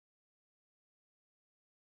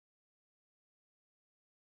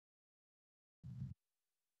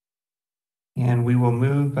And we will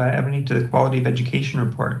move, Ebony, to the Quality of Education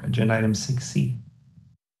Report, agenda item 6C.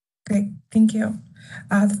 Great, thank you.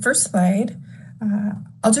 The first slide,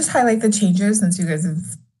 I'll just highlight the changes since you guys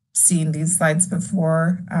have seen these slides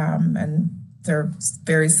before, and they're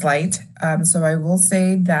very slight. So I will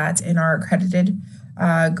say that in our accredited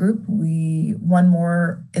group, one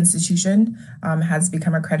more institution has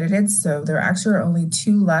become accredited. So there actually are only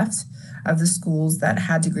 2 left of the schools that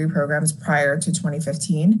had degree programs prior to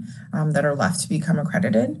 2015 that are left to become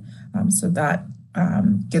accredited. So that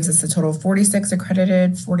gives us a total of 46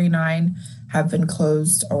 accredited, 49 have been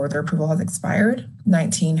closed or their approval has expired,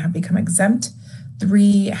 19 have become exempt,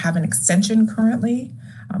 3 have an extension currently,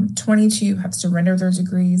 22 have surrendered their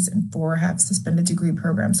degrees, and 4 have suspended degree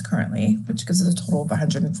programs currently, which gives us a total of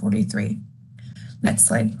 143. Next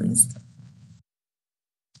slide, please.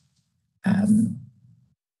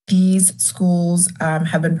 These schools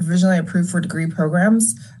have been provisionally approved for degree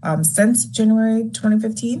programs since January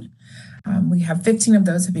 2015. We have 15 of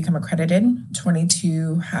those have become accredited,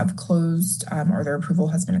 22 have closed or their approval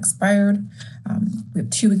has been expired. We have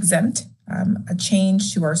 2 exempt. A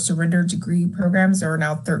change to our surrender degree programs. There are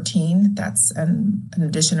now 13. That's an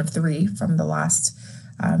addition of 3 from the last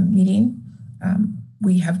meeting.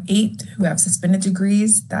 We have 8 who have suspended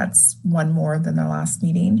degrees. That's 1 more than the last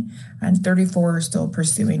meeting. And 34 are still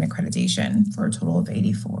pursuing accreditation for a total of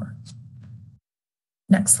 84.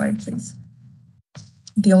 Next slide, please.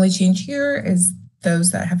 The only change here is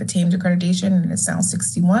those that have attained accreditation, and it's now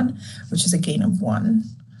 61, which is a gain of 1.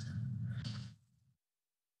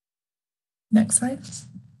 Next slide.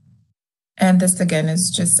 And this again is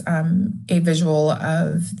just a visual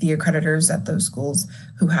of the accreditors at those schools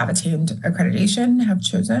who have attained accreditation have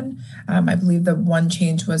chosen. I believe the one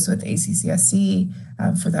change was with ACCSC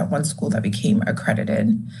for that one school that became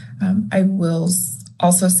accredited. I will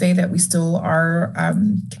also say that we still are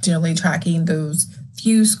continually tracking those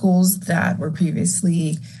few schools that were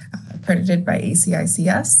previously accredited by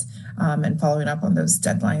ACICS. And following up on those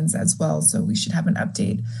deadlines as well. So we should have an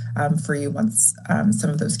update for you once some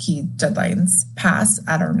of those key deadlines pass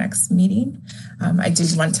at our next meeting. I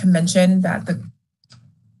did want to mention that the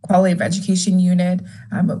Quality of Education unit,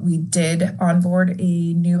 we did onboard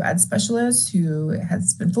a new ed specialist who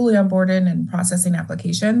has been fully onboarded and processing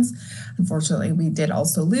applications. Unfortunately, we did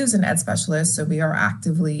also lose an ed specialist, so we are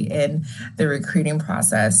actively in the recruiting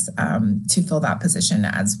process to fill that position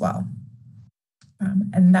as well.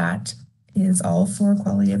 And that is all for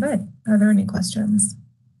Quality of Ed. Are there any questions?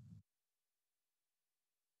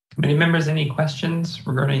 Committee members, any questions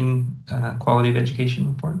regarding Quality of Education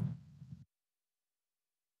report?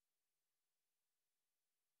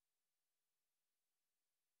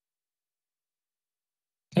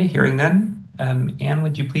 Okay, hearing none. Anne,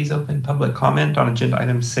 would you please open public comment on agenda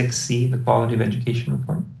item 6C, the Quality of Education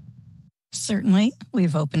report? Certainly.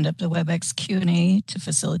 We've opened up the WebEx Q&A to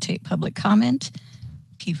facilitate public comment.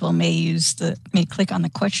 People may click on the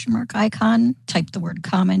question mark icon, type the word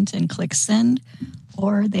comment and click send,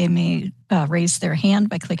 or they may raise their hand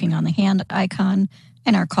by clicking on the hand icon,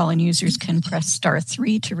 and our call-in users can press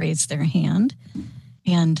 *3 to raise their hand.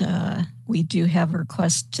 And we do have a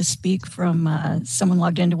request to speak from someone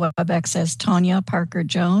logged into WebEx as Tanya Parker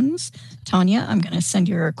Jones. Tanya, I'm going to send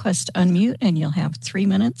your request to unmute, and you'll have 3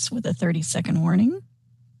 minutes with a 30-second warning.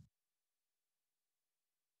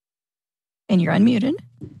 And you're unmuted.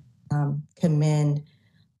 Commend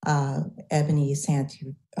Ebony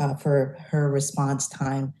Santu for her response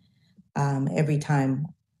time. Every time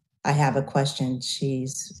I have a question,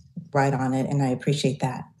 she's right on it, and I appreciate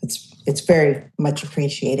that. It's very much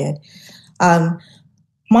appreciated.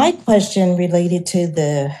 My question related to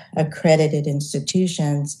the accredited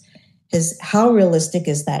institutions is how realistic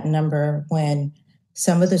is that number when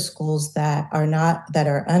some of the schools that are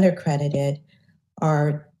unaccredited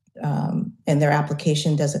are and their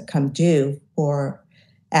application doesn't come due for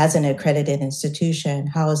as an accredited institution?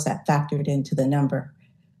 How is that factored into the number?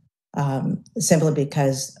 Simply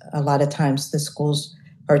because a lot of times the schools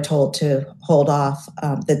are told to hold off,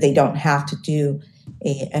 that they don't have to do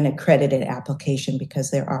an accredited application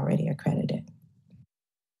because they're already accredited.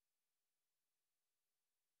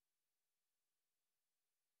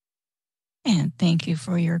 And thank you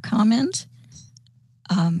for your comment.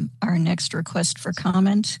 Our next request for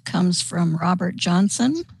comment comes from Robert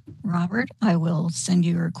Johnson. Robert, I will send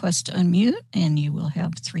you a request to unmute, and you will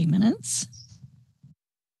have 3 minutes.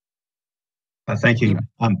 Thank you.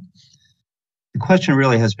 The question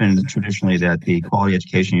really has been traditionally that the Quality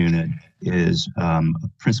Education Unit is a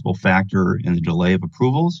principal factor in the delay of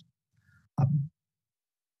approvals.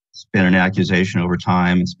 It's been an accusation over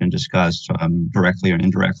time. It's been discussed directly or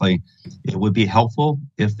indirectly. It would be helpful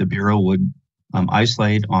if the Bureau would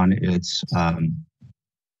isolate on its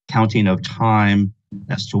counting of time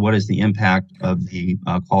as to what is the impact of the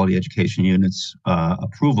quality education unit's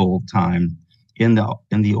approval time in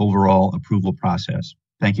the overall approval process.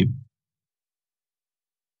 Thank you.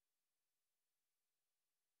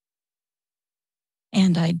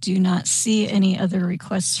 And I do not see any other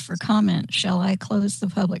requests for comment. Shall I close the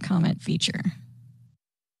public comment feature?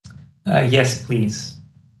 Yes, please.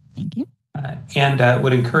 Thank you. And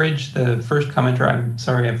would encourage the first commenter, I'm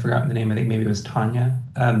sorry, I've forgotten the name, I think maybe it was Tanya.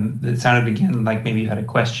 It sounded again like maybe you had a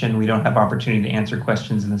question. We don't have opportunity to answer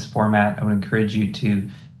questions in this format. I would encourage you to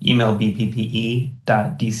email bppe.dca.ca.gov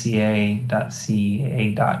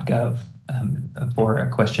for a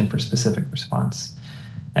question for specific response.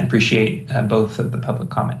 I appreciate both of the public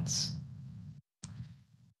comments.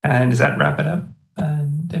 And does that wrap it up,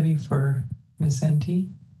 Debbie, for Ms. Santee?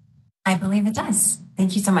 I believe it does.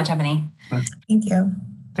 Thank you so much, Ebony. Thank you.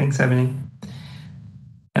 Thanks, Ebony.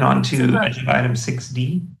 And on to agenda item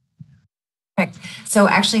 6D. Perfect. So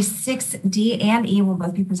actually 6D and E will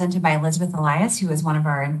both be presented by Elizabeth Elias, who is one of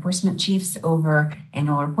our enforcement chiefs over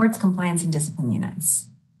annual reports, compliance, and discipline units.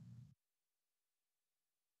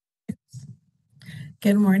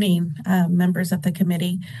 Good morning, members of the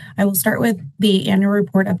committee. I will start with the annual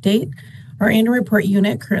report update. Our annual report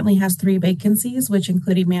unit currently has 3 vacancies, which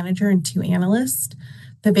include a manager and 2 analysts.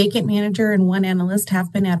 The vacant manager and 1 analyst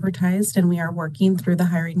have been advertised, and we are working through the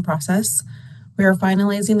hiring process. We are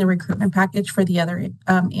finalizing the recruitment package for the other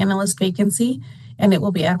analyst vacancy, and it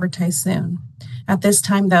will be advertised soon. At this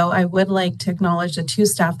time, though, I would like to acknowledge the 2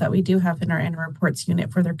 staff that we do have in our annual reports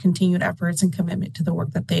unit for their continued efforts and commitment to the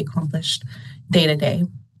work that they accomplished day to day.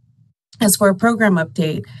 As for a program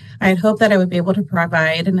update, I had hoped that I would be able to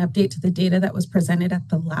provide an update to the data that was presented at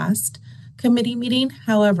the last committee meeting.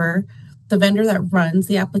 However, the vendor that runs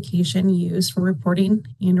the application used for reporting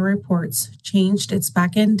annual reports changed its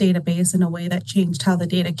backend database in a way that changed how the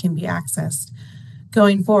data can be accessed.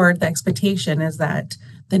 Going forward, the expectation is that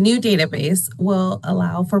the new database will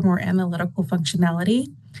allow for more analytical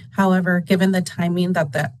functionality. However, given the timing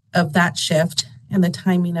of that shift and the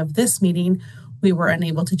timing of this meeting, we were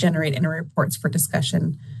unable to generate any reports for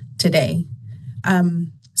discussion today.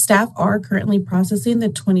 Staff are currently processing the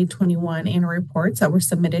 2021 annual reports that were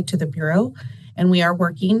submitted to the Bureau, and we are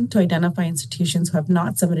working to identify institutions who have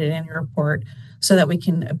not submitted an annual report so that we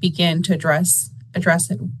can begin to address it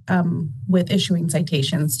with issuing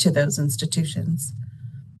citations to those institutions.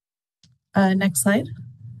 Next slide.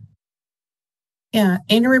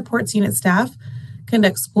 Annual reports unit staff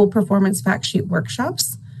conduct school performance fact sheet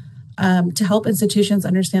workshops to help institutions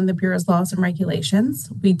understand the Bureau's laws and regulations.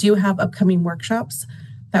 We do have upcoming workshops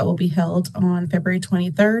that will be held on February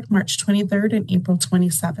 23rd, March 23rd, and April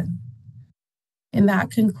 27th. And that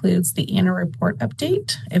concludes the annual report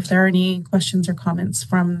update. If there are any questions or comments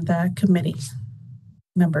from the committee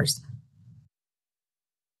members.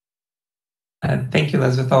 Thank you,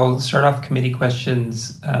 Elizabeth. I'll start off committee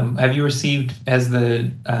questions. Have you received, as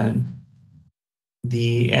the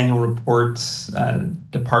annual reports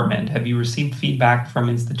department, have you received feedback from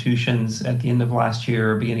institutions at the end of last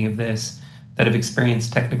year or beginning of this that have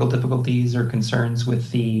experienced technical difficulties or concerns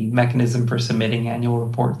with the mechanism for submitting annual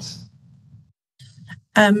reports?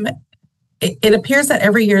 It appears that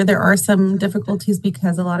every year there are some difficulties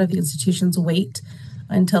because a lot of the institutions wait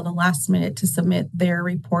until the last minute to submit their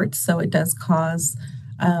reports. So it does cause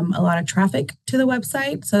a lot of traffic to the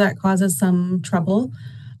website. So that causes some trouble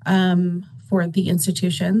for the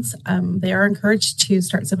institutions. They are encouraged to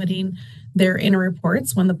start submitting their annual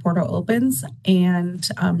reports when the portal opens and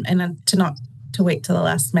then to not to wait till the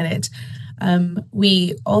last minute.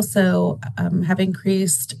 We also have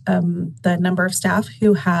increased the number of staff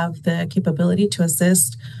who have the capability to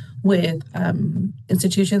assist with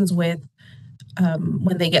institutions with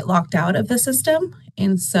when they get locked out of the system.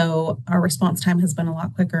 And so our response time has been a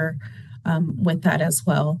lot quicker with that as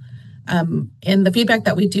well. And the feedback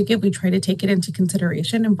that we do give, we try to take it into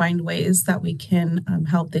consideration and find ways that we can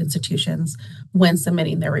help the institutions when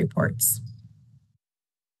submitting their reports.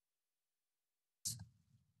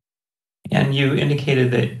 And you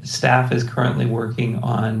indicated that staff is currently working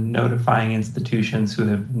on notifying institutions who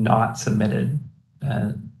have not submitted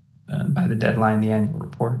by the deadline the annual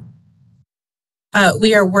report.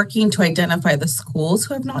 We are working to identify the schools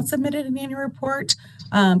who have not submitted an annual report,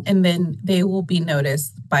 and then they will be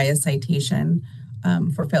noticed by a citation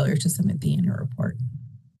for failure to submit the annual report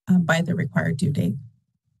by the required due date.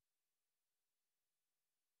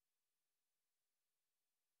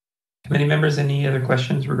 Committee members, any other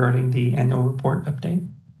questions regarding the annual report update?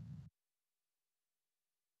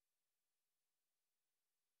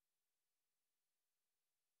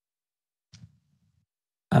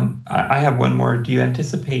 I have one more. Do you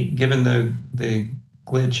anticipate, given the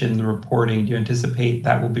glitch in the reporting, do you anticipate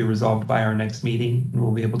that will be resolved by our next meeting and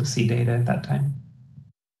we'll be able to see data at that time?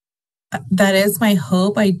 That is my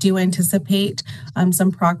hope. I do anticipate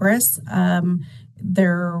some progress.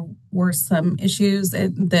 There were some issues.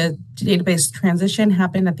 The database transition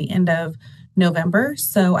happened at the end of November.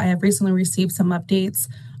 So I have recently received some updates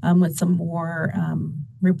with some more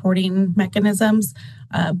reporting mechanisms,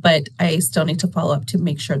 but I still need to follow up to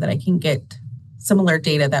make sure that I can get similar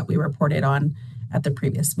data that we reported on at the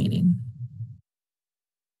previous meeting.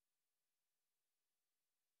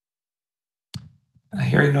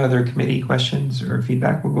 Hearing no other committee questions or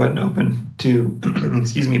feedback, we'll go ahead and open to,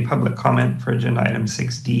 excuse me, public comment for agenda item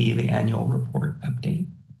 6D, the annual report update.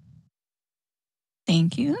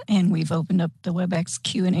 Thank you. And we've opened up the WebEx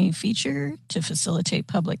Q&A feature to facilitate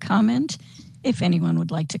public comment. If anyone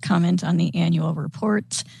would like to comment on the annual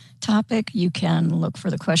report topic, you can look for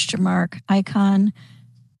the question mark icon,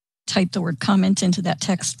 type the word comment into that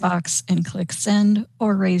text box and click send,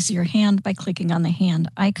 or raise your hand by clicking on the hand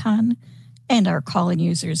icon. And our call-in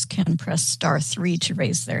users can press *3 to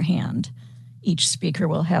raise their hand. Each speaker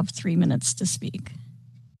will have 3 minutes to speak.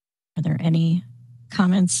 Are there any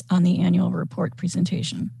comments on the annual report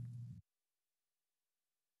presentation?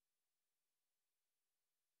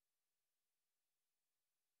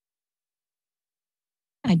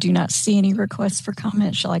 I do not see any requests for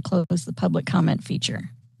comment. Shall I close the public comment feature?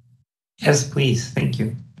 Yes, please. Thank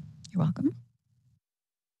you. You're welcome.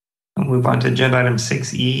 We'll move on to agenda item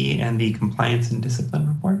 6E and the compliance and discipline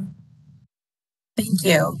report. Thank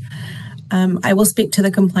you. I will speak to the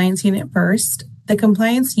compliance unit first. The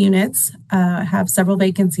compliance units have several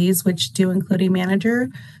vacancies, which do include a manager,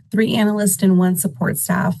 3 analysts, and 1 support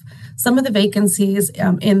staff. Some of the vacancies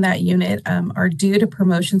in that unit are due to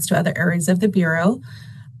promotions to other areas of the Bureau.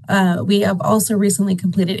 We have also recently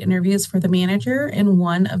completed interviews for the manager and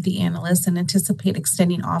 1 of the analysts and anticipate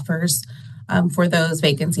extending offers for those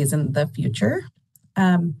vacancies in the future.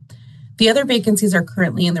 The other vacancies are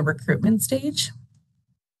currently in the recruitment stage.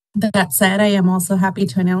 That said, I am also happy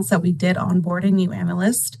to announce that we did onboard a new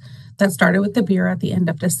analyst that started with the Bureau at the end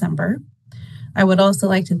of December. I would also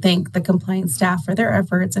like to thank the compliance staff for their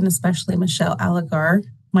efforts, and especially Michelle Alagar,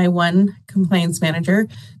 my 1 compliance manager,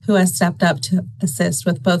 who has stepped up to assist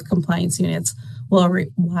with both compliance units while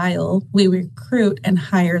we recruit and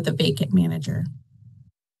hire the vacant manager.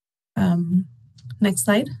 Next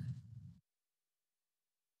slide.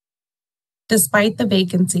 Despite the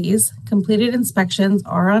vacancies, completed inspections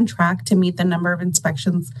are on track to meet the number of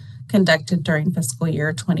inspections conducted during fiscal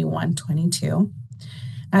year 21-22.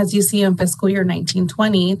 As you see in fiscal year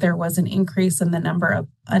 19-20, there was an increase in the number of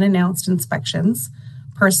unannounced inspections.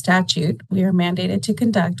 Per statute, we are mandated to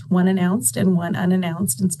conduct 1 announced and 1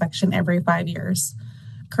 unannounced inspection every 5 years.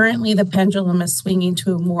 Currently, the pendulum is swinging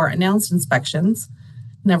to more announced inspections.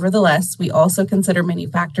 Nevertheless, we also consider many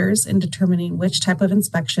factors in determining which type of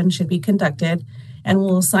inspection should be conducted, and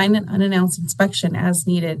will assign an unannounced inspection as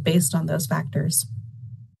needed based on those factors.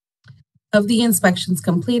 Of the inspections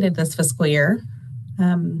completed this fiscal year,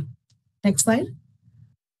 next slide.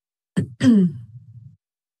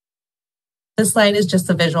 This slide is just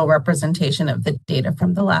a visual representation of the data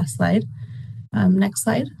from the last slide. Next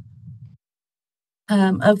slide.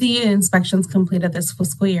 Of the inspections completed this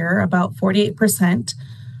fiscal year, about 48%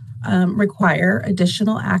 require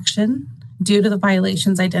additional action due to the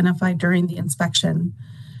violations identified during the inspection.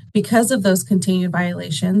 Because of those continued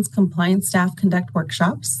violations, compliance staff conduct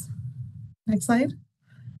workshops. Next slide.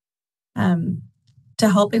 To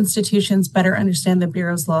help institutions better understand the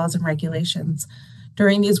Bureau's laws and regulations.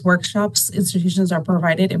 During these workshops, institutions are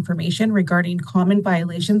provided information regarding common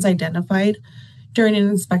violations identified during an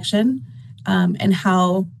inspection, and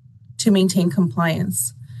how to maintain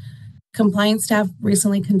compliance. Compliance staff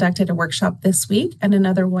recently conducted a workshop this week, and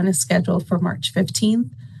another one is scheduled for March 15th,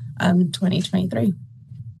 2023.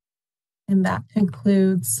 And that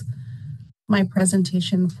concludes my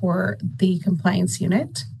presentation for the compliance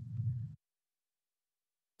unit.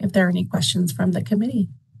 If there are any questions from the committee.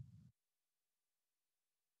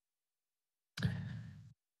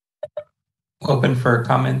 Open for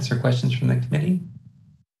comments or questions from the committee.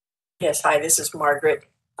 Yes, hi, this is Margaret.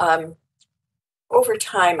 Over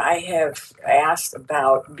time, I have asked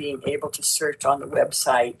about being able to search on the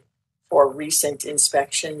website for recent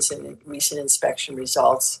inspections and recent inspection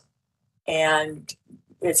results. And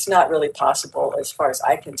it's not really possible, as far as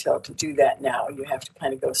I can tell, to do that now. You have to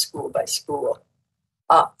kind of go school by school.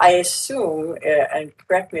 I assume, and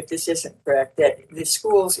correct me if this isn't correct, that the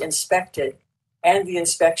schools inspected and the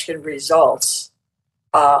inspection results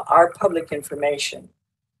are public information.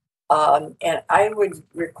 And I would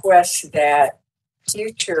request that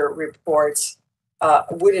future reports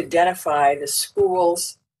would identify the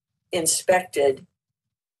schools inspected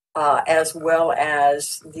as well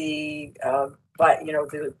as the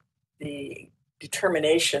the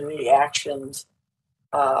determination, the actions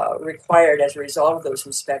required as a result of those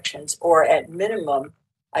inspections, or at minimum,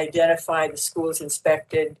 identify the schools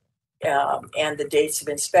inspected and the dates of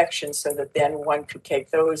inspection, so that then one could take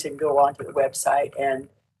those and go onto the website and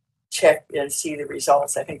check and see the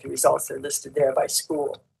results. I think the results are listed there by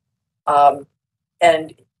school.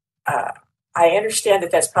 And I understand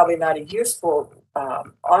that that's probably not a useful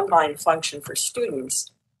online function for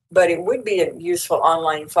students, but it would be a useful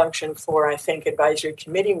online function for, I think, advisory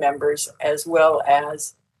committee members as well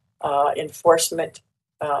as enforcement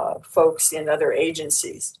folks in other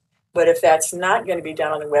agencies. But if that's not going to be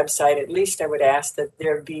done on the website, at least I would ask that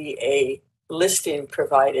there be a listing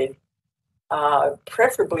provided,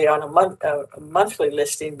 preferably on a monthly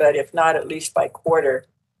listing, but if not, at least by quarter.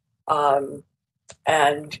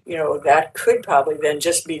 And, that could probably then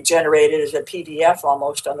just be generated as a PDF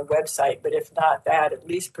almost on the website. But if not that, at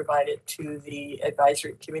least provide it to the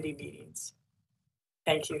advisory committee meetings.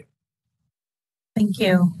 Thank you. Thank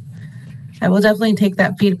you. I will definitely take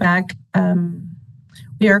that feedback.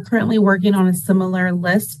 We are currently working on a similar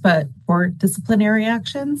list, but for disciplinary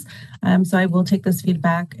actions. So I will take this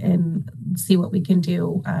feedback and see what we can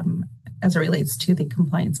do as it relates to the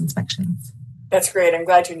compliance inspections. That's great. I'm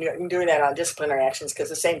glad you're doing that on disciplinary actions, because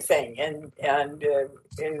the same thing. And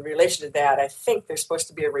in relation to that, I think there's supposed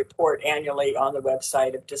to be a report annually on the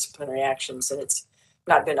website of disciplinary actions, and it's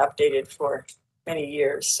not been updated for many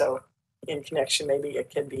years. So in connection, maybe it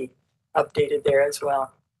can be updated there as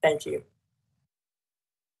well. Thank you.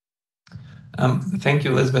 Thank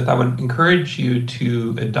you, Elizabeth. I would encourage you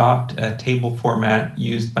to adopt a table format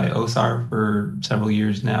used by OSAR for several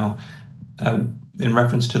years now. In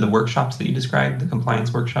reference to the workshops that you described, the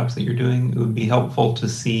compliance workshops that you're doing, it would be helpful to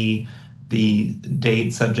see the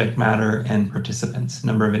date, subject matter, and participants,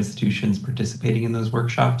 number of institutions participating in those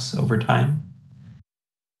workshops over time.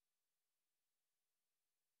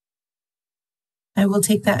 I will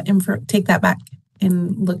take that back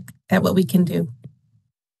and look at what we can do.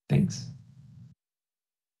 Thanks.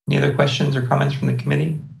 Any other questions or comments from the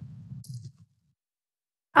committee?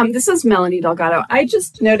 This is Melanie Delgado. I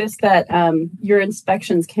just noticed that your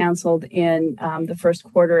inspections canceled in the first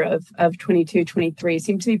quarter of 22-23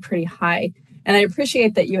 seem to be pretty high. And I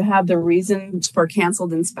appreciate that you have the reasons for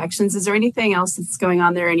canceled inspections. Is there anything else that's going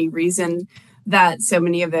on there? Any reason that so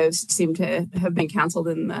many of those seem to have been canceled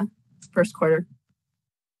in the first quarter?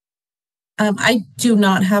 I do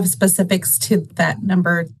not have specifics to that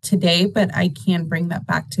number today, but I can bring that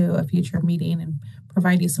back to a future meeting and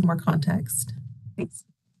provide you some more context. Thanks.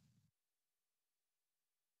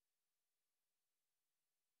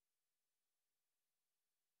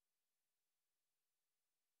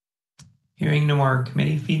 Hearing no more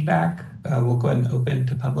committee feedback, we'll go ahead and open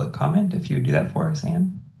to public comment. If you would do that for us,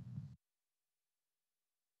 Anne.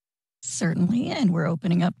 Certainly, and we're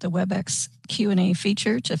opening up the WebEx Q&A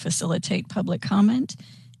feature to facilitate public comment.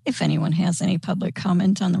 If anyone has any public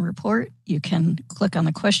comment on the report, you can click on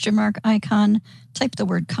the question mark icon, type the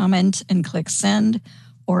word comment, and click send,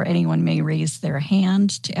 or anyone may raise their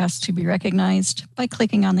hand to ask to be recognized by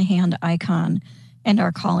clicking on the hand icon, and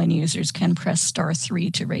our call-in users can press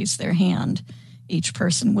 *3 to raise their hand. Each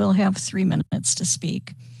person will have 3 minutes to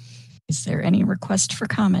speak. Is there any request for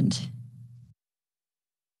comment?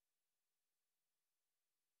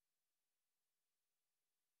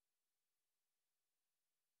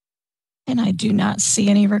 And I do not see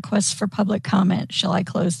any requests for public comment. Shall I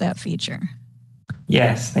close that feature?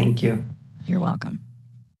 Yes, thank you. You're welcome.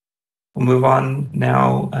 We'll move on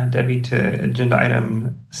now, Debbie, to agenda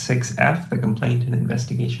item 6F, the complaint and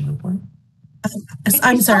investigation report.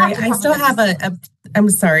 I'm sorry. I still have I'm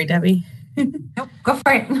sorry, Debbie. Nope, go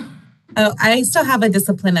for it. Oh, I still have a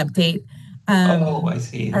discipline update. I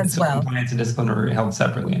see. As so well. Compliance and discipline are held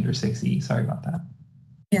separately under 6E. Sorry about that.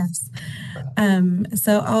 Yes.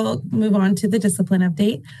 So I'll move on to the discipline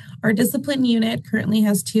update. Our discipline unit currently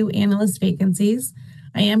has 2 analyst vacancies.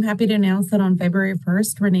 I am happy to announce that on February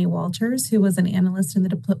 1st, Renee Walters, who was an analyst in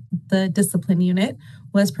the discipline unit,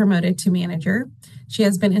 was promoted to manager. She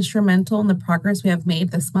has been instrumental in the progress we have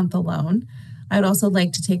made this month alone. I would also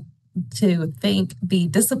like to thank the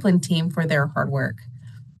discipline team for their hard work.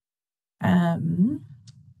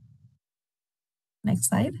 Next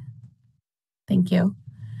slide. Thank you.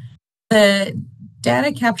 The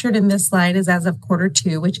data captured in this slide is as of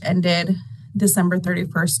Q2, which ended December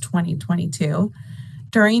 31st, 2022.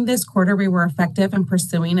 During this quarter, we were effective in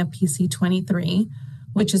pursuing a PC 23.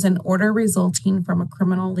 which is an order resulting from a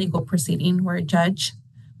criminal legal proceeding where a judge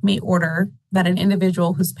may order that an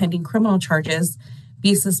individual who's pending criminal charges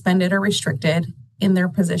be suspended or restricted in their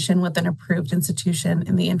position with an approved institution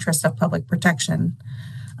in the interest of public protection.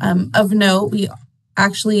 Of note, we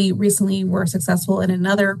actually recently were successful in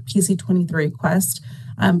another PC23 request,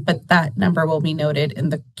 but that number will be noted in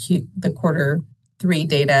the quarter 3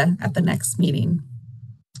 data at the next meeting.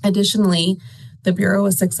 Additionally, the Bureau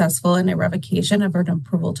was successful in a revocation of an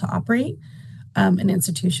approval to operate an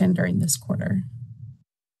institution during this quarter.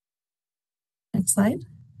 Next slide.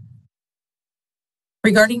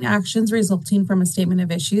 Regarding actions resulting from a statement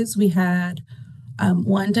of issues, we had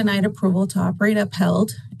 1 denied approval to operate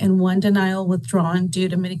upheld and 1 denial withdrawn due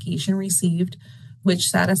to mitigation received, which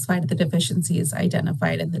satisfied the deficiencies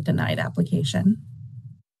identified in the denied application.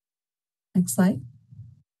 Next slide.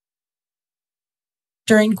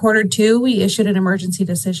 During quarter 2, we issued an emergency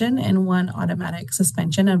decision and 1 automatic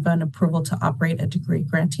suspension of an approval to operate a degree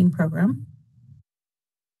granting program.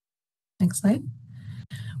 Next slide.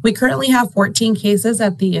 We currently have 14 cases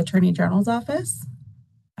at the Attorney General's office.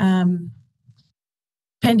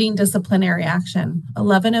 Pending disciplinary action.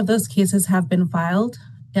 11 of those cases have been filed,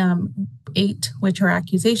 8 which are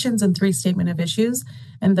accusations and 3 statement of issues,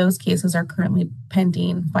 and those cases are currently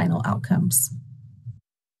pending final outcomes.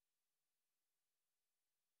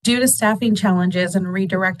 Due to staffing challenges and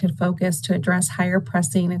redirected focus to address higher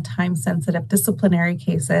pressing and time-sensitive disciplinary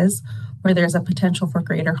cases where there's a potential for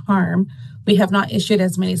greater harm, we have not issued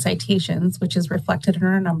as many citations, which is reflected in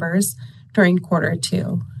our numbers during quarter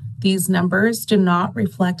 2. These numbers do not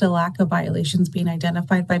reflect a lack of violations being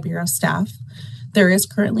identified by Bureau staff. There is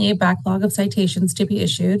currently a backlog of citations to be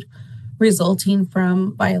issued, resulting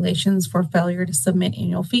from violations for failure to submit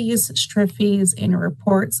annual fees, strip fees, annual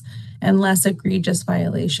reports, and less egregious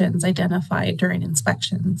violations identified during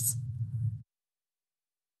inspections.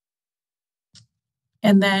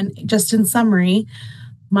 And then just in summary,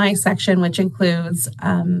 my section, which includes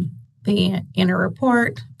the annual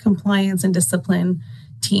report, compliance, and discipline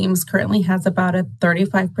teams, currently has about a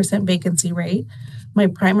 35% vacancy rate. My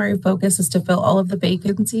primary focus is to fill all of the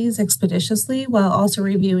vacancies expeditiously while also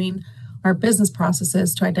reviewing our business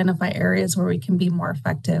processes to identify areas where we can be more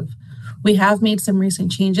effective. We have made some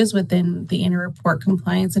recent changes within the annual report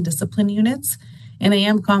compliance and discipline units, and I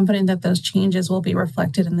am confident that those changes will be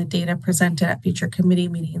reflected in the data presented at future committee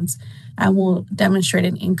meetings and will demonstrate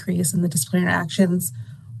an increase in the disciplinary actions,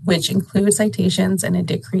 which include citations and a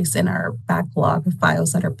decrease in our backlog of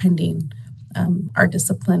files that are pending our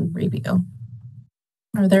discipline review.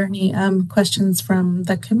 Are there any questions from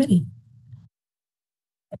the committee?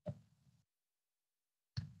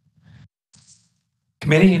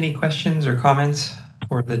 Committee, any questions or comments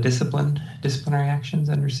for the disciplinary actions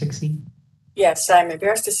under 6E? Yes, I'm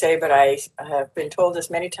embarrassed to say, but I have been told this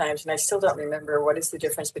many times, and I still don't remember what is the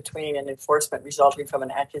difference between an enforcement resulting from an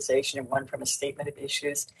accusation and one from a statement of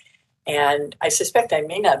issues. And I suspect I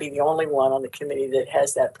may not be the only one on the committee that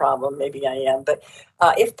has that problem. Maybe I am. But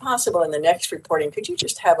if possible, in the next reporting, could you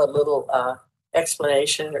just have a little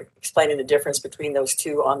explanation or explaining the difference between those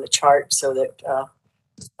two on the chart so that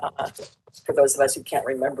for those of us who can't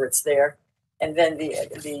remember, it's there. And then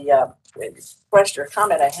the question or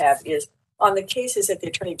comment I have is on the cases at the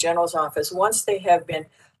Attorney General's office, once they have been,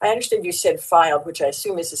 I understand you said filed, which I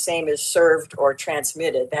assume is the same as served or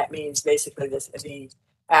transmitted. That means basically the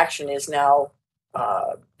action is now,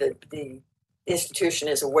 the institution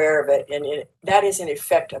is aware of it, and that is in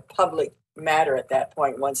effect a public matter at that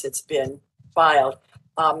point once it's been filed.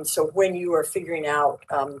 So when you are figuring out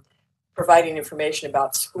providing information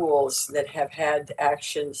about schools that have had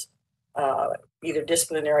actions, either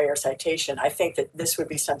disciplinary or citation, I think that this would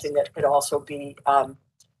be something that could also be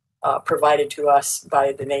provided to us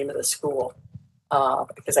by the name of the school.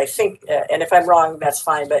 Because I think, and if I'm wrong, that's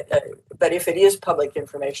fine, but if it is public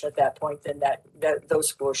information at that point, then that those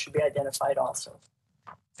schools should be identified also.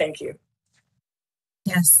 Thank you.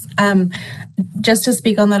 Yes, just to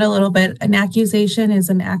speak on that a little bit, an accusation is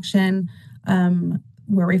an action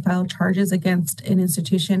where we file charges against an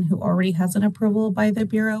institution who already has an approval by the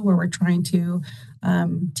Bureau, where we're trying to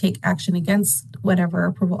take action against whatever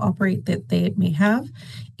approval operate that they may have.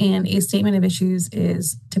 And a statement of issues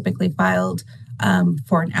is typically filed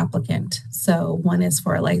for an applicant. So one is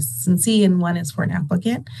for a licensee and one is for an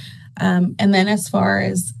applicant. And then as far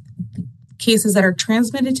as cases that are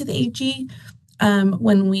transmitted to the AG,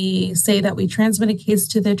 When we say that we transmit a case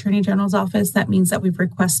to the Attorney General's office, that means that we've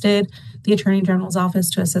requested the Attorney General's office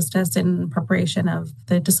to assist us in preparation of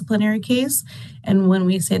the disciplinary case. And when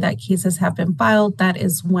we say that cases have been filed, that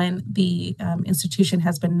is when the institution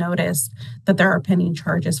has been noticed that there are pending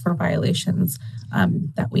charges for violations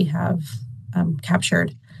that we have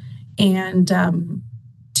captured. And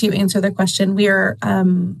to answer the question, we are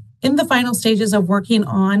in the final stages of working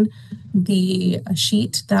on the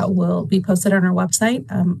sheet that will be posted on our website,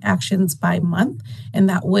 actions by month, and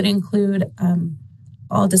that would include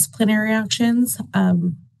all disciplinary actions,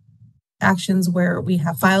 actions where we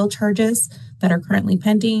have filed charges that are currently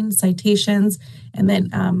pending, citations, and then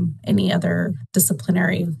any other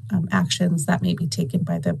disciplinary actions that may be taken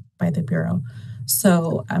by the Bureau.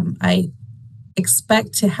 So I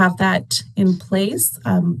expect to have that in place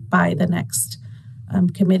by the next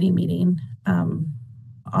committee meeting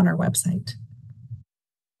on our website.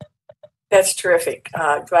 That's terrific.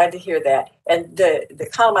 Glad to hear that. And the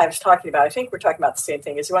column I was talking about, I think we're talking about the same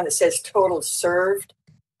thing, is the one that says total served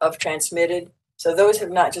of transmitted. So those have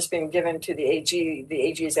not just been given to the AG. The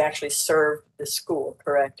AG has actually served the school,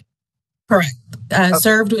 correct? Correct. Okay.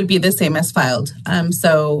 Served would be the same as filed.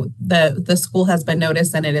 So the school has been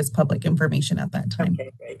noticed and it is public information at that time.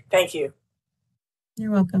 Okay, great. Thank you.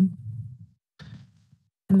 You're welcome.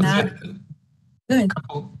 And that, good.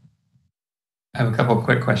 I have a couple of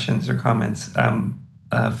quick questions or comments.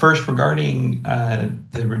 First, regarding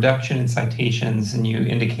the reduction in citations, and you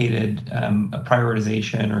indicated a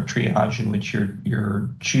prioritization or triage in which you're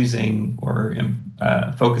choosing or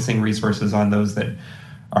focusing resources on those that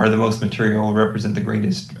are the most material, represent the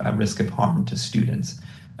greatest risk of harm to students.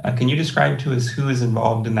 Can you describe to us who is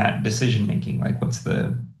involved in that decision making? Like, what's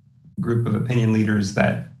the group of opinion leaders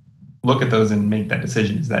that look at those and make that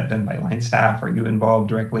decision? Is that done by line staff? Are you involved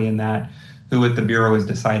directly in that? Who at the Bureau is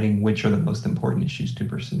deciding which are the most important issues to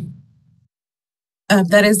pursue?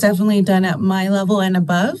 That is definitely done at my level and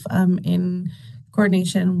above in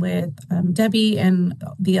coordination with Debbie and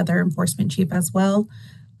the other enforcement chief as well,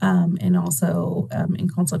 and also in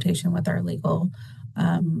consultation with our legal.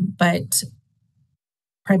 But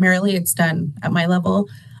primarily it's done at my level.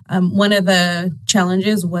 One of the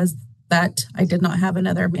challenges was that I did not have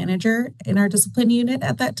another manager in our discipline unit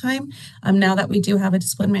at that time. Now that we do have a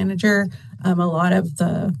discipline manager, a lot of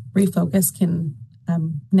the refocus can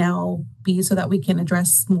now be so that we can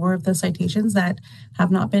address more of the citations that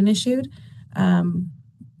have not been issued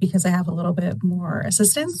because I have a little bit more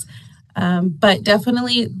assistance. But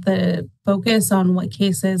definitely the focus on what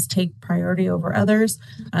cases take priority over others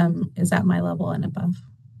is at my level and above.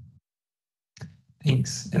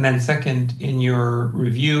 Thanks. And then second, in your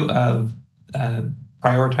review of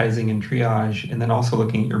prioritizing and triage, and then also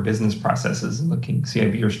looking at your business processes and looking, so you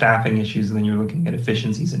have your staffing issues, and then you're looking at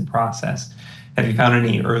efficiencies in process. Have you found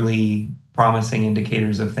any early promising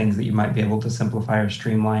indicators of things that you might be able to simplify or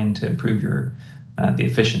streamline to improve your the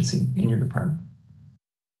efficiency in your department?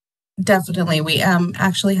 Definitely. We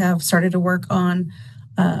actually have started to work on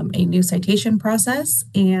a new citation process,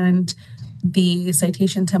 and the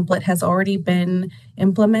citation template has already been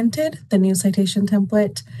implemented, the new citation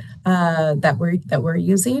template that we're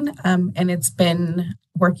using, and it's been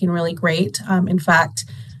working really great. In fact,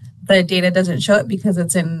 the data doesn't show it because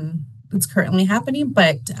it's currently happening,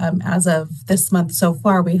 but as of this month so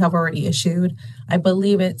far, we have already issued, I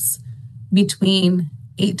believe it's between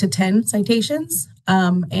 8 to 10 citations,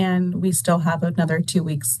 and we still have another 2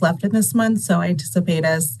 weeks left in this month, so I anticipate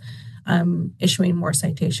us issuing more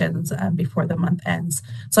citations before the month ends.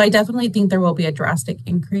 So I definitely think there will be a drastic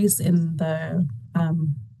increase in the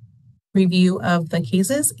review of the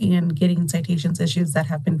cases and getting citations issues that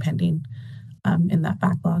have been pending in that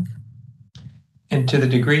backlog. And to the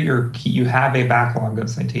degree you have a backlog of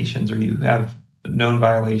citations, or you have known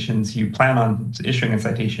violations, you plan on issuing a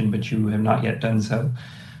citation, but you have not yet done so,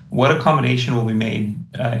 what accommodation will be made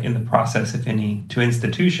in the process, if any, to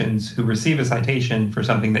institutions who receive a citation for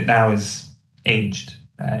something that now is aged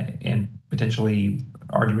and potentially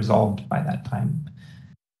already resolved by that time?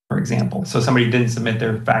 For example, so somebody didn't submit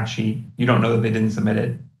their fact sheet, you don't know that they didn't submit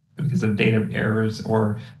it because of data errors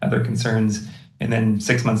or other concerns, and then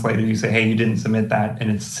 6 months later you say, hey, you didn't submit that,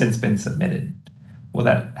 and it's since been submitted.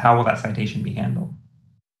 How will that citation be handled?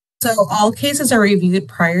 So all cases are reviewed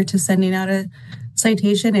prior to sending out a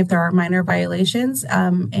citation if there are minor violations,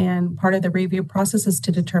 and part of the review process is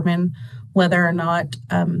to determine whether or not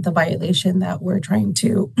the violation that we're trying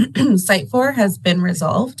to cite for has been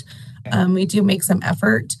resolved. We do make some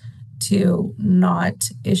effort to not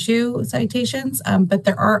issue citations, but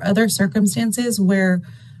there are other circumstances where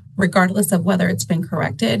regardless of whether it's been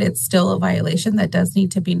corrected, it's still a violation that does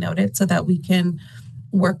need to be noted so that we can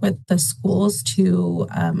work with the schools to,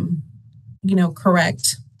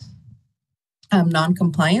 correct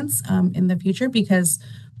non-compliance in the future, because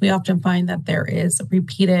we often find that there is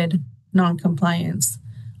repeated non-compliance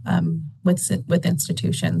with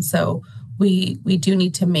institutions. So we do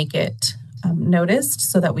need to make it noticed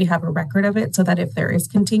so that we have a record of it, so that if there is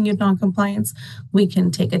continued non-compliance, we can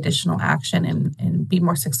take additional action and be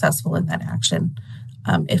more successful in that action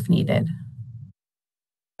if needed.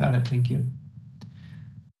 Got it. Thank you.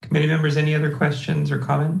 Committee members, any other questions or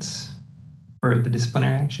comments for the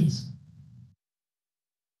disciplinary actions?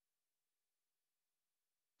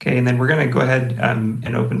 Okay, and then we're going to go ahead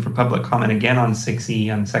and open for public comment again on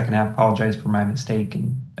 6E on the second half. Apologize for my mistake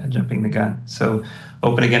and jumping the gun. So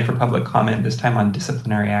open again for public comment, this time on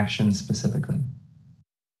disciplinary actions specifically.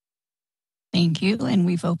 Thank you. And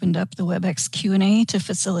we've opened up the WebEx Q&A to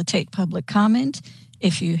facilitate public comment.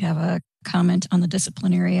 If you have a comment on the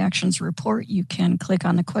disciplinary actions report, you can click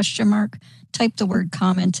on the question mark, type the word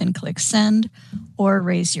comment and click send, or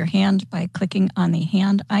raise your hand by clicking on the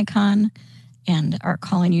hand icon. And our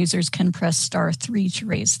call-in users can press *3 to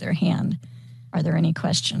raise their hand. Are there any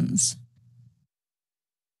questions?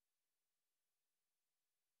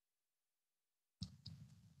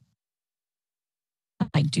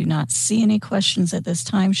 I do not see any questions at this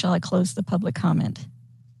time. Shall I close the public comment?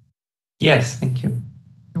 Yes, thank you.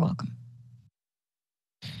 You're welcome.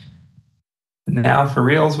 Now for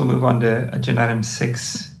reals, we'll move on to agenda item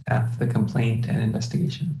 6F, the complaint and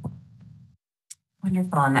investigation.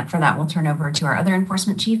 Wonderful. And for that, we'll turn over to our other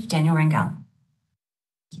enforcement chief, Daniel Rangel.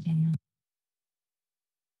 Thank you, Daniel.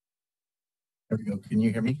 There we go. Can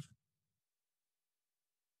you hear me?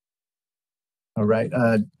 All right.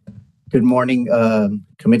 Good morning,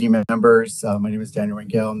 committee members. My name is Daniel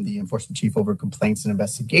Rangel. I'm the enforcement chief over complaints and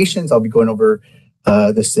investigations. I'll be going over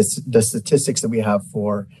the statistics that we have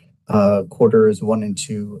for quarters 1 and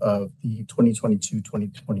 2 of the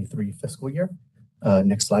 2022-2023 fiscal year.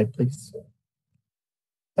 Next slide, please.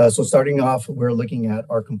 So starting off, we're looking at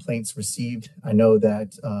our complaints received. I know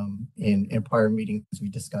that in prior meetings we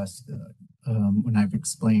discussed when I've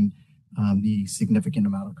explained the significant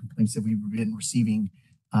amount of complaints that we've been receiving,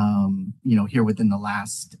 here within the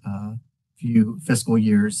last few fiscal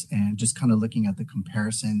years, and just kind of looking at the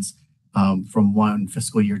comparisons from one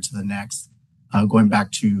fiscal year to the next, going back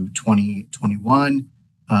to 2021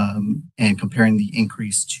 and comparing the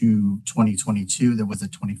increase to 2022, there was a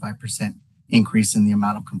 25% increase in the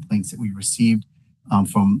amount of complaints that we received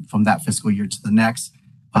from that fiscal year to the next.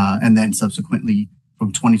 And then subsequently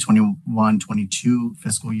from 2021-22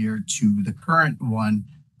 fiscal year to the current one,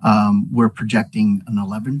 we're projecting an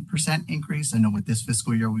 11% increase. I know with this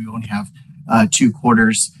fiscal year, we only have 2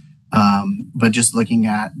 quarters, but just looking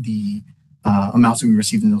at the amounts that we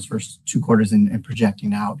received in those first 2 quarters and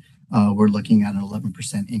projecting out, we're looking at an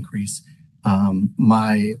 11% increase.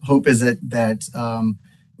 My hope is that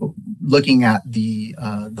looking at the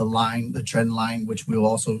trend line, which we'll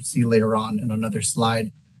also see later on in another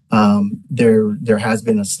slide, there has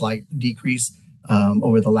been a slight decrease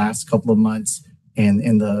over the last couple of months and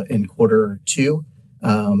in quarter 2,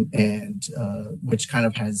 and which kind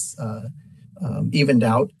of has evened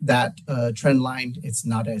out that trend line. It's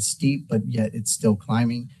not as steep, but yet it's still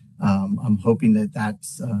climbing. I'm hoping that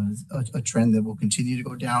that's a trend that will continue to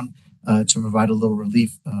go down to provide a little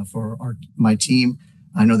relief for my team.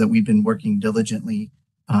 I know that we've been working diligently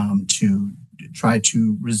to try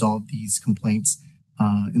to resolve these complaints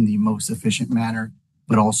in the most efficient manner,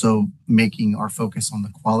 but also making our focus on the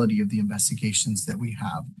quality of the investigations that we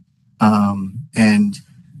have.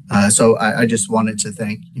 So I just wanted to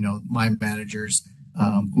thank, my managers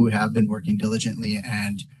who have been working diligently,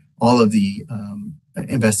 and all of the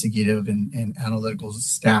investigative and analytical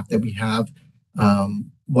staff that we have.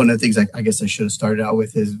 One of the things I guess I should have started out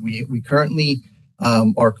with is we currently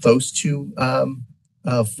are close to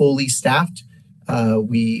fully staffed.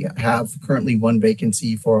 We have currently 1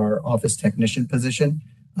 vacancy for our office technician position,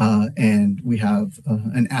 and we have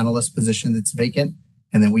an analyst position that's vacant.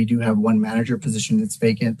 And then we do have 1 manager position that's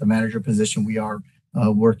vacant. The manager position, we are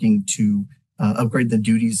working to upgrade the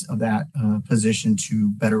duties of that position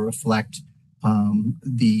to better reflect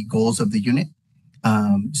the goals of the unit.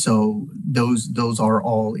 So those are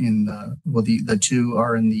all in the 2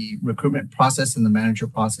 are in the recruitment process, and the manager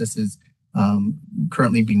process is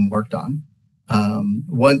currently being worked on.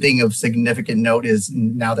 One thing of significant note is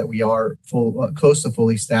now that we are close to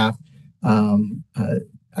fully staffed,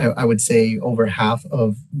 I would say over half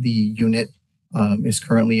of the unit is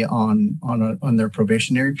currently on their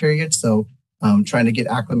probationary period. So trying to get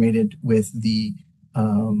acclimated with the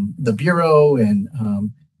the Bureau and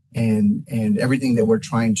everything that we're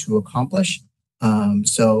trying to accomplish. And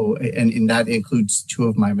that includes two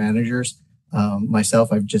of my managers.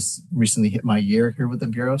 Myself, I've just recently hit my year here with the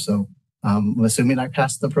Bureau, so I'm assuming I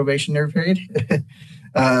passed the probationary period.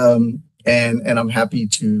 And I'm happy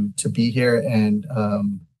to be here, and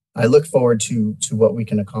I look forward to what we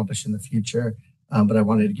can accomplish in the future. But I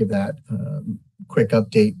wanted to give that quick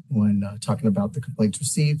update when talking about the complaints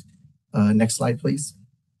received. Next slide, please.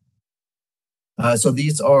 So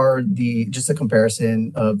these are just a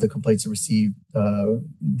comparison of the complaints received,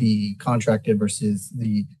 the contracted versus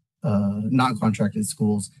the non-contracted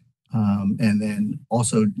schools. And then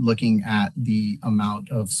also looking at the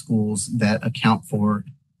amount of schools that account for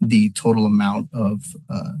the total amount of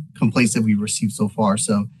complaints that we've received so far.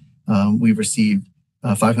 So we've received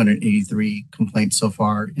 583 complaints so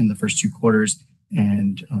far in the first 2 quarters,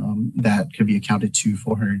 and that could be accounted to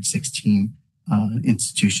 416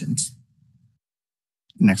 institutions.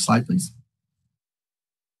 Next slide, please.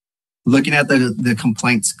 Looking at the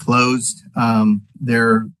complaints closed,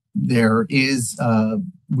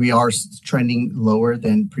 we are trending lower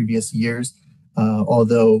than previous years.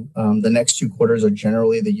 Although the next 2 quarters are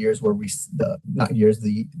generally the years where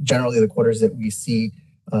generally the quarters that we see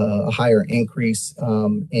a higher increase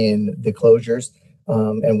in the closures.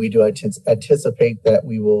 And we do anticipate that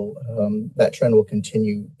that trend will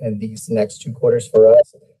continue in these next 2 quarters for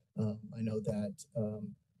us. I know that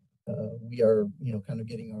we are, kind of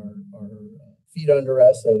getting our feet under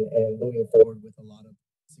us and moving forward with a lot of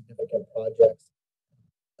significant projects,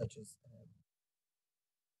 such as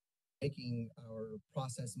making our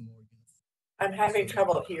process more uniform. I'm having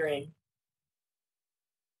trouble hearing.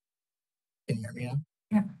 Can you hear me now?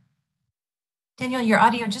 Yeah. Daniel, your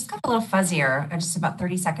audio just got a little fuzzier just about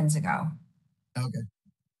 30 seconds ago. Okay.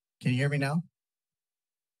 Can you hear me now?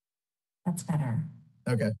 That's better.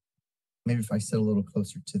 Okay. Maybe if I sit a little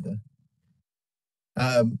closer to the...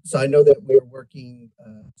 so I know that we're working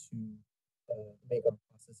to make our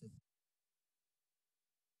processes...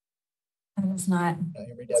 That is not...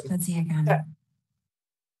 It's fuzzy again.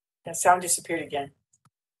 That sound disappeared again.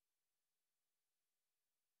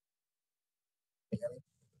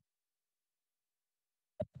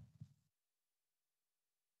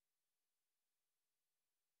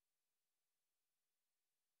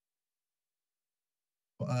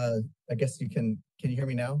 I guess can you hear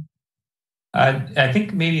me now? I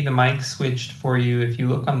think maybe the mic switched for you. If you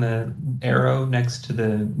look on the arrow next to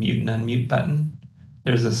the mute and unmute button,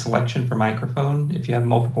 there's a selection for microphone. If you have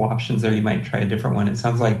multiple options there, you might try a different one. It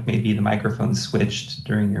sounds like maybe the microphone switched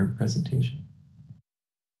during your presentation.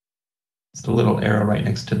 It's the little arrow right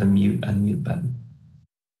next to the mute unmute button.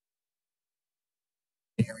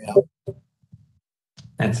 Can you hear me now?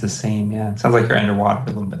 It's the same, yeah. It sounds like you're underwater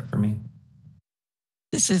a little bit for me.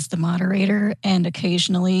 This is the moderator, and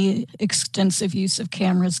occasionally extensive use of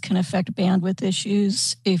cameras can affect bandwidth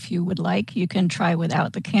issues. If you would like, you can try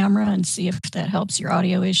without the camera and see if that helps your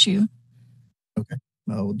audio issue. Okay,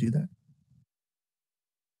 we'll do that.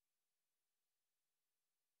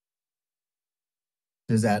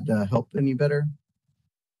 Does that help any better?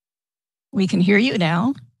 We can hear you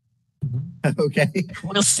now. Okay.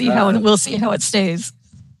 We'll see how it stays.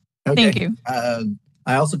 Okay. Thank you.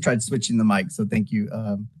 I also tried switching the mic, so thank you,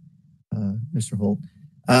 Mr. Holt.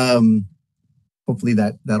 Hopefully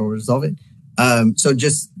that'll resolve it. So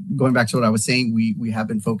just going back to what I was saying, we have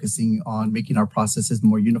been focusing on making our processes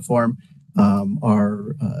more uniform,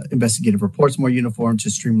 our investigative reports more uniform, to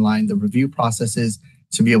streamline the review processes,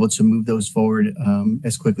 to be able to move those forward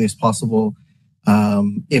as quickly as possible.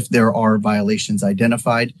 If there are violations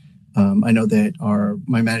identified, I know that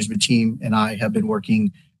my management team and I have been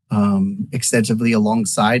working extensively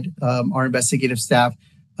alongside our investigative staff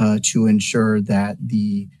to ensure that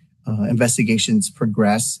the investigations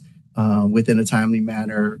progress within a timely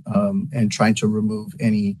manner, and trying to remove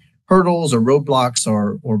any hurdles or roadblocks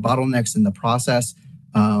or bottlenecks in the process.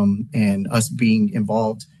 And us being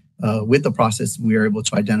involved with the process, we are able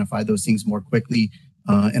to identify those things more quickly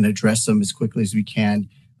and address them as quickly as we can.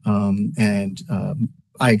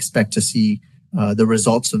 I expect to see the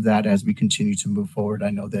results of that as we continue to move forward. I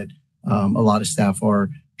know that a lot of staff are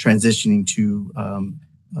transitioning to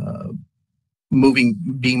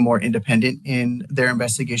being more independent in their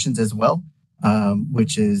investigations as well,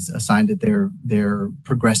 which is a sign that they're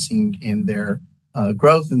progressing in their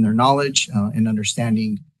growth and their knowledge and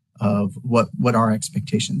understanding of what our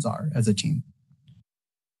expectations are as a team.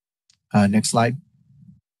 Next slide.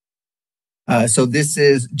 So this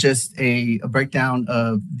is just a breakdown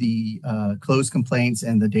of the closed complaints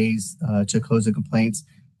and the days to close the complaints.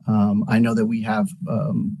 I know that we have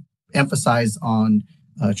emphasize on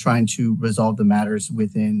trying to resolve the matters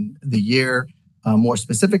within the year, more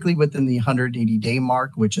specifically within the 180-day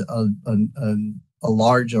mark, which a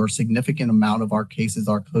large or significant amount of our cases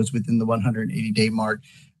are closed within the 180-day mark.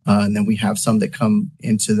 And then we have some that come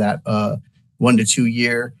into that 1 to 2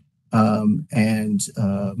 year and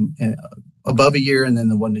above a year, and then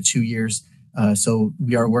the 1 to 2 years. So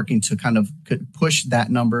we are working to kind of push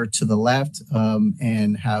that number to the left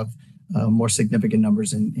and have more significant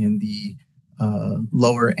numbers in the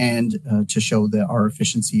lower end to show that our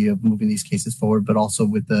efficiency of moving these cases forward, but also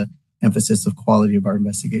with the emphasis of quality of our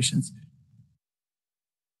investigations.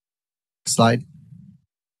 Slide.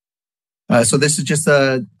 So this is just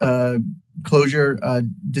a closure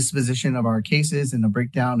disposition of our cases and a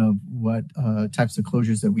breakdown of what types of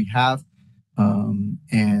closures that we have.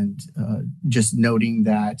 And just noting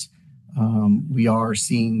that we are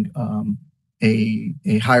seeing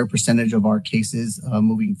a higher percentage of our cases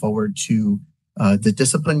moving forward to the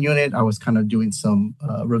discipline unit. I was kind of doing some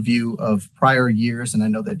review of prior years, and I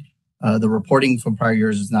know that the reporting from prior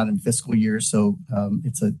years is not in fiscal years, so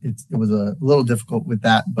it was a little difficult with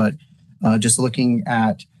that. But just looking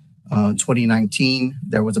at 2019,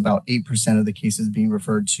 there was about 8% of the cases being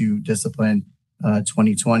referred to discipline.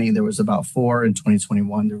 2020, there was about 4%. In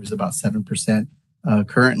 2021, there was about 7%.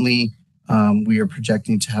 Currently, we are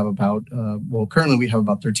projecting to have currently we have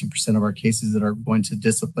about 13% of our cases that are going to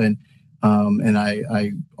discipline. And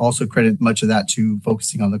I also credit much of that to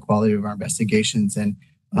focusing on the quality of our investigations and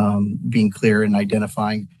being clear and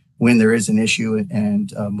identifying when there is an issue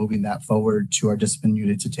and moving that forward to our discipline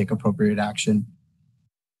unit to take appropriate action.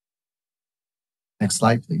 Next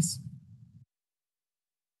slide, please.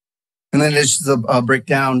 And then there's just a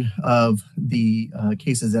breakdown of the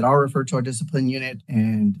cases that are referred to our discipline unit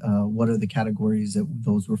and what are the categories that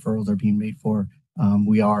those referrals are being made for.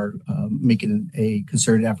 We are making a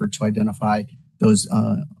concerted effort to identify those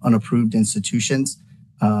unapproved institutions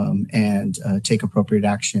and take appropriate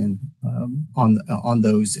action on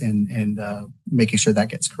those and making sure that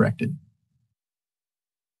gets corrected.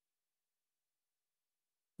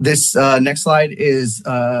 This next slide is,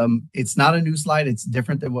 it's not a new slide. It's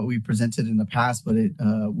different than what we presented in the past, but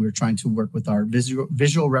we're trying to work with our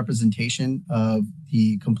visual representation of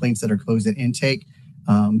the complaints that are closed at intake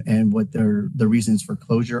and what the reasons for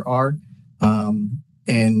closure are.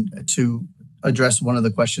 And to address one of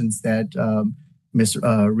the questions that Ms.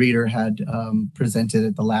 Reeder had presented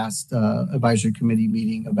at the last advisory committee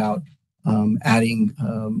meeting about adding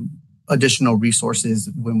additional resources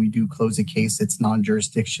when we do close a case that's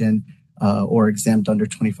non-jurisdiction or exempt under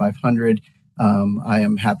 2500. I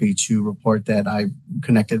am happy to report that I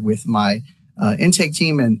connected with my intake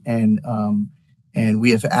team and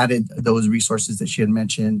we have added those resources that she had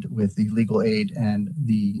mentioned with the legal aid and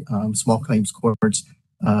the small claims courts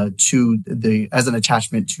as an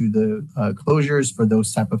attachment to the closures for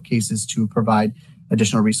those type of cases to provide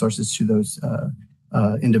additional resources to those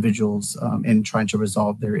individuals in trying to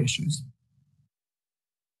resolve their issues.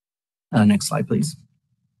 Next slide, please.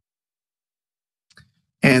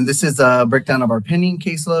 And this is a breakdown of our pending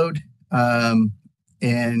caseload.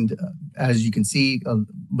 And as you can see, a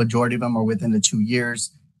majority of them are within the 2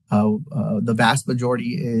 years. The vast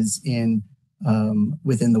majority is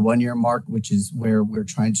within the 1 year mark, which is where we're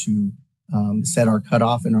trying to set our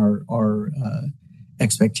cutoff and our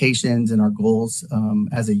expectations and our goals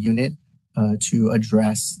as a unit to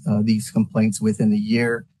address these complaints within a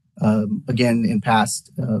year. Again, in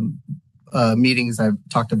past meetings, I've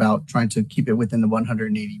talked about trying to keep it within the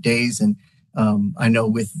 180 days. And I know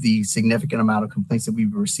with the significant amount of complaints that we've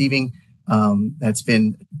been receiving, that's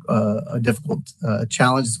been a difficult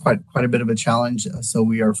challenge. It's quite a bit of a challenge. So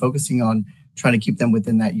we are focusing on trying to keep them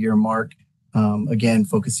within that year mark. Again,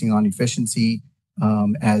 focusing on efficiency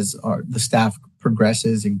as the staff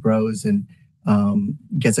progresses and grows and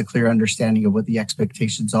gets a clear understanding of what the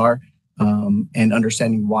expectations are and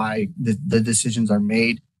understanding why the decisions are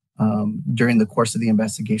made. During the course of the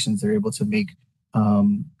investigations, they're able to make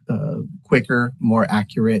quicker, more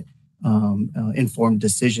accurate, informed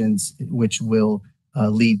decisions, which will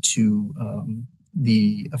lead to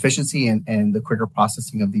the efficiency and the quicker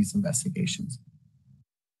processing of these investigations.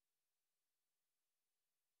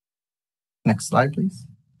 Next slide, please.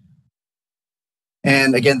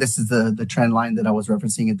 And again, this is the trend line that I was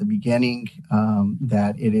referencing at the beginning,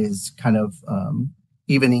 that it is kind of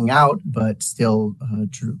evening out, but still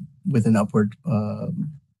with an upward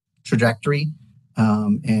trajectory.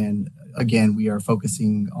 And again, we are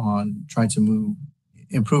focusing on trying to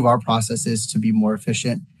improve our processes to be more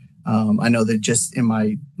efficient. I know that just in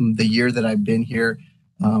the year that I've been here,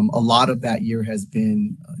 A lot of that year has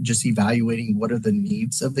been just evaluating what are the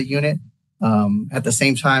needs of the unit. At the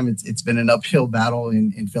same time, it's been an uphill battle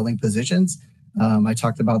in filling positions. I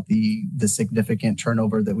talked about the significant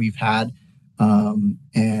turnover that we've had and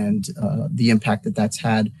the impact that that's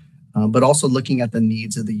had, but also looking at the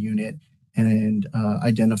needs of the unit and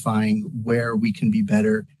identifying where we can be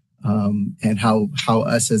better and how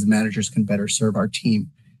us as managers can better serve our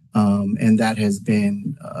team. And that has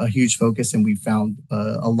been a huge focus, and we found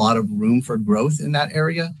a lot of room for growth in that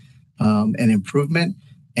area and improvement.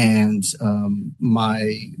 And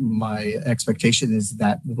my expectation is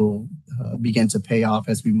that will begin to pay off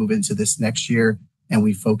as we move into this next year, and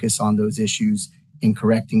we focus on those issues in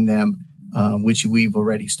correcting them, which we've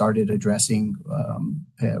already started addressing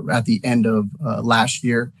at the end of last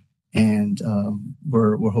year, and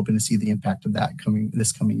we're hoping to see the impact of that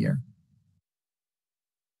this coming year.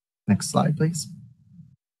 Next slide, please.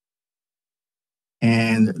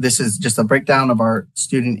 And this is just a breakdown of our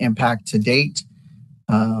student impact to date.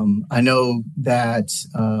 I know that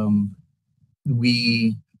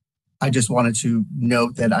I just wanted to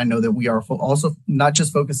note that I know that we are also not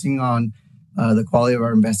just focusing on the quality of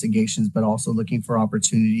our investigations, but also looking for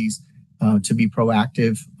opportunities to be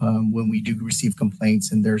proactive when we do receive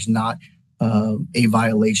complaints and there's not a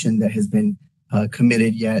violation that has been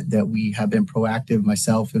committed yet, that we have been proactive,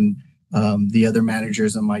 myself and the other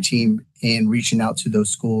managers on my team, in reaching out to those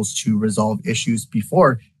schools to resolve issues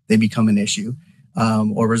before they become an issue,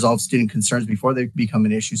 or resolve student concerns before they become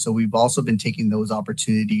an issue. So we've also been taking those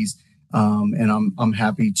opportunities, and I'm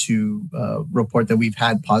happy to report that we've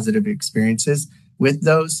had positive experiences with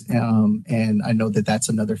those, and I know that that's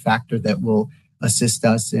another factor that will assist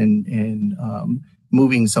us in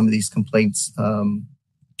moving some of these complaints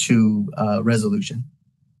to resolution.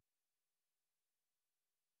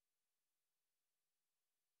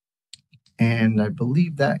 And I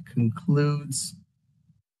believe that concludes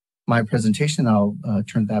my presentation. I'll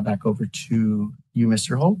turn that back over to you,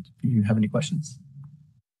 Mr. Holt, if you have any questions.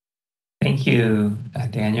 Thank you,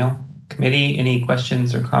 Daniel. Committee, any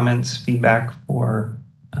questions or comments, feedback for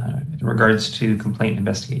in regards to complaint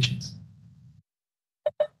investigations?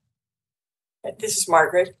 This is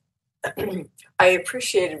Margaret. I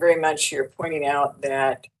appreciated very much your pointing out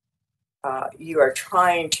that you are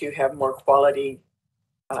trying to have more quality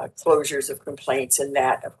closures of complaints, and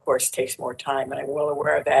that, of course, takes more time. And I'm well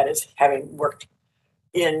aware of that as having worked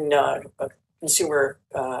in a consumer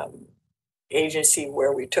agency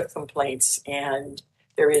where we took complaints, and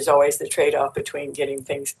there is always the trade-off between getting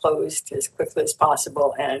things closed as quickly as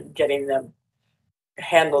possible and getting them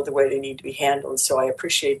handled the way they need to be handled. So I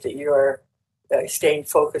appreciate that you're staying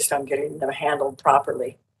focused on getting them handled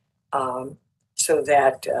properly, so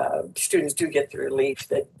that students do get the relief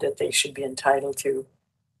that they should be entitled to.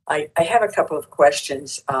 I have a couple of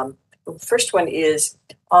questions. The first one is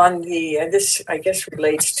on this I guess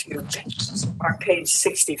relates to our page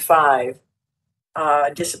 65,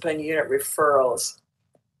 discipline unit referrals,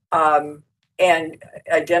 and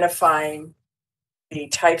identifying the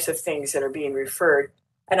types of things that are being referred.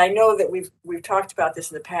 And I know that we've talked about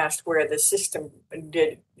this in the past, where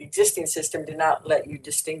the existing system did not let you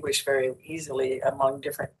distinguish very easily among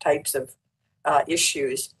different types of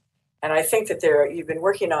issues. And I think that you've been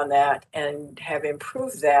working on that and have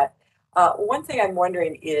improved that. One thing I'm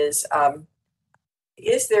wondering is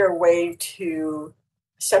there a way to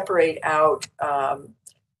separate out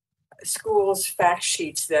schools' fact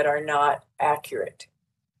sheets that are not accurate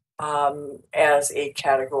as a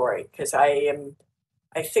category? Because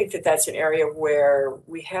I think that that's an area where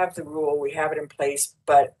we have the rule, we have it in place,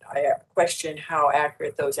 but I question how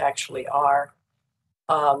accurate those actually are.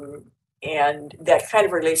 And that kind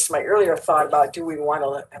of relates to my earlier thought about, do we want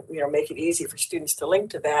to, make it easy for students to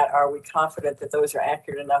link to that? Are we confident that those are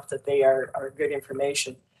accurate enough that they are good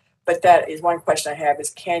information? But that is one question I have,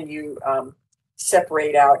 is can you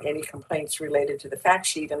separate out any complaints related to the fact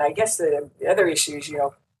sheet? And I guess the other issues,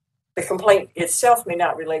 the complaint itself may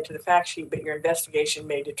not relate to the fact sheet, but your investigation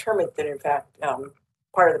may determine that, in fact,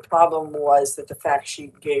 part of the problem was that the fact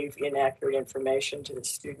sheet gave inaccurate information to the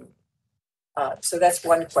student. So that's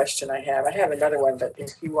one question I have. I have another one, but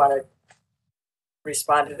if you want to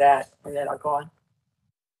respond to that, and then I'll go on.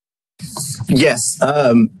 Yes.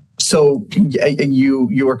 So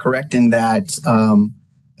you are correct in that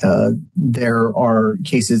there are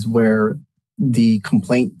cases where the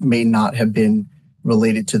complaint may not have been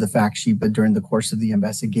related to the fact sheet, but during the course of the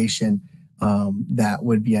investigation, that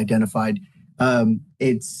would be identified.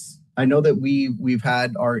 I know that we've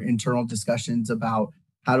had our internal discussions about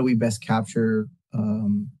how do we best capture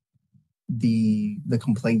the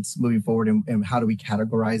complaints moving forward, and how do we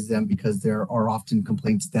categorize them, because there are often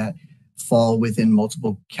complaints that fall within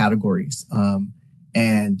multiple categories.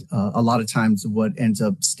 And a lot of times what ends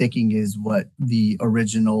up sticking is what the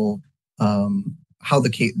original, how the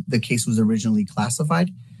case was originally classified.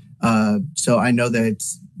 So I know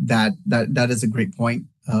that is a great point,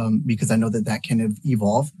 because I know that can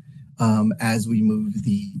evolve as we move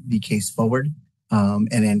the case forward. And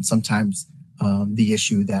then sometimes the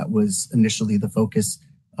issue that was initially the focus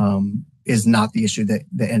is not the issue that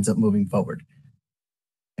ends up moving forward.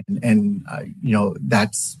 And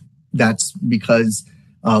that's because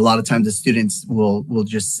a lot of times the students will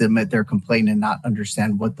just submit their complaint and not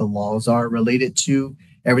understand what the laws are related to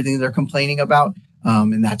everything they're complaining about.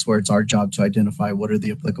 And that's where it's our job to identify what are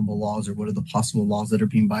the applicable laws, or what are the possible laws that are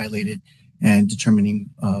being violated, and determining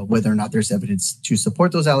whether or not there's evidence to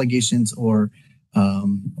support those allegations or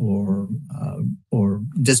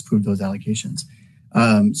disprove those allegations.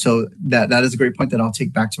 So that is a great point that I'll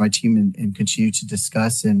take back to my team and continue to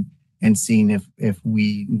discuss, and seeing if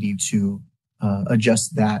we need to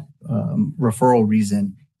adjust that referral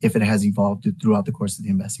reason if it has evolved throughout the course of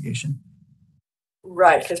the investigation.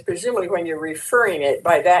 Right, because presumably when you're referring it,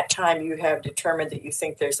 by that time you have determined that you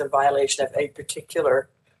think there's a violation of a particular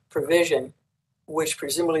provision, which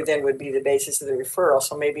presumably then would be the basis of the referral.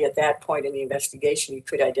 So maybe at that point in the investigation, you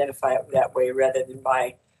could identify it that way rather than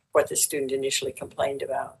by what the student initially complained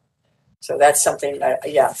about. So that's something,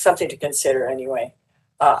 something to consider anyway.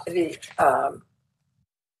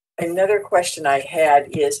 Another question I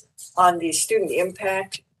had is on the student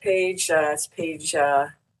impact page, it's page,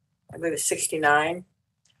 I believe it's 69.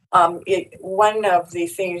 One of the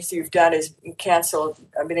things you've done is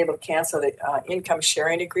I've been able to cancel the income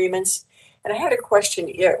sharing agreements. And I had a question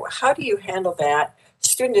here. How do you handle that? The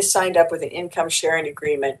student is signed up with an income sharing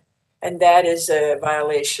agreement, and that is a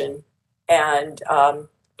violation. And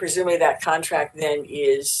presumably that contract then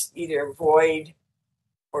is either void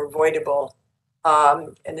or voidable.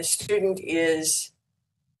 And the student is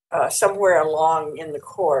somewhere along in the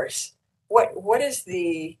course. What is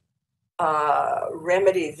the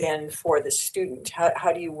remedy then for the student?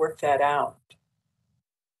 How do you work that out?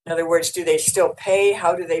 In other words, do they still pay?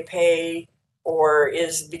 How do they pay? Or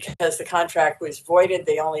is because the contract was voided,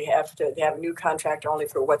 they only have to have a new contract only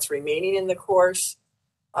for what's remaining in the course?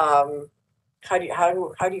 How do you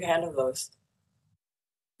handle those?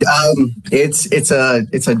 It's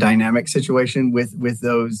a dynamic situation with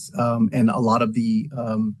those, and a lot of the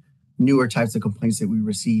newer types of complaints that we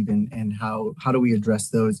receive, and how do we address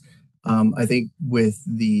those? I think with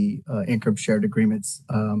the income shared agreements,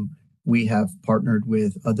 we have partnered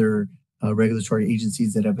with other regulatory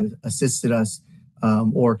agencies that have assisted us,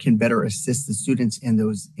 or can better assist the students in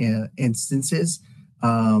those instances,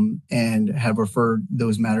 and have referred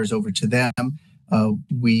those matters over to them.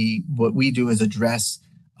 What we do is address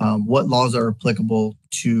what laws are applicable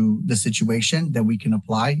to the situation that we can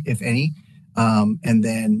apply, if any, and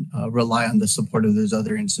then rely on the support of those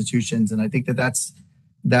other institutions. And I think that's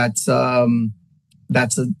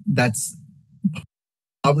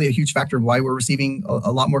probably a huge factor of why we're receiving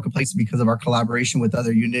a lot more complaints, because of our collaboration with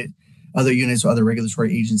other units or other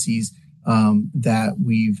regulatory agencies that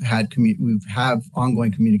we have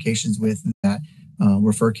ongoing communications with, that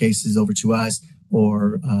refer cases over to us,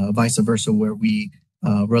 or vice versa, where we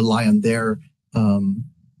rely on their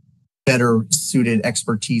better suited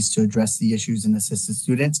expertise to address the issues and assist the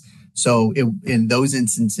students. So in those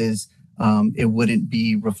instances, it wouldn't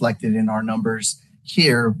be reflected in our numbers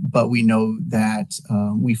here, but we know that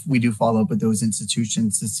we do follow up with those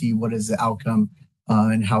institutions to see what is the outcome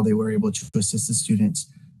and how they were able to assist the students.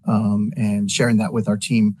 And sharing that with our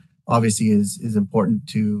team obviously is important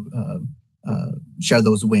to share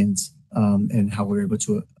those wins and how we're able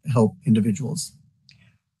to help individuals.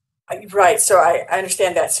 Right. So I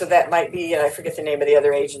understand that. So that might be, and I forget the name of the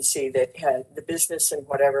other agency that had the business and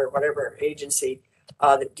whatever agency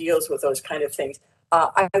that deals with those kind of things.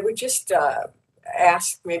 I would just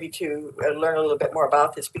ask maybe to learn a little bit more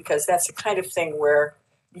about this, because that's the kind of thing where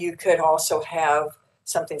you could also have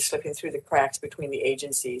something slipping through the cracks between the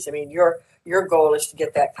agencies. I mean, your goal is to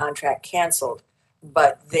get that contract canceled,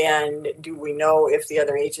 but then do we know if the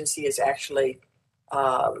other agency is actually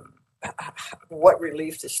what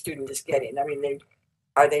relief the student is getting? I mean,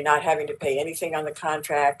 are they not having to pay anything on the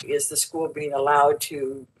contract? Is the school being allowed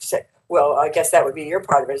to say, well, I guess that would be your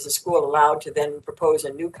part of it. Is the school allowed to then propose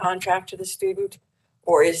a new contract to the student?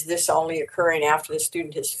 Or is this only occurring after the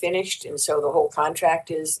student has finished, and so the whole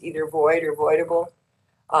contract is either void or voidable?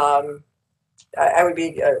 I would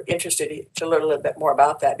be interested to learn a little bit more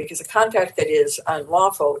about that, because a contract that is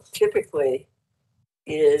unlawful typically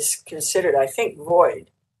is considered, I think, void,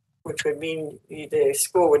 which would mean the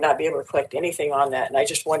school would not be able to collect anything on that. And I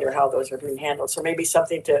just wonder how those are being handled. So maybe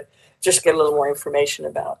something to just get a little more information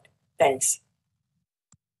about. Thanks.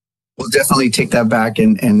 We'll definitely take that back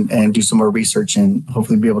and do some more research and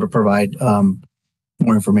hopefully be able to provide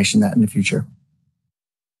more information on that in the future.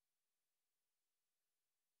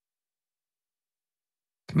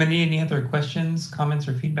 Committee, any other questions, comments,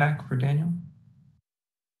 or feedback for Daniel?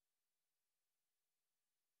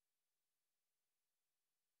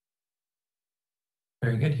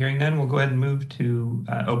 Very good. Hearing none, we'll go ahead and move to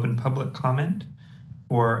open public comment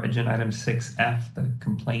for agenda item 6F, the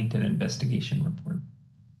complaint and investigation report.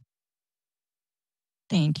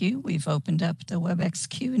 Thank you. We've opened up the WebEx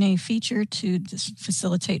Q&A feature to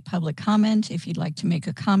facilitate public comment. If you'd like to make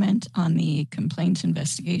a comment on the complaint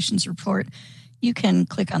investigations report, you can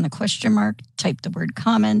click on the question mark, type the word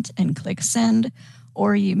comment, and click send,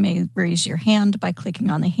 or you may raise your hand by clicking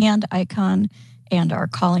on the hand icon, and our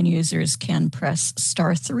calling users can press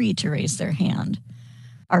 *3 to raise their hand.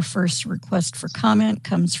 Our first request for comment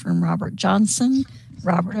comes from Robert Johnson.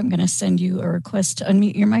 Robert, I'm going to send you a request to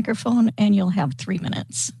unmute your microphone, and you'll have 3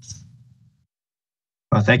 minutes.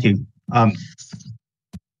 Thank you.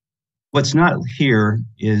 What's not here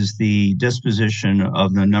is the disposition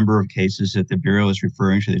of the number of cases that the Bureau is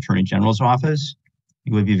referring to the Attorney General's office.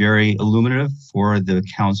 It would be very illuminative for the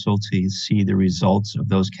council to see the results of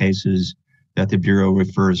those cases that the Bureau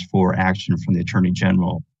refers for action from the Attorney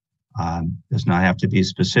General. Does not have to be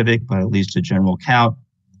specific, but at least a general count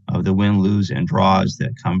of the win, lose, and draws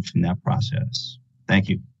that come from that process. Thank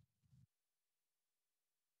you.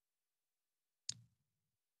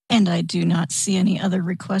 And I do not see any other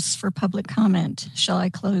requests for public comment. Shall I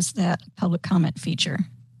close that public comment feature?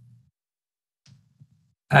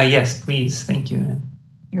 Yes, please. Thank you.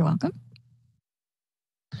 You're welcome.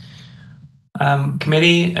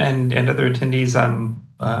 Committee and other attendees, I'm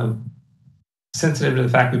sensitive to the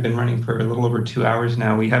fact we've been running for a little over 2 hours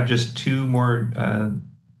now. We have just 2 more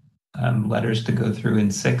letters to go through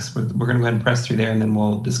in 6. We're going to go ahead and press through there, and then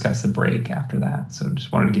we'll discuss a break after that. So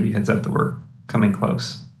just wanted to give you a heads up that we're coming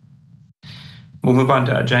close. We'll move on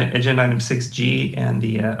to agenda item 6G and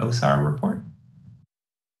the OSAR report.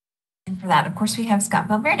 And for that, of course, we have Scott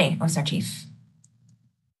Valverde, OSAR Chief.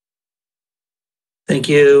 Thank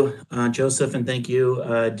you, Joseph, and thank you,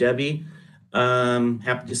 Debbie.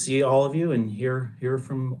 Happy to see all of you and hear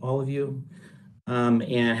from all of you,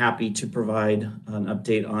 and happy to provide an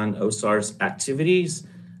update on OSAR's activities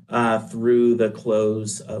through the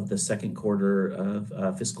close of the second quarter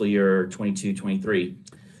of fiscal year 22-23.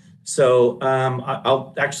 So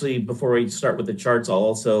I'll actually, before we start with the charts, I'll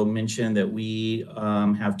also mention that we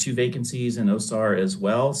have 2 vacancies in OSAR as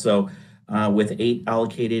well. So with 8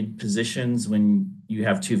 allocated positions, when you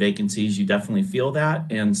have 2 vacancies, you definitely feel that.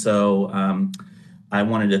 And so I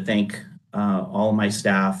wanted to thank all my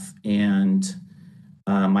staff and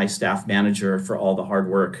my staff manager for all the hard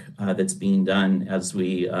work that's being done as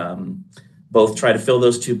we both try to fill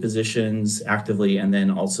those 2 positions actively and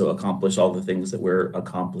then also accomplish all the things that we're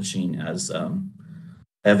accomplishing as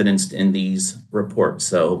evidenced in these reports.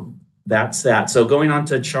 So that's that. So going on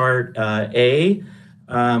to chart A,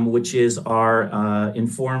 which is our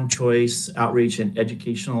informed choice outreach and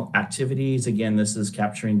educational activities. Again, this is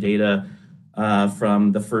capturing data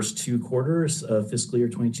from the first 2 quarters of fiscal year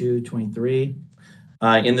 22-23.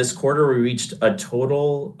 In this quarter, we reached a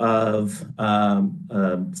total of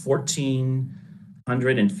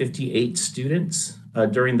 1,458 students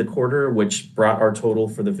during the quarter, which brought our total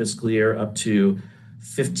for the fiscal year up to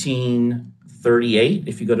 1,538.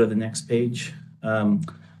 If you go to the next page,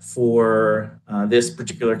 for this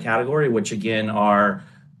particular category, which again are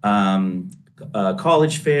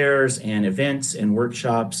college fairs and events and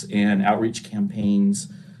workshops and outreach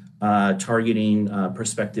campaigns targeting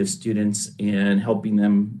prospective students and helping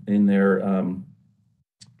them in their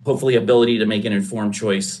hopefully ability to make an informed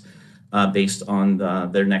choice based on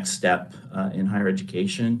their next step in higher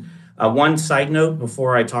education. One side note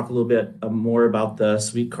before I talk a little bit more about the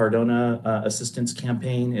Sweet Cardona Assistance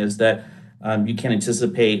Campaign is that you can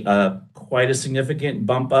anticipate quite a significant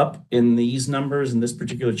bump up in these numbers in this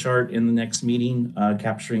particular chart in the next meeting,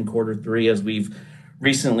 capturing quarter 3, as we've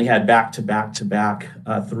recently had back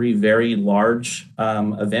 3 very large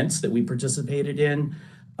events that we participated in,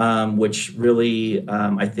 which really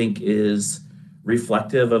I think is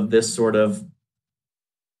reflective of this sort of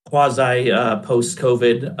quasi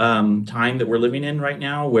post-COVID time that we're living in right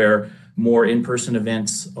now, where more in-person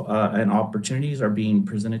events and opportunities are being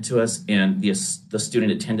presented to us, and the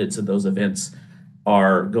student attendance at those events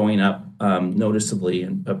are going up noticeably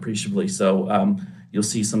and appreciably. So you'll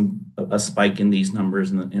see some a spike in these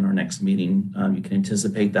numbers in our next meeting. You can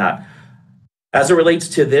anticipate that. As it relates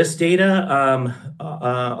to this data,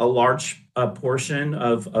 a large portion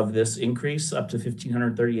of this increase, up to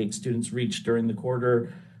 1,538 students reached during the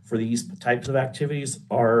quarter for these types of activities,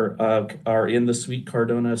 are in the Sweet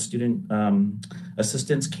Cardona Student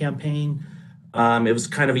Assistance Campaign. It was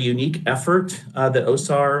kind of a unique effort that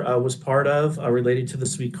OSAR was part of related to the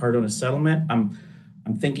Sweet Cardona settlement.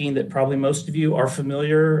 I'm thinking that probably most of you are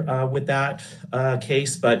familiar with that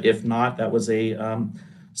case, but if not, that was a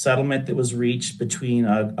settlement that was reached between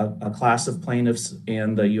a class of plaintiffs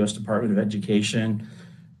and the U.S. Department of Education,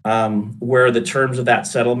 where the terms of that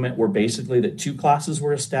settlement were basically that two classes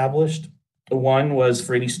were established. One was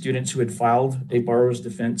for any students who had filed a borrower's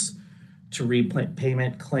defense to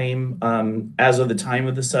repayment claim as of the time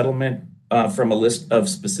of the settlement from a list of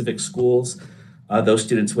specific schools. Those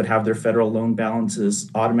students would have their federal loan balances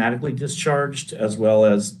automatically discharged, as well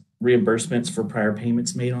as reimbursements for prior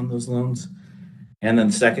payments made on those loans. And then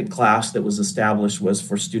the second class that was established was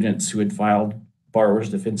for students who had filed borrower's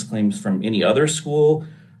defense claims from any other school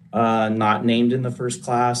not named in the first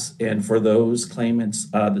class. And for those claimants,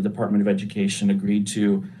 the Department of Education agreed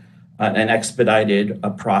to an expedited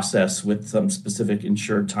process with some specific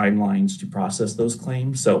insured timelines to process those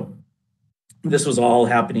claims. So this was all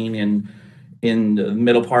happening in the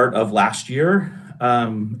middle part of last year.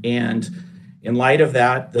 And in light of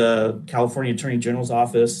that, the California Attorney General's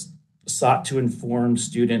office sought to inform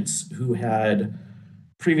students who had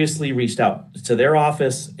previously reached out to their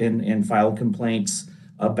office and filed complaints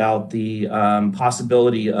about the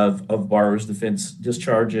possibility of borrower's defense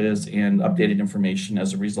discharges and updated information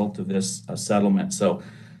as a result of this settlement. So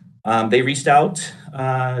they reached out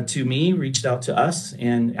to me, reached out to us,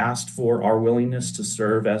 and asked for our willingness to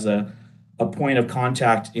serve as a point of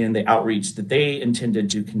contact in the outreach that they intended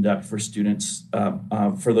to conduct for students,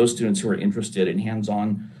 for those students who are interested in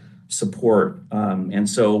hands-on support. And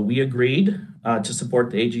so we agreed to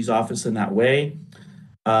support the AG's office in that way.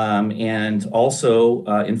 And also,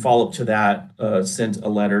 in follow-up to that, sent a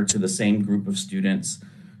letter to the same group of students,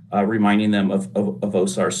 reminding them of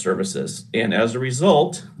OSAR services. And as a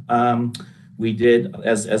result, we did,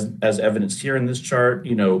 as evidenced here in this chart,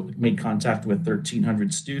 made contact with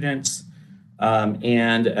 1,300 students.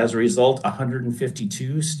 And as a result,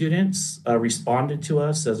 152 students responded to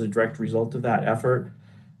us as a direct result of that effort.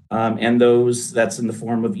 And that's in the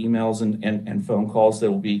form of emails and phone calls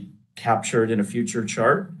that will be captured in a future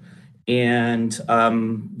chart. And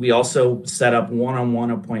we also set up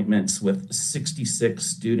one-on-one appointments with 66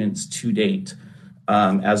 students to date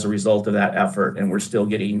as a result of that effort. And we're still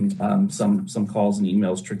getting some calls and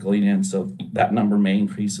emails trickling in, so that number may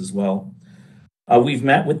increase as well. We've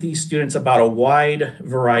met with these students about a wide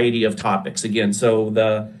variety of topics. Again, so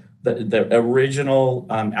the original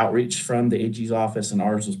outreach from the AG's office and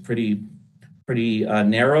ours was pretty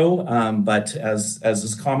narrow, but as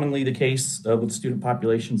is commonly the case with student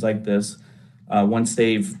populations like this, once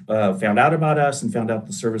they've found out about us and found out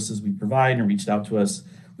the services we provide and reached out to us,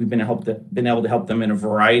 we've been able to help them in a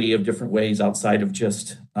variety of different ways outside of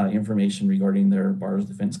just information regarding their borrower's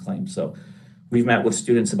defense claims. So we've met with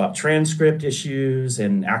students about transcript issues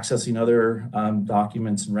and accessing other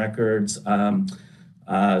documents and records.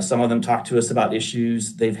 Some of them talk to us about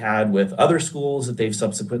issues they've had with other schools that they've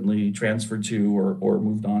subsequently transferred to or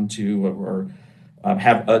moved on to or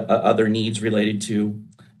have other needs related to.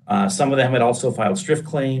 Some of them had also filed STRIF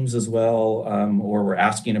claims as well, or were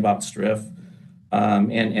asking about STRIF,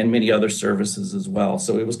 and many other services as well.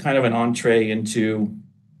 So it was kind of an entree into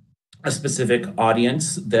a specific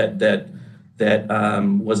audience that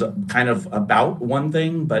was kind of about one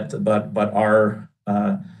thing, but the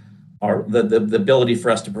ability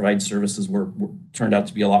for us to provide services turned out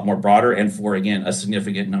to be a lot more broader and for, again, a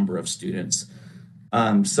significant number of students.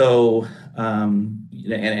 And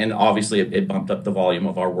obviously it bumped up the volume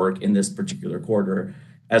of our work in this particular quarter,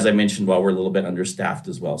 as I mentioned, while we're a little bit understaffed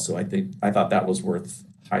as well. So I thought that was worth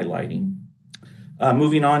highlighting.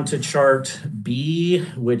 Moving on to chart B,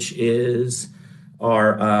 which is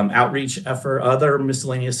our outreach effort, other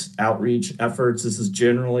miscellaneous outreach efforts. This is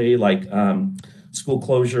generally like school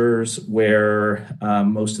closures where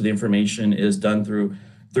most of the information is done through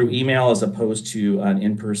email as opposed to an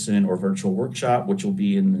in-person or virtual workshop, which will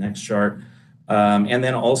be in the next chart. And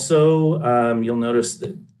then also you'll notice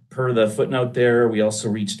that per the footnote there, we also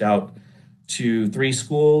reached out to 3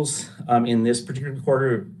 schools in this particular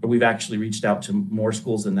quarter. We've actually reached out to more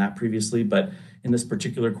schools than that previously, but in this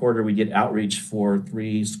particular quarter, we did outreach for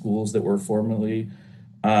 3 schools that were formally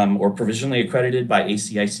or provisionally accredited by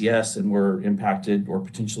ACICS and were impacted or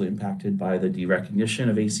potentially impacted by the derecognition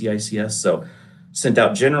of ACICS. So sent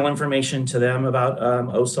out general information to them about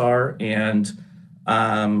OSAR and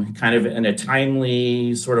kind of in a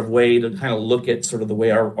timely sort of way to kind of look at sort of the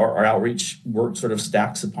way our outreach work sort of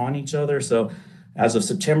stacks upon each other. So as of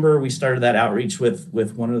September, we started that outreach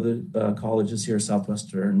with one of the colleges here,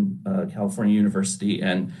 Southwestern California University,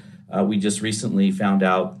 and we just recently found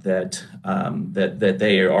out that that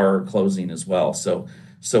they are closing as well. So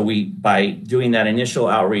we, by doing that initial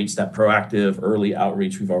outreach, that proactive early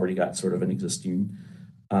outreach, we've already got sort of an existing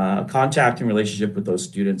contact and relationship with those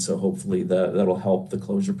students. So hopefully that'll help the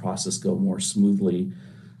closure process go more smoothly.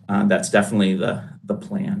 That's definitely the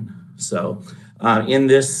plan. So in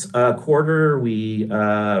this quarter, we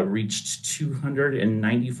reached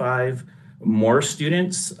 295 more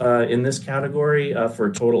students in this category for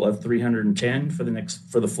a total of 310 for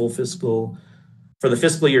the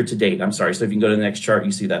fiscal year to date. I'm sorry. So if you can go to the next chart,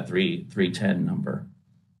 you see that 310 number.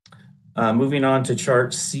 Moving on to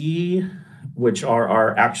chart C, which are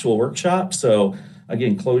our actual workshops. So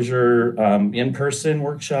again, closure, in-person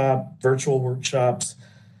workshop, virtual workshops.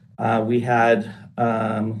 We had,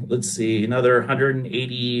 let's see, another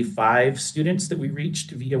 185 students that we reached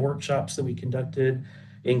via workshops that we conducted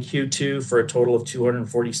in Q2 for a total of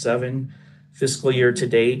 247 fiscal year to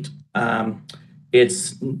date.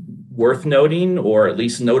 It's worth noting, or at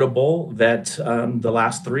least notable, that the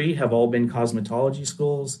last three have all been cosmetology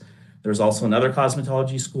schools. There's also another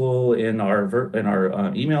cosmetology school in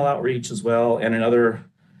our email outreach as well, and another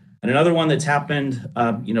one that's happened,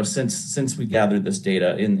 since we gathered this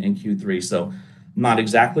data in Q3. So I'm not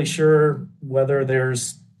exactly sure whether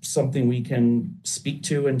there's something we can speak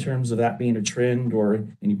to in terms of that being a trend or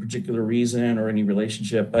any particular reason or any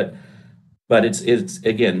relationship, but it's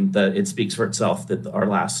again, it speaks for itself that our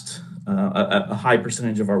last a high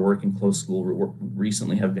percentage of our work in closed school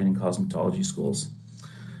recently have been in cosmetology schools.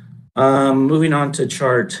 Moving on to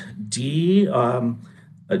chart D.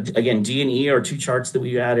 Again, D and E are two charts that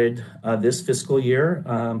we added this fiscal year,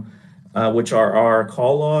 which are our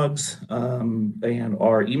call logs and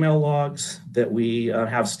our email logs that we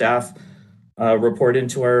have staff report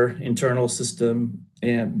into our internal system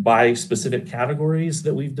and by specific categories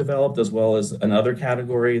that we've developed, as well as another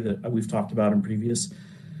category that we've talked about in previous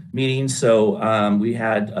meetings. So we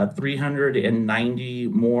had 390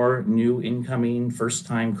 more new incoming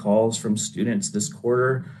first-time calls from students this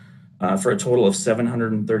quarter for a total of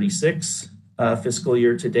 736 fiscal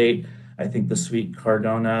year to date. I think the Sweet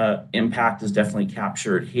Cardona impact is definitely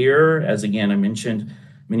captured here. As again, I mentioned,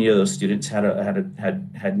 many of those students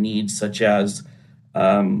had needs such as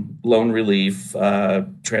loan relief,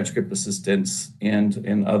 transcript assistance,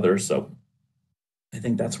 and others. So I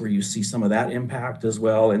think that's where you see some of that impact as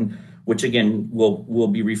well, and which again will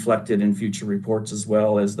be reflected in future reports as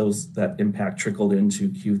well as that impact trickled into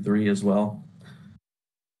Q3 as well.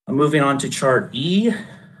 Moving on to chart E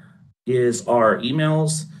is our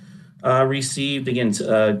emails received, again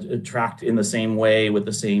tracked in the same way with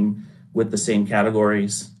the same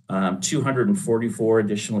categories. 244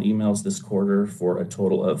 additional emails this quarter for a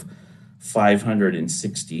total of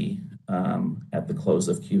 560 at the close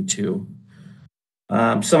of Q2.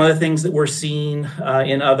 Some of the things that we're seeing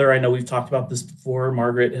in other, I know we've talked about this before.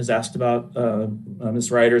 Margaret has asked about,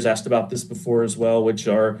 Ms. Ryder's asked about this before as well, which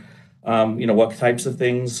are, what types of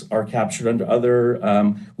things are captured under other.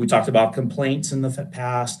 We talked about complaints in the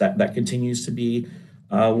past. That continues to be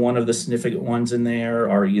one of the significant ones in there,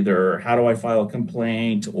 are either how do I file a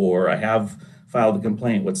complaint, or I have filed a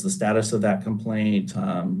complaint, what's the status of that complaint,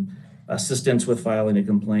 assistance with filing a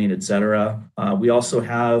complaint, etc. We also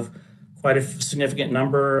have quite a significant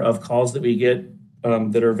number of calls that we get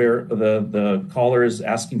that are the caller is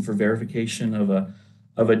asking for verification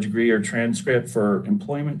of a degree or transcript for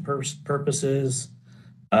employment purposes.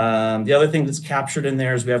 The other thing that's captured in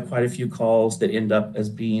there is we have quite a few calls that end up as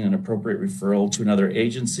being an appropriate referral to another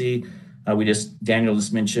agency. Daniel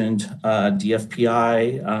just mentioned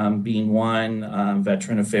DFPI being one,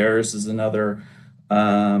 Veteran Affairs is another,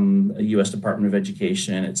 U.S. Department of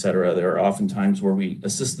Education, et cetera. There are often times where we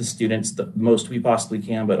assist the students the most we possibly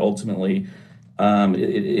can, but ultimately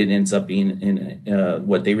it ends up being in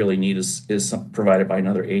what they really need is provided by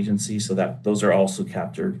another agency. So those are also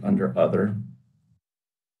captured under other.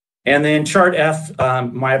 And then chart F,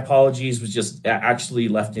 my apologies, was just actually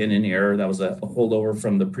left in an error. That was a holdover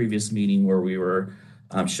from the previous meeting where we were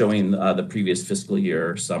showing the previous fiscal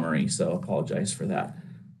year summary. So apologize for that.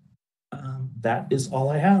 That is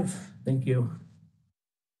all I have. Thank you.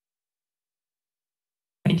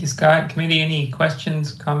 Thank you, Scott. Committee, any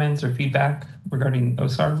questions, comments, or feedback regarding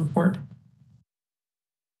OSAR report?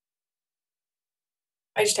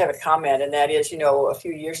 I just have a comment, and that is, a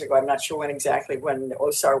few years ago, I'm not sure when the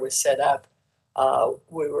OSAR was set up,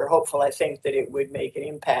 we were hopeful, I think, that it would make an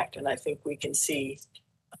impact. And I think we can see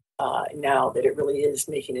now that it really is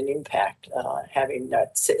making an impact, having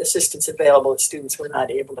that assistance available that students were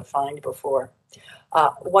not able to find before.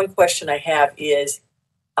 One question I have is,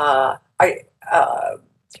 are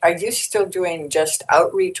you still doing just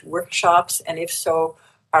outreach workshops? And if so,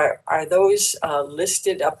 are those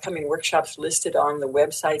listed, upcoming workshops listed on the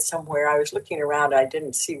website somewhere? I was looking around, I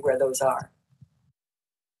didn't see where those are.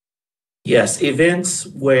 Yes, events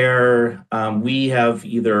where we have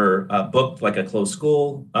either booked like a closed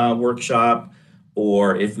school workshop,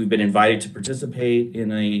 or if we've been invited to participate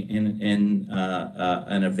in an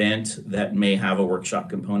event that may have a workshop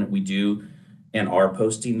component, we do and are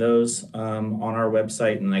posting those on our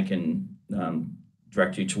website, and I can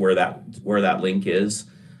direct you to where that link is.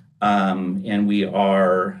 And we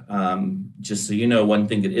are, just so you know, one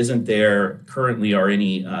thing that isn't there currently are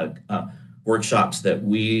any workshops that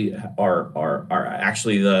we are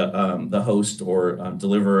actually the host or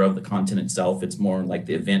deliverer of the content itself. It's more like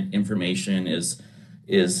the event information is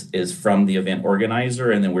from the event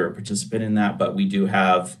organizer, and then we're a participant in that. But we do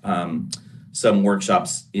have some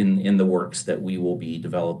workshops in the works that we will be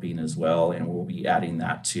developing as well, and we'll be adding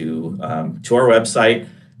that to our website.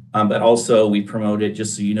 But also we promote it,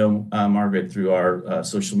 just so you know, Margaret, through our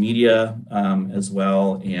social media as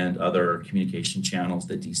well, and other communication channels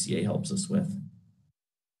that DCA helps us with.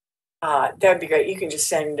 That'd be great. You can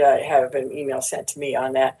just have an email sent to me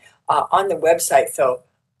on that. On the website, though,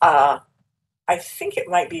 I think it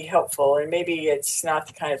might be helpful, and maybe it's not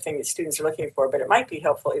the kind of thing that students are looking for, but it might be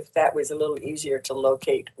helpful if that was a little easier to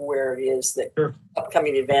locate where it is that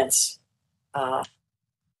upcoming events.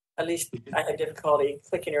 At least I had difficulty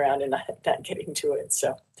clicking around and not getting to it.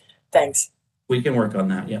 So thanks. We can work on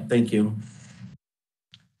that. Yeah, thank you.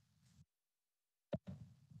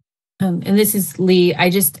 And this is Lee. I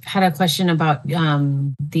just had a question about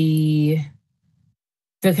the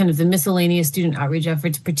kind of the miscellaneous student outreach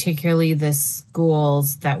efforts, particularly the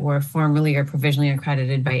schools that were formerly or provisionally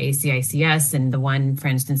accredited by ACICS, and the one, for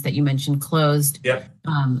instance, that you mentioned closed. Yep.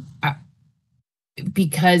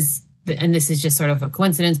 Because, and this is just sort of a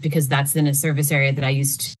coincidence, because that's in a service area that I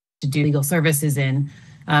used to do legal services in.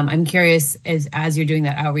 I'm curious, as you're doing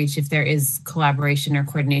that outreach, if there is collaboration or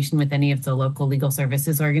coordination with any of the local legal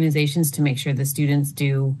services organizations to make sure the students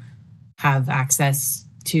do have access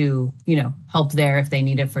to, help there if they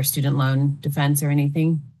need it for student loan defense or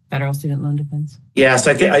anything, federal student loan defense. Yeah,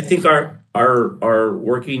 so I think our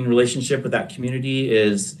working relationship with that community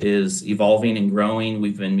is evolving and growing.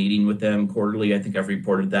 We've been meeting with them quarterly. I think I've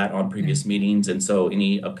reported that on previous meetings, and so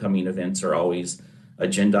any upcoming events are always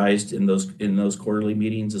agendized in those quarterly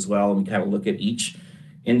meetings as well. And we kind of look at each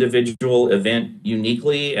individual event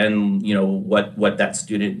uniquely, and what that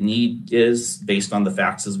student need is based on the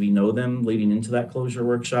facts as we know them leading into that closure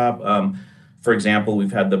workshop. For example,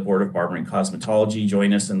 we've had the Board of Barbering Cosmetology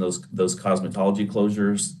join us in those cosmetology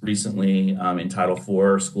closures recently. In Title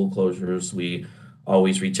IV school closures, we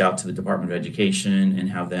always reach out to the Department of Education and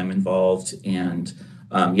have them involved. And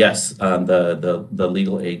yes, the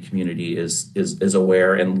legal aid community is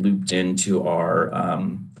aware and looped into our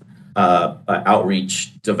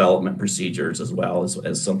outreach development procedures, as well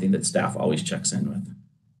as something that staff always checks in with.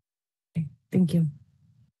 Okay, thank you.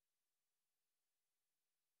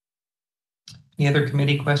 Any other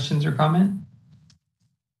committee questions or comment?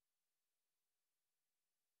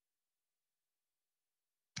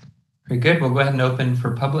 Very good. We'll go ahead and open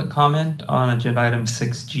for public comment on agenda item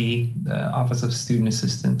 6G, the Office of Student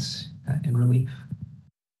Assistance and Relief.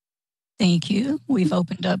 Thank you. We've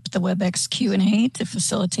opened up the WebEx Q&A to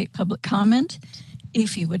facilitate public comment.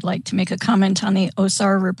 If you would like to make a comment on the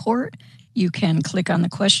OSAR report, you can click on the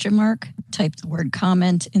question mark, type the word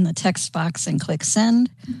comment in the text box and click send,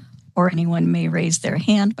 or anyone may raise their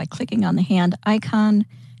hand by clicking on the hand icon,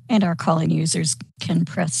 and our calling users can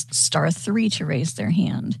press *3 to raise their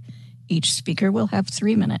hand. Each speaker will have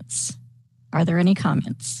 3 minutes. Are there any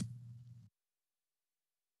comments?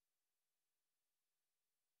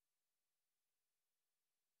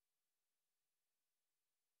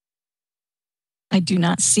 I do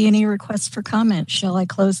not see any requests for comment. Shall I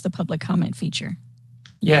close the public comment feature?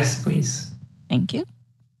 Yes, please. Thank you.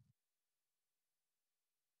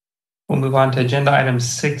 We'll move on to agenda item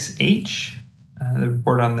 6H, the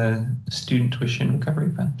report on the Student Tuition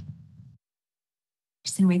Recovery Fund.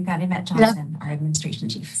 And we've got Yvette Johnson, our administration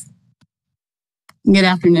chief. Good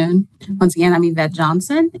afternoon. Once again, I'm Yvette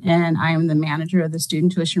Johnson, and I am the manager of the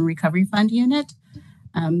Student Tuition Recovery Fund unit.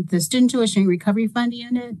 The Student Tuition Recovery Fund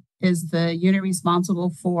unit is the unit responsible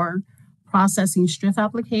for processing STRIF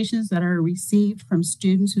applications that are received from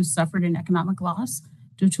students who suffered an economic loss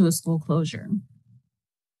due to a school closure.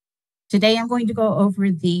 Today, I'm going to go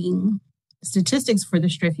over the statistics for the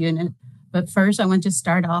STRIF unit, but first I want to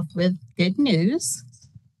start off with good news,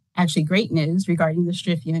 actually great news regarding the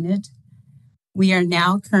STRIF unit. We are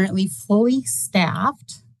now currently fully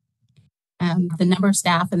staffed. The number of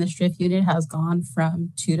staff in the STRIF unit has gone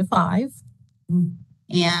from 2 to 5.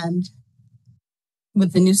 And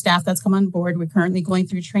with the new staff that's come on board, we're currently going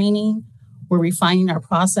through training. We're refining our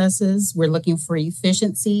processes. We're looking for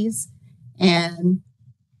efficiencies. And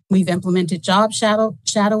we've implemented job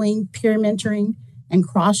shadowing, peer mentoring, and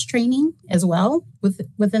cross-training as well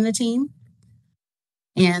within the team.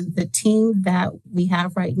 And the team that we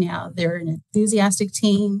have right now, they're an enthusiastic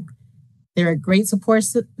team. They're a great support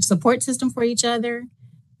system for each other,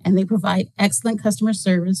 and they provide excellent customer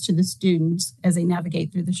service to the students as they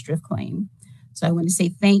navigate through the STRIF claim. So I want to say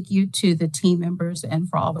thank you to the team members and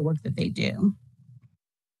for all the work that they do.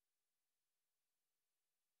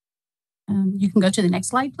 You can go to the next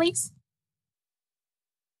slide, please.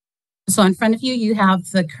 So in front of you, you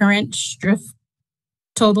have the current STRIF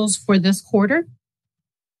totals for this quarter.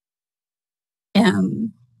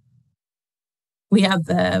 We have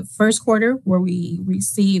the first quarter where we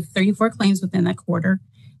received 34 claims within that quarter.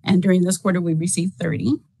 And during this quarter, we received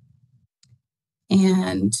 30.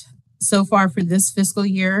 And so far for this fiscal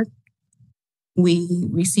year, we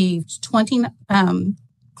received 29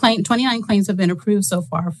 claims have been approved so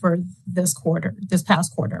far for this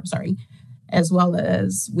past quarter, as well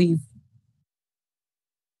as we've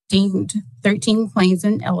deemed 13 claims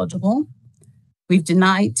ineligible. We've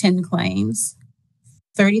denied 10 claims.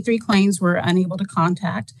 33 claims were unable to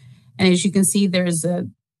contact. And as you can see, there's a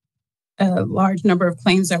large number of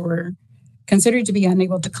claims that were considered to be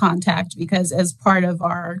unable to contact because as part of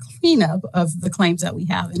our cleanup of the claims that we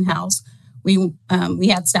have in-house, we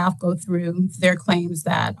had staff go through their claims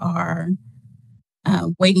that are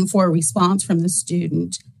waiting for a response from the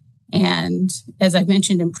student. And as I've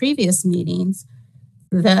mentioned in previous meetings,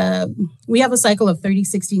 we have a cycle of 30,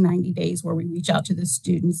 60, 90 days where we reach out to the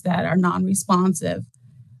students that are non-responsive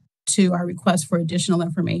to our request for additional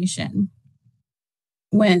information.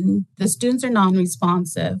 When the students are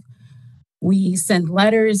non-responsive, we send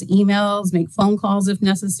letters, emails, make phone calls if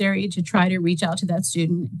necessary to try to reach out to that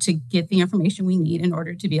student to get the information we need in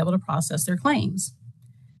order to be able to process their claims.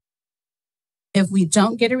 If we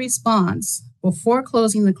don't get a response before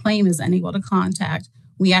closing the claim is unable to contact,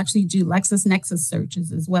 we actually do LexisNexis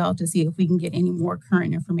searches as well to see if we can get any more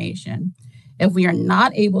current information. If we are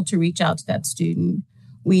not able to reach out to that student,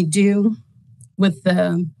 we do with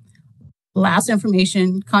the last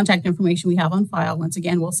contact information we have on file. Once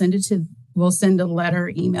again, we'll send a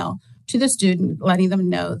letter, email to the student, letting them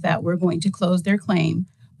know that we're going to close their claim,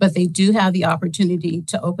 but they do have the opportunity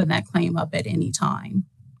to open that claim up at any time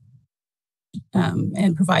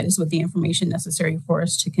and provide us with the information necessary for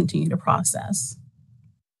us to continue to process.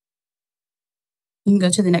 You can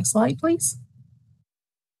go to the next slide, please.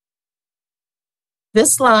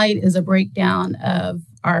 This slide is a breakdown of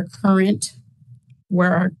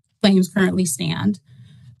where our claims currently stand.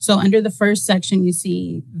 So under the first section, you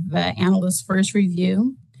see the analyst's first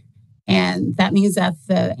review. And that means that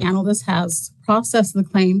the analyst has processed the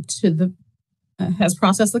claim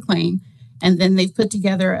and then they've put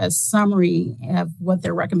together a summary of what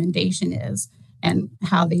their recommendation is and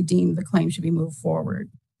how they deem the claim should be moved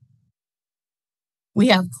forward. We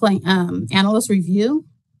have analyst review.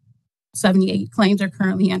 78 claims are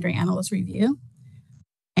currently under analyst review.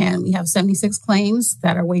 And we have 76 claims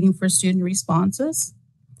that are waiting for student responses.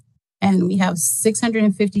 And we have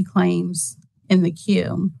 650 claims in the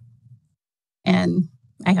queue. And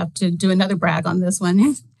I have to do another brag on this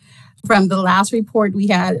one. From the last report, we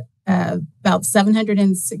had about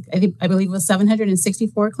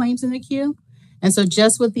 764 claims in the queue. And so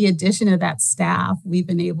just with the addition of that staff, we've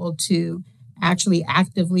been able to actually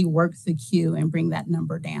actively work the queue and bring that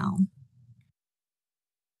number down.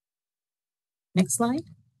 Next slide,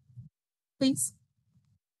 please.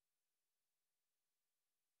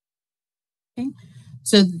 Okay,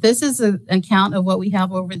 so this is an account of what we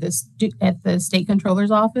have over at the State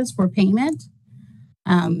Controller's Office for payment.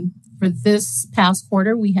 For this past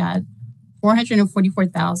quarter, we had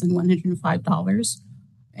 $444,105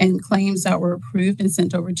 in claims that were approved and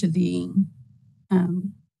sent over to the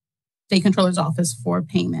State Controller's Office for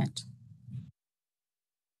payment.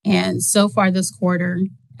 And so far this quarter,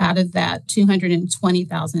 out of that,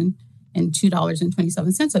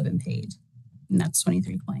 $220,002.27 have been paid, and that's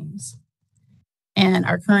 23 claims. And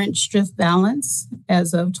our current STRIF balance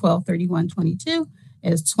as of 12/31/22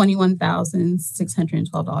 is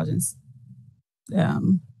 $21,612.06.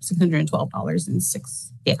 612.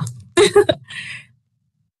 Yeah. 612.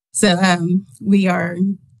 So we are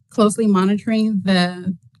closely monitoring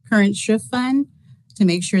the current SHRIF fund to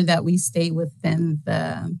make sure that we stay within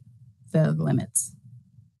the limits.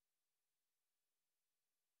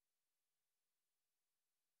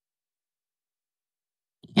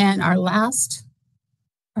 And our last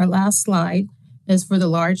slide is for the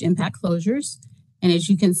large impact closures. And as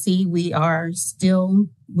you can see, we are still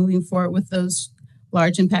moving forward with those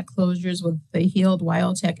large impact closures with the Healed,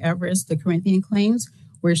 Wildtech, Everest, the Corinthian claims.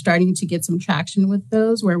 We're starting to get some traction with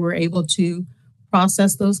those where we're able to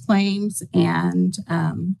process those claims, and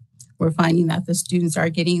we're finding that the students are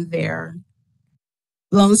getting their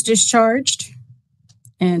loans discharged.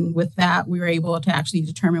 And with that, we were able to actually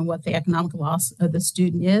determine what the economic loss of the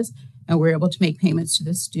student is, and we're able to make payments to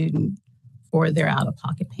the student for their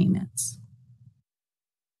out-of-pocket payments.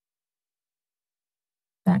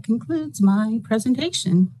 That concludes my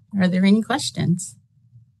presentation. Are there any questions?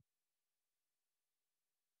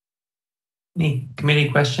 Any committee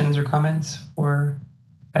questions or comments for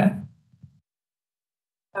Beth?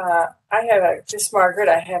 Margaret,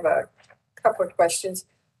 I have a couple of questions.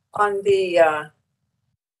 On the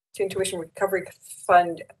Student Tuition Recovery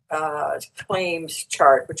Fund claims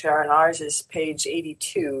chart, which on ours is page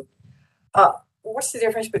 82, what's the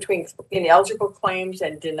difference between ineligible claims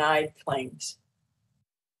and denied claims?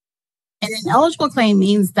 An ineligible claim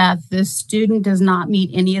means that the student does not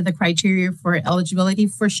meet any of the criteria for eligibility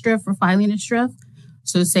for STRIF, for filing a STRIF.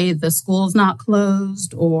 So say the school's not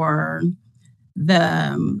closed, or they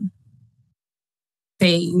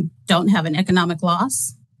don't have an economic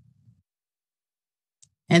loss.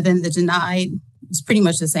 And then the denied is pretty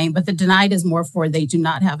much the same, but the denied is more for they do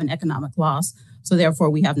not have an economic loss. So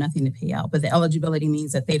therefore we have nothing to pay out. But the eligibility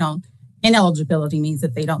means that ineligibility means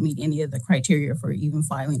that they don't meet any of the criteria for even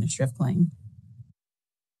filing a STRIF claim.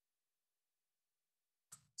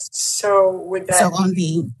 So would that... So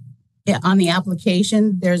on the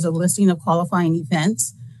application, there's a listing of qualifying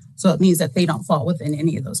events. So it means that they don't fall within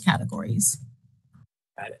any of those categories.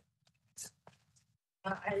 Got it.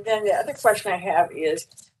 And then the other question I have is,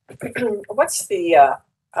 what's the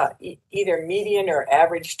either median or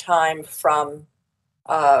average time from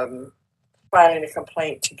filing a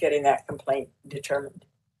complaint to getting that complaint determined?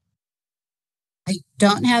 I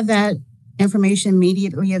don't have that information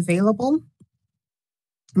immediately available,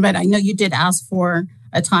 but I know you did ask for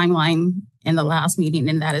a timeline in the last meeting,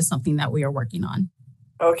 and that is something that we are working on.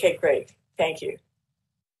 Okay, great. Thank you.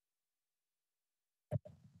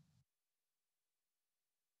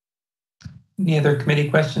 Any other committee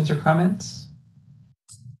questions or comments?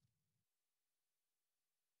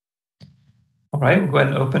 All right, we'll go ahead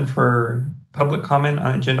and open for public comment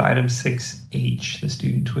on agenda item 6H, the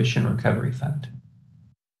Student Tuition Recovery Fund.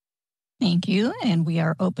 Thank you. And we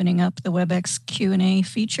are opening up the WebEx Q&A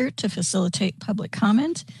feature to facilitate public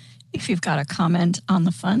comment. If you've got a comment on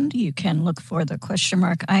the fund, you can look for the question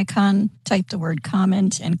mark icon, type the word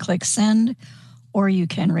comment and click send, or you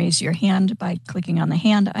can raise your hand by clicking on the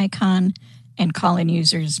hand icon, and call-in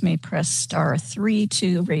users may press *3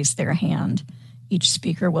 to raise their hand. Each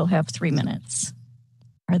speaker will have 3 minutes.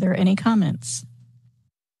 Are there any comments?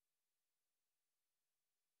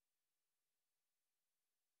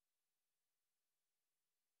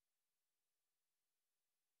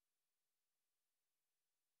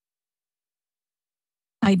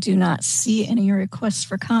 I do not see any requests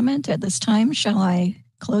for comment at this time. Shall I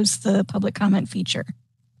close the public comment feature?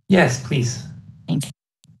 Yes, please. Thank you.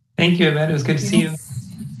 Thank you, Yvette. It was good to see you.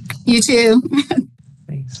 You too.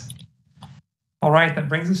 Thanks. All right, that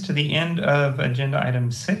brings us to the end of agenda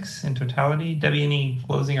item 6 in totality. Debbie, any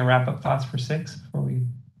closing or wrap-up thoughts for 6 before we?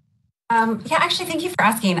 Yeah, actually, thank you for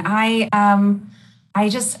asking. I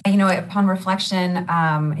just, upon reflection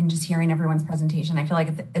and just hearing everyone's presentation, I feel like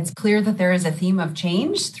it's clear that there is a theme of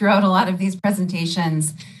change throughout a lot of these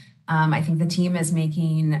presentations. I think the team is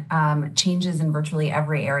making changes in virtually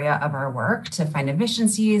every area of our work to find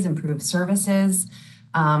efficiencies, improve services.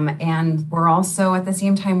 And we're also at the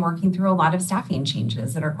same time working through a lot of staffing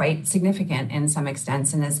changes that are quite significant in some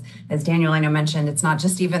extents. And as Daniel, I know, mentioned, it's not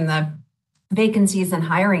just even the vacancies and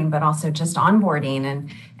hiring, but also just onboarding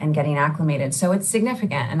and getting acclimated. So it's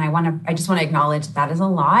significant. And I just want to acknowledge that is a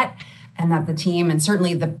lot, and that the team, and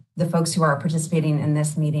certainly the folks who are participating in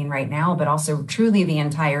this meeting right now, but also truly the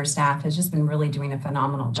entire staff, has just been really doing a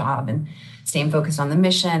phenomenal job and staying focused on the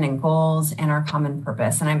mission and goals and our common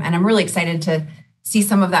purpose. And I'm really excited to see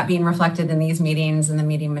some of that being reflected in these meetings and the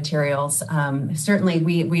meeting materials. Certainly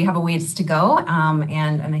we have a ways to go.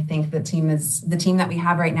 And I think the team that we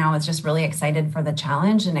have right now is just really excited for the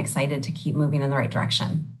challenge and excited to keep moving in the right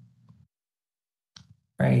direction.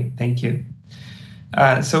 Right, thank you.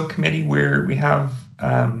 So committee, we have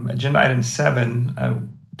agenda item 7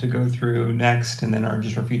 to go through next, and then our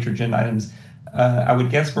future agenda items. I would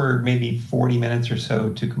guess we're maybe 40 minutes or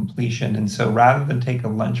so to completion. And so rather than take a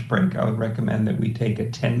lunch break, I would recommend that we take a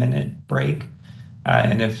 10-minute break.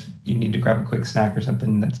 And if you need to grab a quick snack or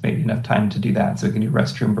something, that's maybe enough time to do that. So we can do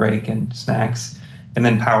restroom break and snacks and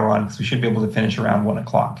then power on, because we should be able to finish around 1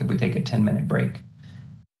 o'clock if we take a 10-minute break.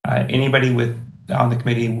 Anybody on the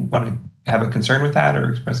committee want to have a concern with that or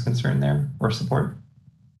express concern there or support?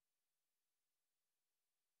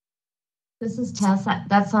 This is Tess.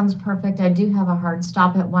 That sounds perfect. I do have a hard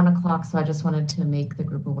stop at 1 o'clock, so I just wanted to make the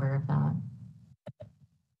group aware of that.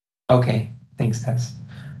 Okay, thanks, Tess.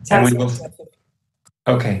 And we will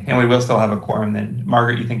still have a quorum then.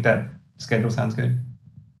 Margaret, you think that schedule sounds good?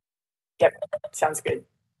 Yep, sounds good.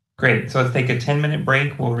 Great. So let's take a 10-minute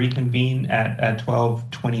break. We'll reconvene at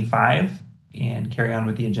 12:25 and carry on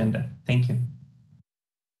with the agenda. Thank you.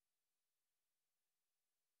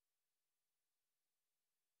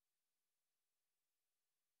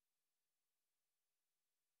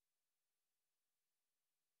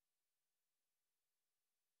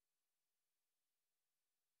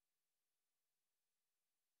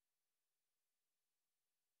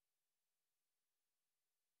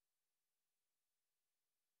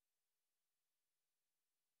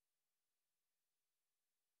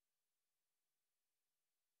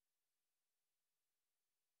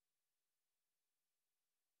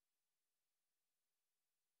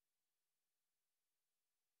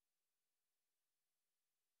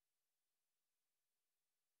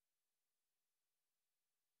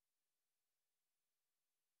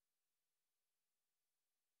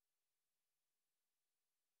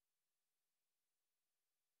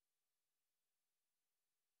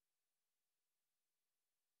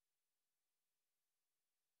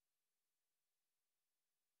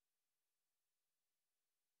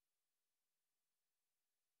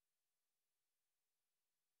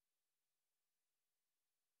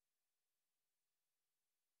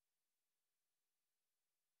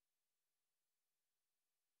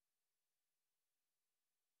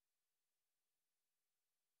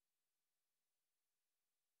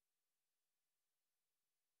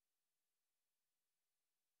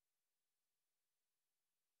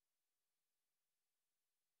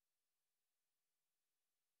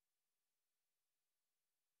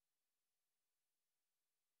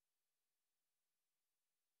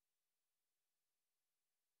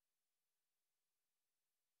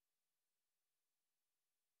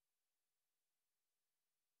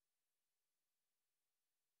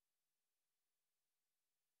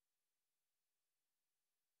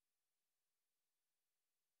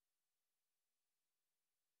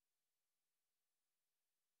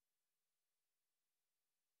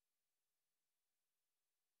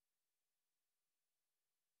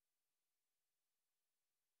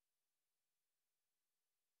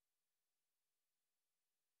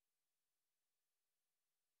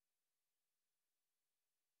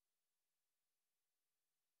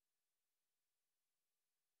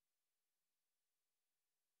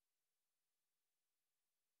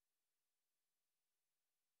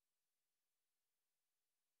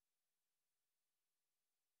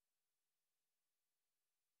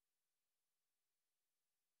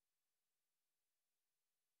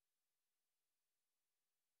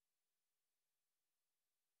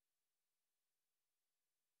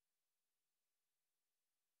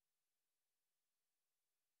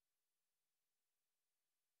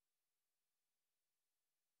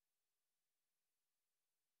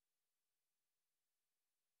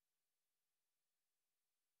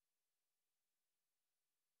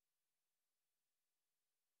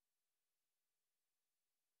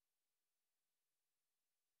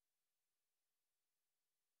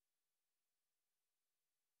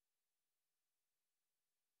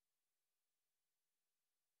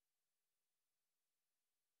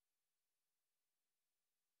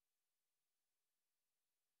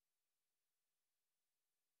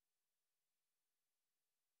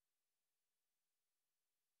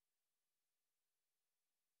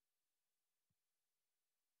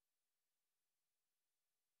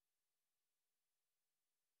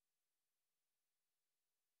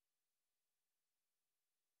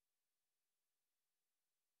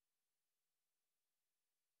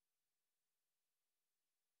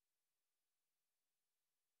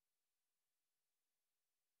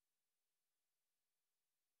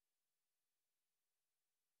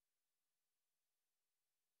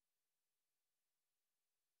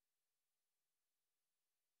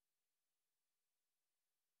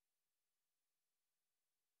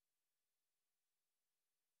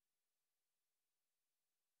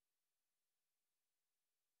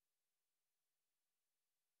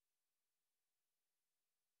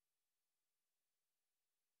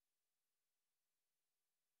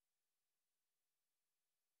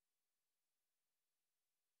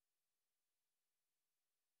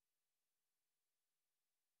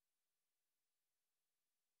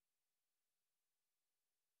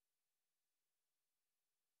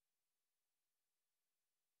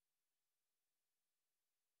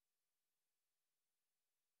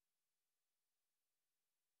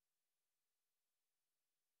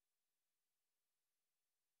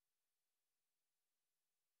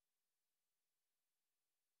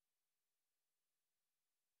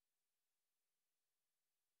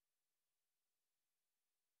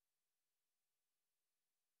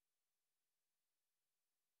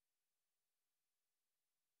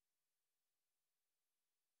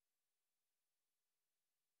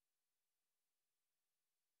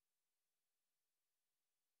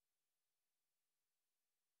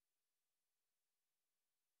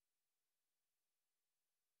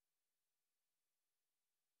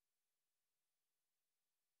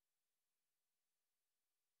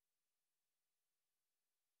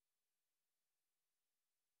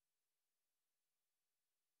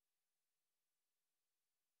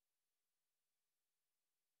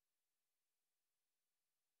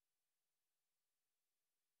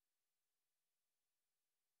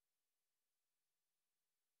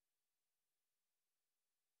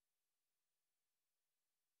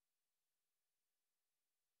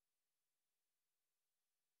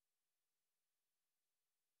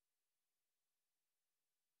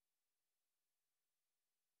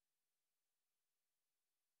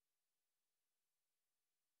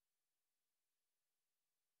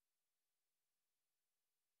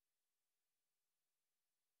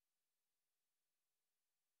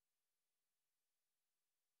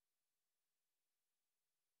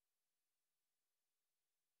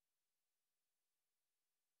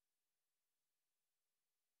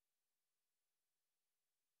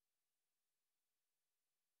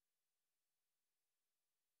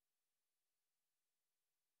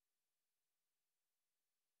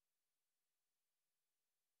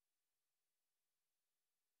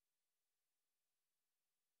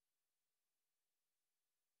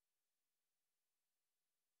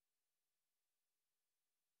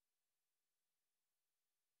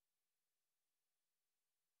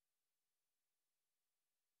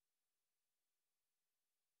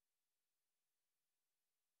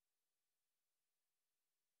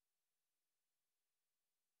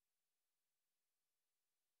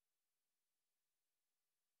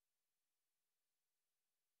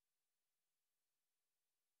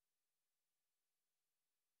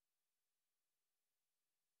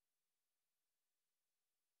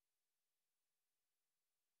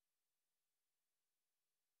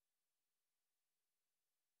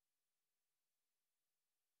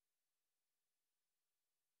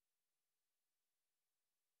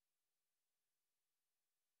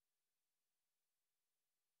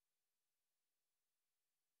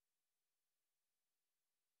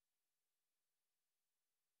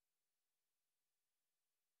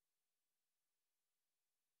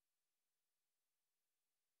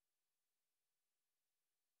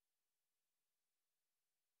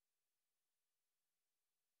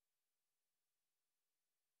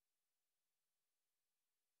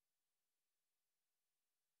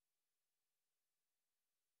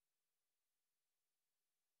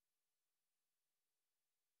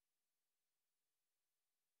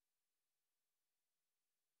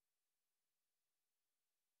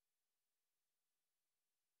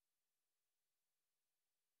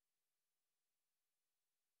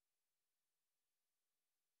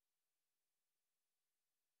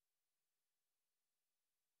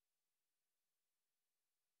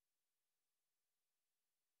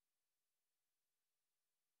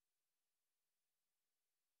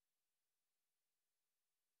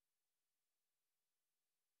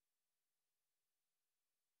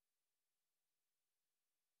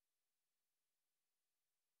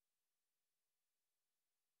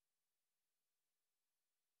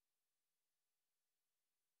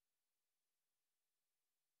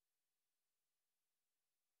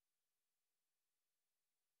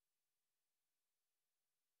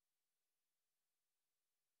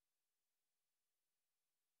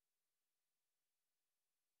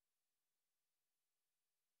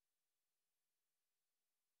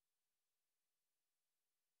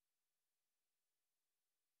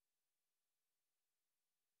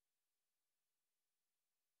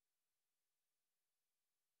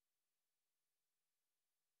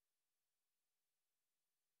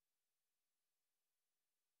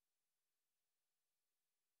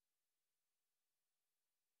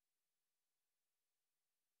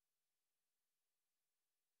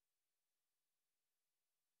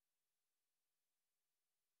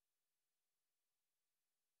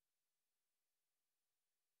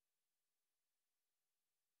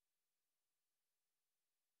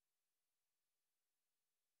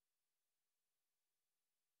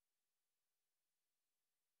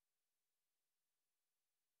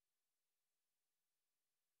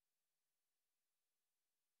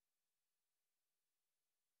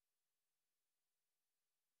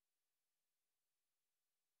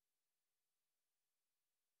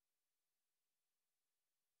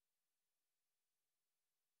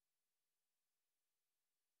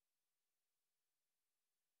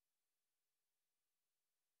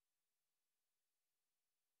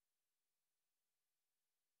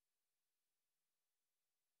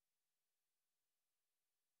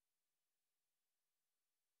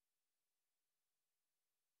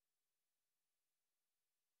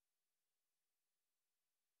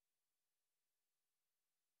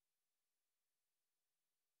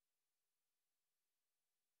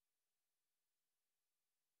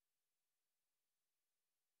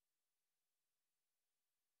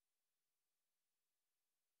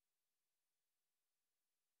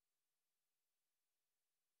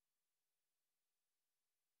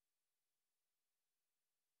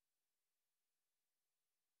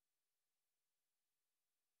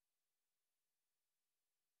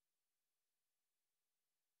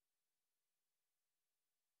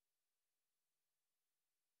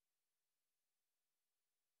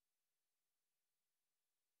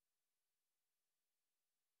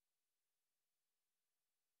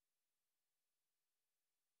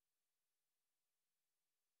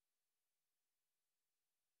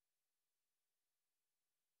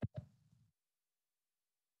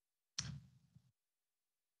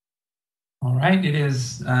 All right, it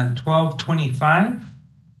is 12:25,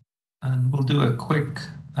 and we'll do a quick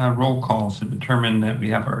roll call to determine that we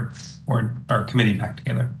have our committee back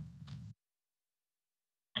together.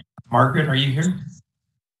 Margaret, are you here?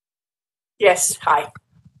 Yes, hi.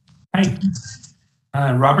 Hi.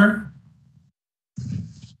 Robert?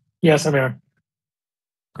 Yes, I'm here.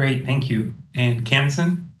 Great, thank you. And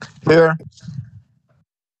Canson? Here.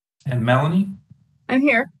 And Melanie? I'm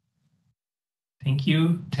here. Thank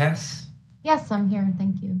you. Tess? Yes, I'm here.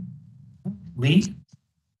 Thank you. Lee?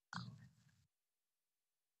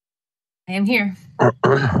 I am here.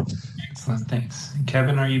 Excellent, thanks. And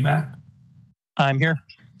Kevin, are you back? I'm here.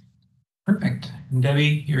 Perfect. And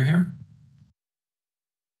Debbie, you're here?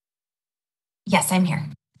 Yes, I'm here.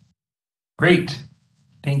 Great.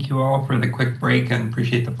 Thank you all for the quick break and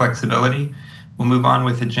appreciate the flexibility. We'll move on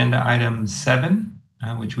with agenda item 7,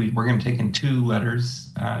 which we're going to take in 2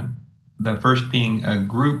 letters. The first being a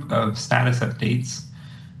group of status updates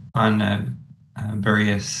on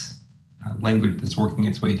various language that's working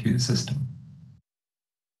its way through the system.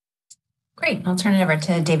 Great. I'll turn it over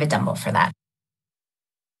to David Dumble for that.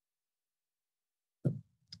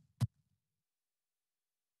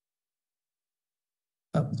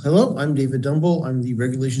 Hello, I'm David Dumble. I'm the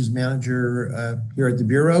Regulations Manager here at the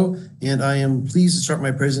Bureau, and I am pleased to start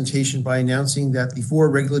my presentation by announcing that the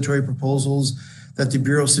 4 regulatory proposals that the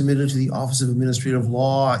Bureau submitted to the Office of Administrative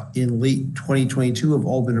Law in late 2022 have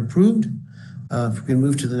all been approved. If we can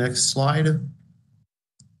move to the next slide.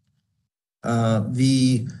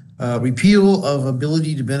 The repeal of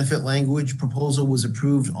ability to benefit language proposal was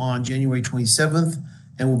approved on January 27th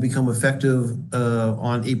and will become effective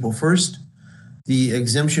on April 1st. The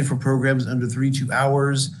exemption for programs under 32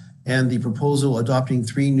 hours and the proposal adopting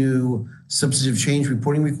 3 new substantive change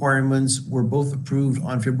reporting requirements were both approved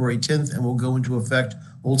on February 10th and will go into effect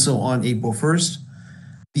also on April 1st.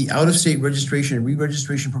 The out-of-state registration and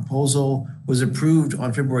re-registration proposal was approved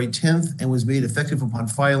on February 10th and was made effective upon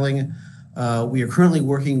filing. We are currently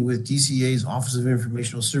working with DCA's Office of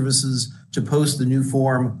Informational Services to post the new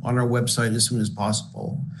form on our website as soon as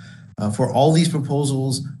possible. For all these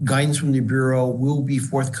proposals, guidance from the Bureau will be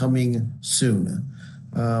forthcoming soon.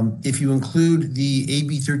 If you include the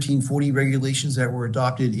AB 1340 regulations that were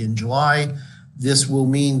adopted in July, this will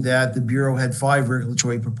mean that the Bureau had 5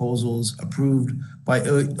 regulatory proposals approved by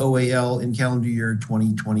OAL in calendar year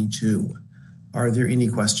 2022. Are there any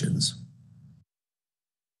questions?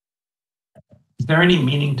 Is there any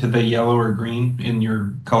meaning to the yellow or green in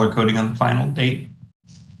your color coding on the final date?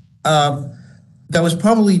 That was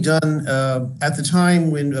probably done at the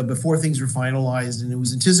time when before things were finalized, and it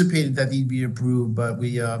was anticipated that they'd be approved. But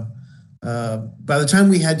we, by the time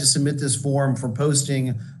we had to submit this form for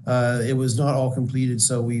posting, it was not all completed.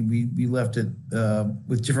 So we left it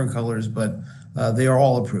with different colors, but they are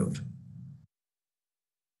all approved.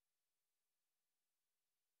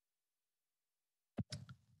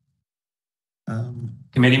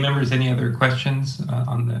 Committee members, any other questions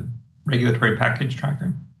on the regulatory package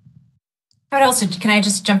tracker? I would also, can I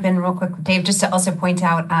just jump in real quick, Dave, just to also point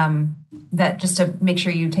out that just to make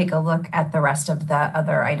sure you take a look at the rest of the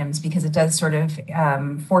other items, because it does sort of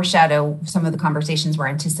foreshadow some of the conversations we're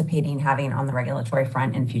anticipating having on the regulatory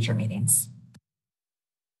front in future meetings.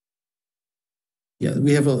 Yeah,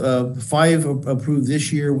 we have 5 approved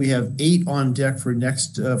this year. We have 8 on deck for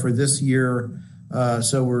this year.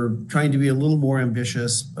 So we're trying to be a little more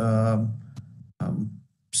ambitious.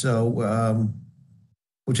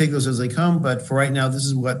 We'll take those as they come, but for right now, this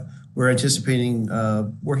is what we're anticipating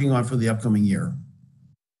working on for the upcoming year.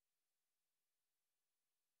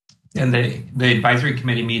 And the advisory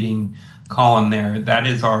committee meeting column there, that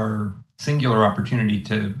is our singular opportunity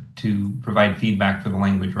to provide feedback for the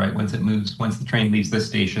language, right? Once it moves, once the train leaves this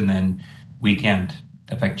station, then we can't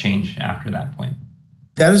affect change after that point.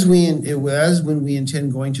 That is when we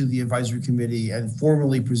intend going to the advisory committee and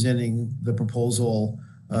formally presenting the proposal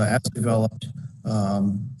as developed.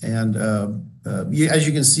 As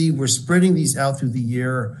you can see, we're spreading these out through the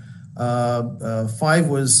year. 5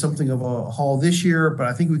 was something of a haul this year, but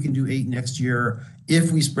I think we can do 8 next year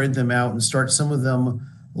if we spread them out and start some of them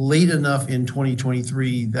late enough in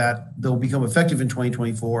 2023 that they'll become effective in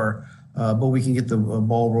 2024, but we can get the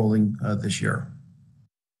ball rolling this year.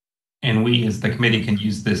 And we, as the committee, can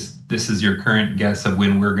use this. This is your current guess of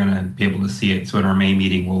when we're going to be able to see it. So in our May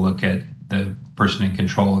meeting, we'll look at the person in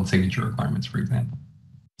control and signature requirements, for example.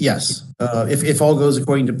 Yes, if all goes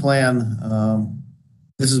according to plan,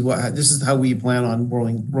 this is how we plan on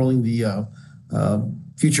rolling the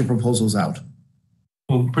future proposals out.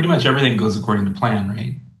 Well, pretty much everything goes according to plan,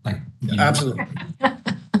 right? Like absolutely.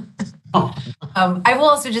 I will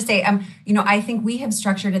also just say, I think we have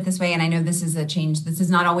structured it this way, and I know this is a change. This has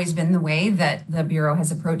not always been the way that the Bureau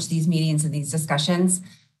has approached these meetings and these discussions.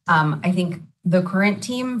 I think the current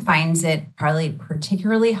team finds it probably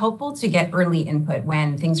particularly helpful to get early input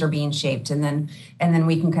when things are being shaped, and then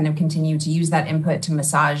we can kind of continue to use that input to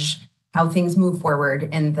massage how things move forward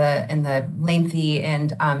in the lengthy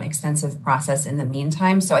and extensive process in the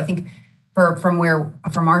meantime. So I think from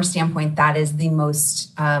our standpoint, that is the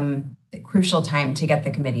most crucial time to get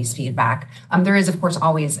the committee's feedback. There is, of course,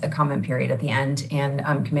 always a comment period at the end,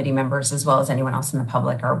 and committee members, as well as anyone else in the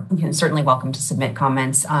public, are certainly welcome to submit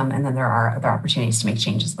comments, and then there are other opportunities to make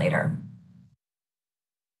changes later.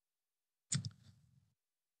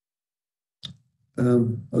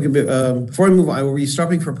 Okay, but before I move on, are we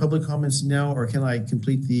stopping for public comments now, or can I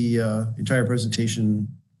complete the entire presentation?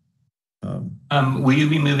 Will you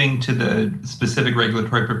be moving to the specific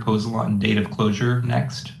regulatory proposal on date of closure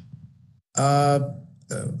next?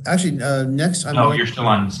 Actually, next. You're still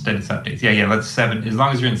on status updates. Yeah. Let's 7. As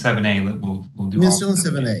long as you're in 7A, we'll do. You're still in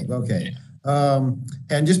 7A. Okay.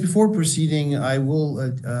 And just before proceeding, I will.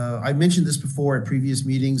 I mentioned this before at previous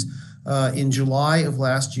meetings. In July of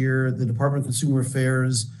last year, the Department of Consumer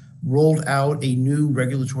Affairs rolled out a new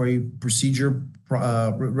regulatory procedure,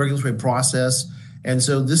 regulatory process. And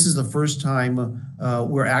so this is the first time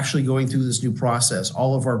we're actually going through this new process.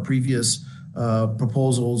 All of our previous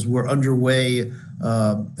proposals were underway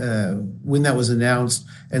when that was announced.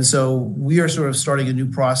 And so we are sort of starting a new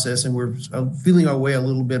process, and we're feeling our way a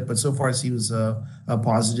little bit, but so far it seems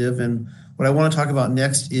positive. And what I want to talk about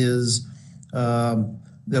next is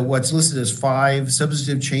that what's listed as 5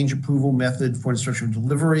 substantive change approval method for instructional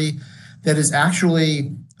delivery. That is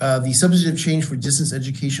actually the substantive change for distance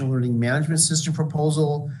educational learning management system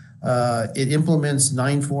proposal. It implements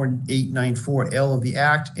 94894L of the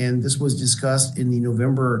Act, and this was discussed in the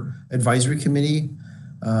November Advisory Committee.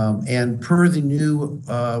 And per the new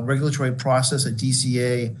regulatory process at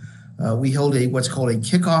DCA, we held what's called a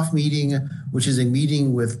kickoff meeting, which is a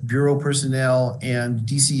meeting with Bureau personnel and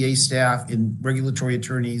DCA staff and regulatory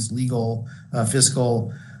attorneys, legal,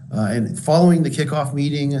 fiscal. And following the kickoff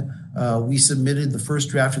meeting, we submitted the first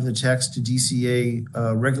draft of the text to DCA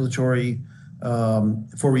regulatory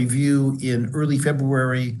for review in early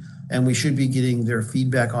February, and we should be getting their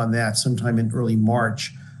feedback on that sometime in early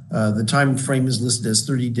March. The time frame is listed as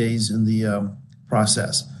 30 days in the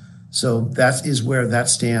process. So that is where that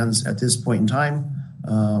stands at this point in time.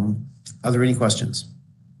 Are there any questions?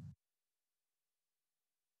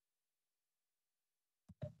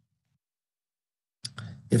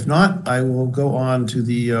 If not, I will go on to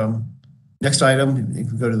the next item.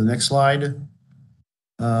 If we go to the next slide.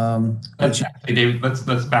 David,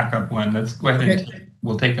 let's back up one. Let's go ahead and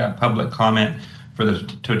we'll take a public comment for the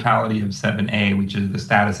totality of 7A, which is the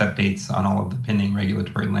status updates on all of the pending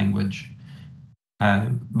regulatory language.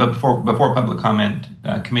 But before public comment,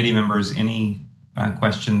 committee members, any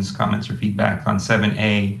questions, comments, or feedback on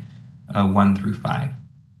 7A 1 through 5?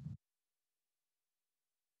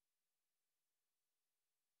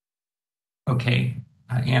 Okay,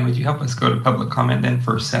 Anne, would you help us go to public comment then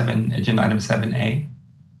for agenda item 7A?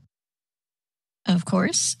 Of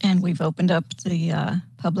course, and we've opened up the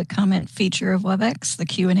public comment feature of WebEx, the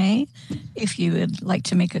Q&A. If you would like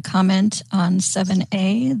to make a comment on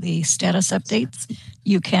 7A, the status updates,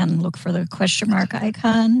 you can look for the question mark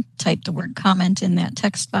icon, type the word comment in that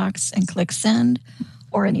text box and click send,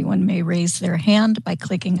 or anyone may raise their hand by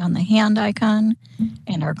clicking on the hand icon,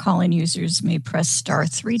 and our call-in users may press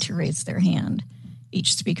 *3 to raise their hand.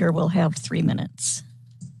 Each speaker will have 3 minutes.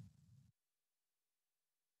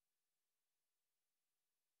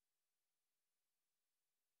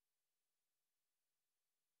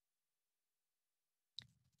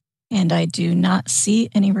 And I do not see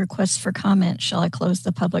any requests for comment. Shall I close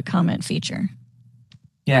the public comment feature?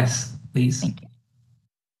 Yes, please. Thank you.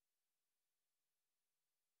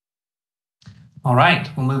 All right,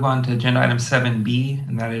 we'll move on to agenda item 7B,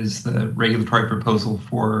 and that is the regulatory proposal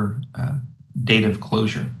for date of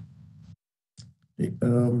closure.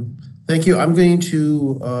 Thank you. I'm going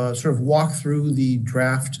to sort of walk through the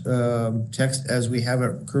draft text as we have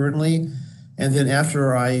it currently. And then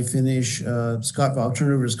after I finish, I'll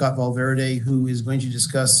turn it over to Scott Valverde, who is going to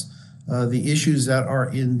discuss the issues that are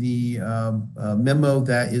in the memo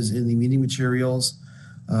that is in the meeting materials.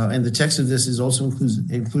 And the text of this is also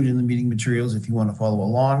included in the meeting materials if you want to follow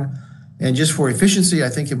along. And just for efficiency, I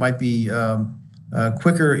think it might be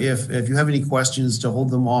quicker if you have any questions to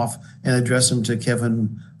hold them off and address them to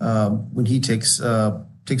Kevin when he takes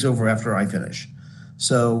over after I finish.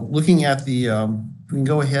 So looking at the, we can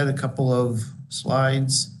go ahead a couple of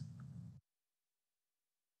slides.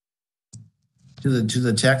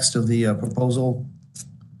 the text of the proposal?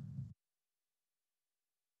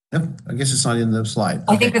 Yep, I guess it's not in the slide.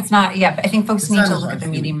 I think it's not. Yeah, I think folks need to look at the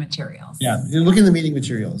meeting meeting materials. Yeah, you look in the meeting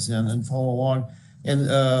materials and follow along. And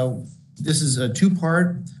this is a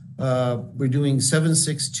two-part. We're doing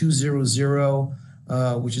 76200,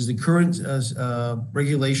 which is the current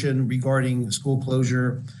regulation regarding school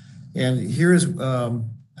closure. And here's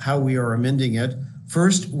how we are amending it.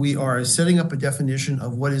 First, we are setting up a definition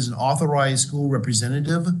of what is an authorized school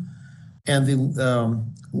representative. And the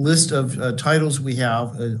list of titles we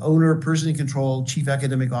have: owner, person in control, chief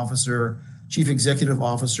academic officer, chief executive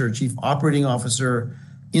officer, chief operating officer,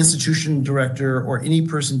 institution director, or any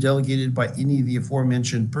person delegated by any of the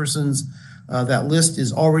aforementioned persons. That list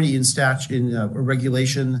is already in a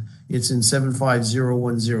regulation. It's in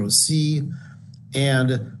 75010C.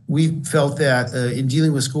 And we felt that in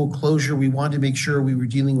dealing with school closure, we wanted to make sure we were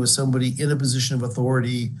dealing with somebody in a position of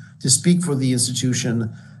authority to speak for the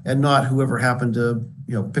institution, and not whoever happened to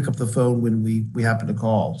pick up the phone when we happened to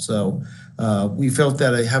call. So we felt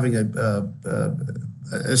that having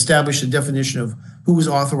established a definition of who was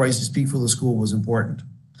authorized to speak for the school was important.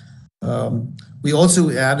 We also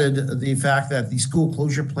added the fact that the school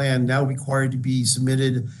closure plan now required to be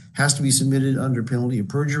submitted has to be submitted under penalty of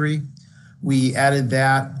perjury. We added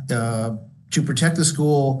that to protect the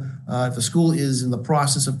school. If the school is in the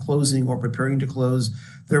process of closing or preparing to close,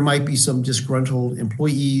 there might be some disgruntled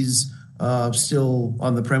employees still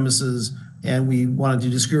on the premises, and we wanted to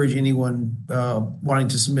discourage anyone wanting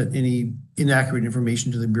to submit any inaccurate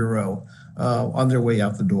information to the Bureau on their way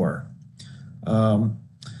out the door.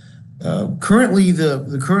 Currently,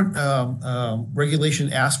 the current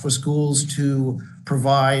regulation asks for schools to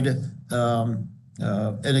provide an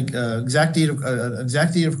exact date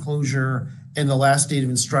of closure and the last date of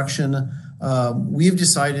instruction. We have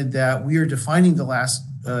decided that we are defining the last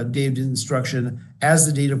date of instruction as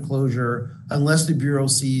the date of closure, unless the Bureau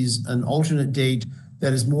sees an alternate date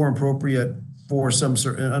that is more appropriate for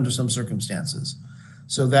under some circumstances.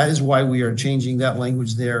 So that is why we are changing that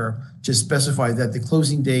language there to specify that the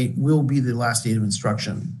closing date will be the last date of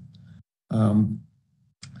instruction.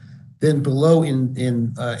 Then below in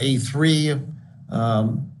A3,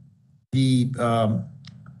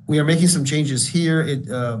 we are making some changes here.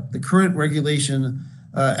 The current regulation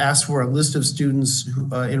asks for a list of students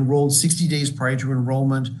who enrolled 60 days prior to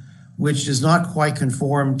enrollment, which does not quite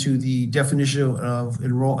conform to the definition of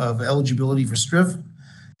eligibility for STRIF.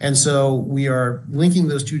 And so we are linking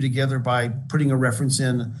those two together by putting a reference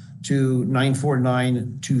in to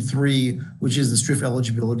 94923, which is the STRIF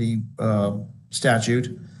eligibility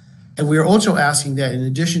statute. And we are also asking that in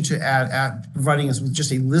addition to providing us with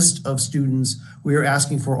just a list of students, we are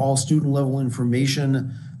asking for all student level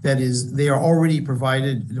information that is they are already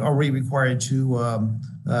required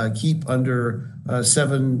to keep under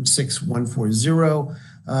 76140.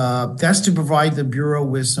 That's to provide the Bureau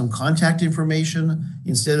with some contact information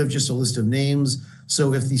instead of just a list of names.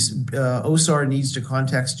 So if the OSAR needs to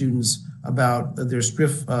contact students about their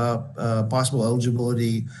SPRIF possible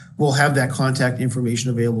eligibility, we'll have that contact information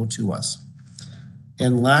available to us.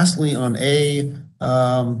 And lastly, on in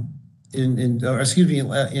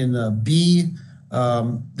B,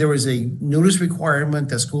 there is a notice requirement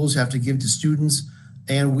that schools have to give to students,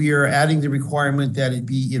 and we are adding the requirement that it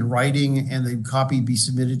be in writing and the copy be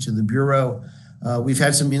submitted to the Bureau. We've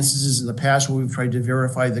had some instances in the past where we've tried to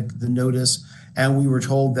verify the notice, and we were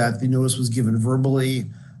told that the notice was given verbally,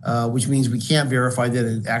 which means we can't verify that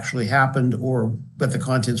it actually happened or that the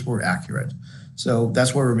contents were accurate. So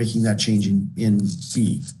that's why we're making that change in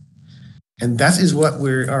B. And that is what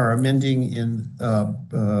we are amending in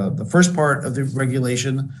the first part of the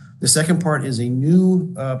regulation. The second part is a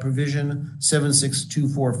new provision,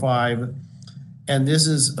 76245. And this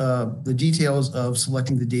is the details of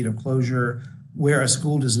selecting the date of closure where a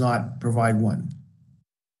school does not provide one.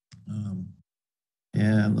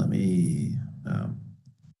 And let me...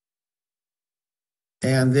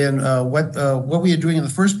 And then what we are doing in the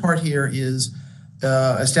first part here is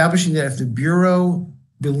establishing that if the Bureau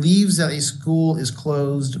believes that a school is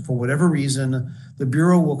closed for whatever reason, the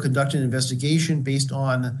Bureau will conduct an investigation based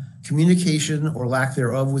on communication or lack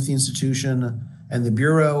thereof with the institution and the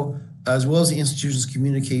Bureau, as well as the institution's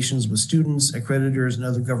communications with students, accreditors, and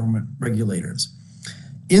other government regulators.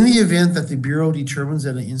 In the event that the Bureau determines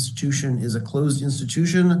that an institution is a closed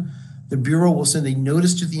institution, the Bureau will send a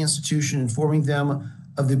notice to the institution informing them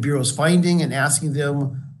of the Bureau's finding and asking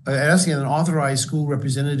an authorized school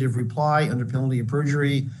representative reply under penalty of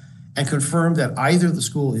perjury and confirm that either the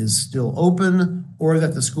school is still open or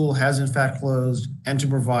that the school has in fact closed, and to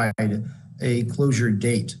provide a closure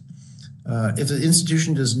date. If the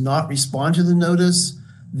institution does not respond to the notice,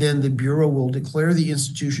 then the Bureau will declare the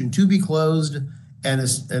institution to be closed and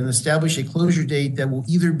establish a closure date that will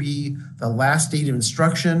either be the last date of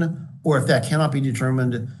instruction, or if that cannot be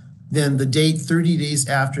determined, then the date 30 days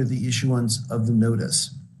after the issuance of the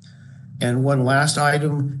notice. And one last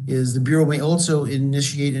item is the Bureau may also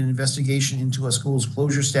initiate an investigation into a school's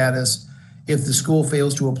closure status if the school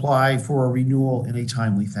fails to apply for a renewal in a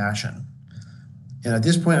timely fashion. And at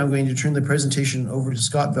this point, I'm going to turn the presentation over to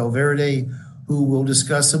Scott Valverde, who will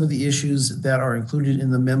discuss some of the issues that are included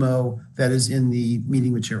in the memo that is in the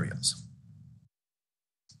meeting materials.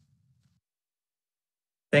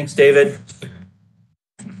 Thanks, David.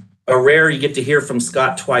 Rare you get to hear from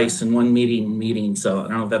Scott twice in one meeting. So I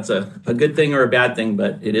don't know if that's a good thing or a bad thing,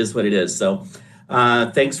 but it is what it is. So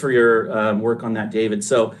thanks for your work on that, David.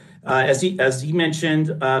 So as he mentioned,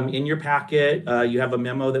 in your packet, you have a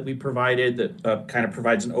memo that we provided that kind of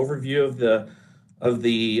provides an overview of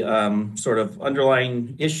the sort of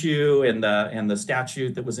underlying issue and the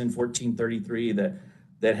statute that was in 1433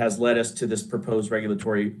 that has led us to this proposed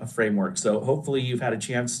regulatory framework. So hopefully you've had a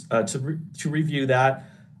chance to review that.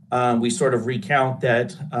 We sort of recount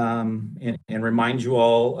that and remind you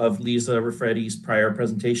all of Lisa Raffretti's prior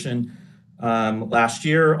presentation last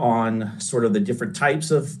year on sort of the different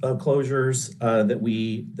types of closures that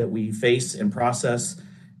we face and process,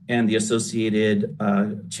 and the associated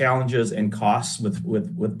challenges and costs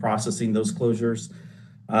with processing those closures.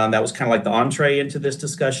 That was kind of like the entree into this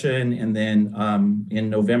discussion. And then in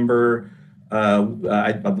November,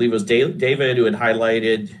 I believe it was David who had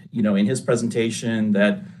highlighted, in his presentation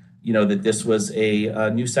that this was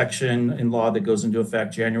a new section in law that goes into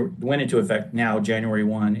effect went into effect now January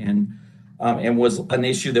 1, and was an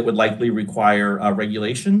issue that would likely require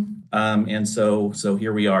regulation. And so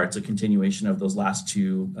here we are. It's a continuation of those last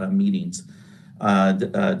two meetings,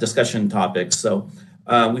 discussion topics. So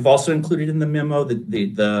we've also included in the memo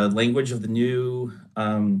the language of the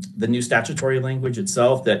new statutory language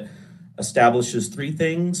itself that establishes three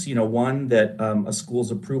things. One, that a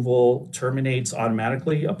school's approval terminates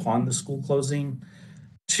automatically upon the school closing.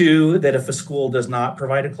 Two, that if a school does not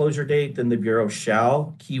provide a closure date, then the Bureau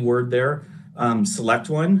shall, keyword there, select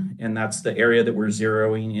one. And that's the area that we're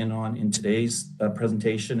zeroing in on in today's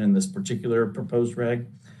presentation in this particular proposed reg.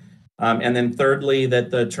 And then thirdly,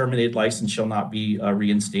 that the terminated license shall not be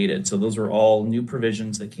reinstated. So those are all new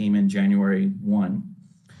provisions that came in January 1.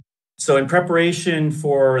 So in preparation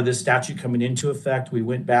for this statute coming into effect, we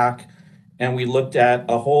went back and we looked at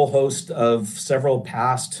a whole host of several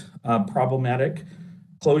past problematic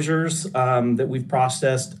closures that we've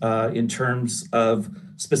processed in terms of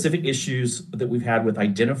specific issues that we've had with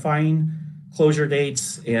identifying closure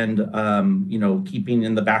dates and, keeping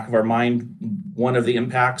in the back of our mind one of the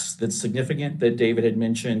impacts that's significant that David had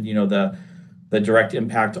mentioned, the direct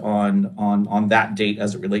impact on that date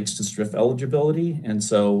as it relates to STRIF eligibility. And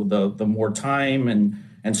so the more time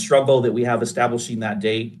and struggle that we have establishing that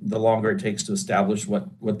date, the longer it takes to establish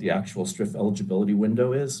what the actual STRIF eligibility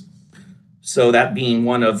window is. So that being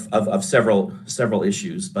one of several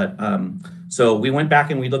issues. But so we went back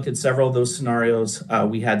and we looked at several of those scenarios.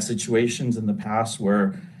 We had situations in the past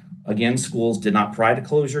where, again, schools did not provide a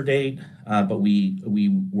closure date, but we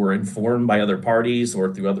were informed by other parties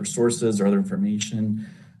or through other sources or other information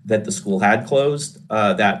that the school had closed.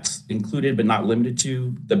 That's included but not limited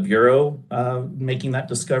to the Bureau making that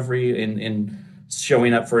discovery and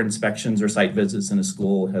showing up for inspections or site visits in a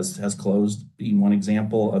school has closed, being one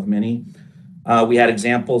example of many. We had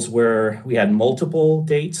examples where we had multiple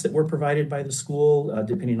dates that were provided by the school,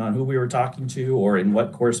 depending on who we were talking to or in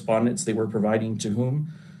what correspondence they were providing to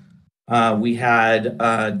whom. We had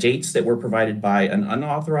dates that were provided by an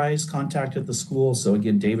unauthorized contact at the school. So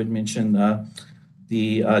again, David mentioned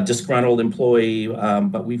the disgruntled employee,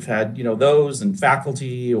 but we've had, those and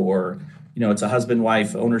faculty or, it's a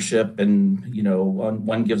husband-wife ownership and,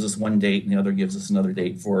 one gives us one date and the other gives us another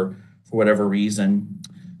date for whatever reason.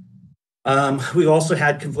 We've also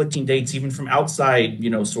had conflicting dates even from outside,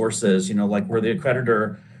 sources, like where the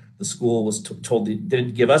accreditor, the school was told they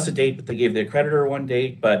didn't give us a date, but they gave the accreditor one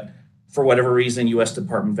date. But for whatever reason, U.S.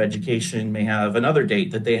 Department of Education may have another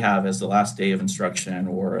date that they have as the last day of instruction,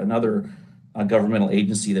 or another governmental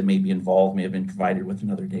agency that may be involved may have been provided with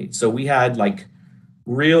another date. So we had like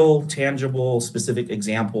real, tangible, specific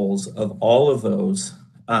examples of all of those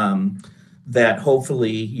that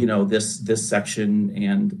hopefully, this section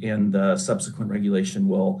and the subsequent regulation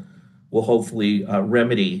will hopefully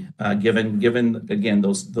remedy, given again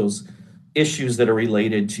those issues that are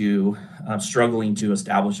related to struggling to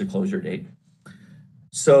establish a closure date.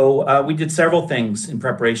 So we did several things in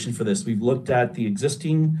preparation for this. We've looked at the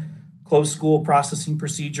existing closed school processing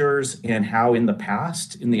procedures and how in the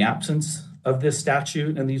past, in the absence of this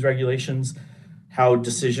statute and these regulations, how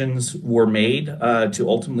decisions were made to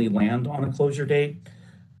ultimately land on a closure date.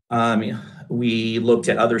 We looked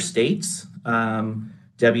at other states.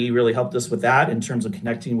 Debbie really helped us with that in terms of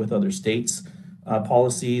connecting with other states'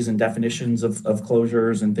 policies and definitions of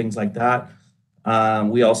closures and things like that.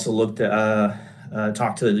 We also looked at,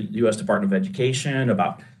 talked to the U.S. Department of Education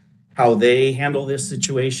about how they handle this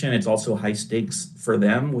situation. It's also high stakes for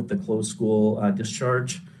them with the closed school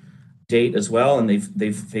discharge date as well, and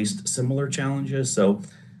they've faced similar challenges. So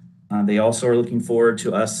they also are looking forward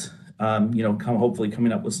to us, hopefully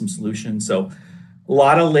coming up with some solutions. So a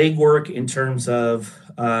lot of legwork in terms of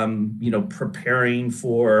preparing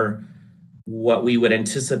for what we would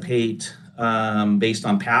anticipate based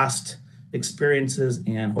on past experiences,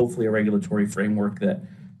 and hopefully a regulatory framework that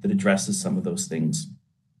addresses some of those things.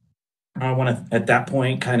 I want to, at that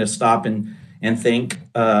point, kind of stop and thank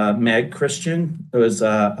Meg Christian, who is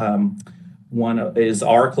is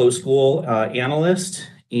our closed school analyst,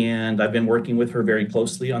 and I've been working with her very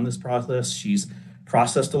closely on this process. She's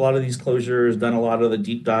processed a lot of these closures, done a lot of the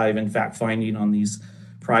deep dive and fact finding on these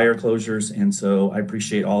prior closures, and so I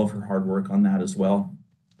appreciate all of her hard work on that as well.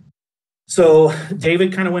 So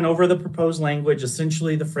David kind of went over the proposed language.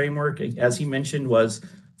 Essentially, the framework, as he mentioned, was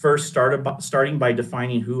first starting by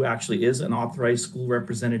defining who actually is an authorized school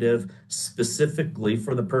representative, specifically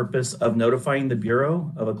for the purpose of notifying the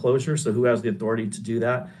Bureau of a closure. So who has the authority to do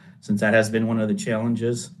that, since that has been one of the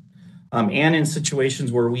challenges. And in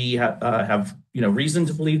situations where we have reason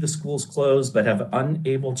to believe the school's closed, but have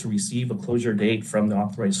unable to receive a closure date from the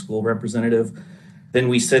authorized school representative, then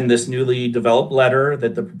we send this newly developed letter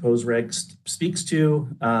that the proposed reg speaks to.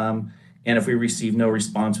 And if we receive no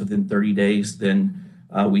response within 30 days, then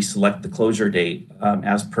we select the closure date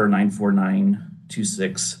as per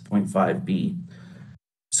 94926.5B.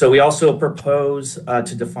 So we also propose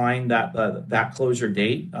to define that closure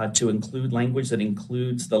date to include language that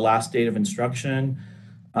includes the last date of instruction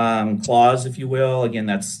clause, if you will. Again,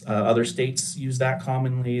 that's other states use that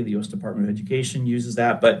commonly. The U.S. Department of Education uses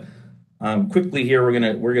that. But quickly here,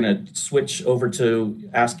 we're gonna switch over to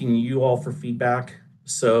asking you all for feedback.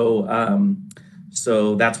 So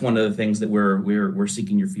so that's one of the things that we're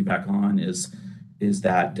seeking your feedback on is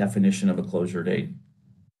that definition of a closure date.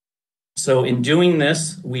 So in doing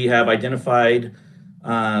this, we have identified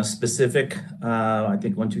specific, I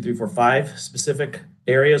think 5 specific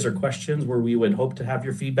areas or questions where we would hope to have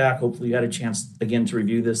your feedback. Hopefully you had a chance again to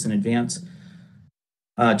review this in advance.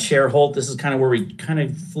 Chair Holt, this is kind of where we kind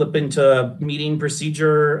of flip into meeting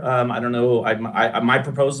procedure. I don't know, my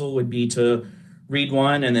proposal would be to read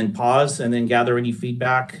one and then pause and then gather any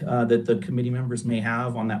feedback that the committee members may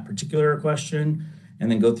have on that particular question,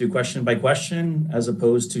 and then go through question by question, as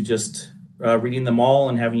opposed to just reading them all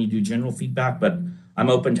and having you do general feedback. But I'm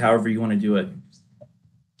open to however you want to do it.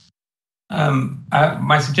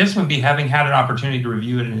 My suggestion would be, having had an opportunity to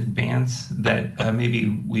review it in advance, that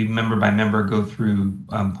maybe we member by member go through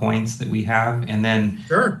points that we have, and then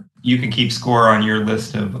you can keep score on your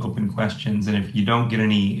list of open questions. And if you don't get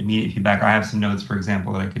any immediate feedback, I have some notes, for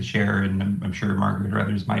example, that I could share, and I'm sure Margaret or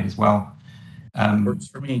others might as well. Works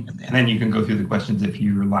for me. And then you can go through the questions if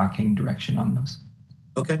you're lacking direction on those.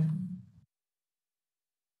 Okay.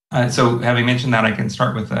 So having mentioned that, I can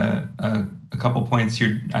start with a couple points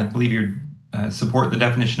here. I believe you support the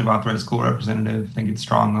definition of authorized school representative. I think it's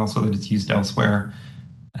strong also that it's used elsewhere,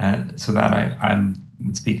 so that I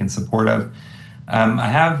would speak in support of. I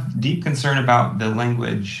have deep concern about the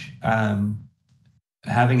language,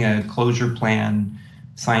 having a closure plan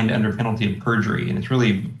signed under penalty of perjury. And it's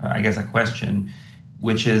really, I guess, a question,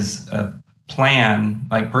 which is a plan,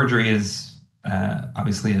 like perjury is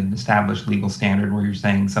obviously an established legal standard where you're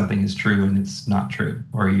saying something is true and it's not true,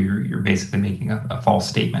 or you're basically making a false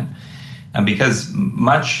statement. And because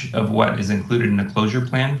much of what is included in a closure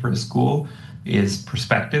plan for a school is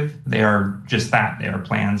prospective, they are just that. They are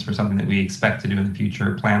plans for something that we expect to do in the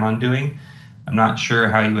future, plan on doing. I'm not sure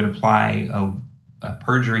how you would apply a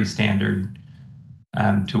perjury standard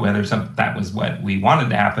to whether that was what we wanted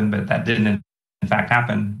to happen, but that didn't in fact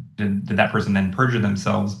happen. Did that person then perjure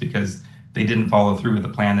themselves because they didn't follow through with the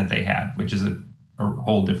plan that they had, which is a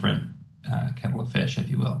whole different kettle of fish, if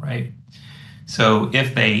you will, right? So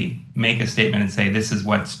if they make a statement and say, this is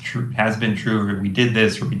what's true, has been true, or we did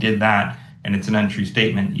this, or we did that, and it's an untrue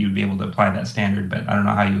statement, you'd be able to apply that standard. But I don't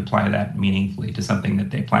know how you apply that meaningfully to something that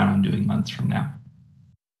they plan on doing months from now.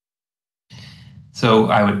 So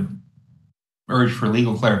I would urge for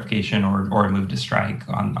legal clarification or a move to strike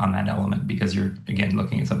on that element, because you're, again,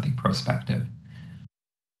 looking at something prospective.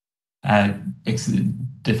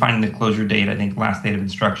 defining the closure date, I think last date of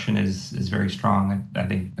instruction is very strong. I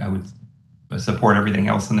think I would support everything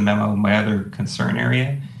else in the memo. My other concern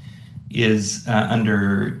area is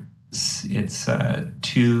under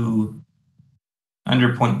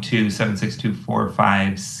under point 2,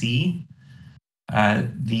 76245C,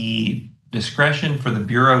 the discretion for the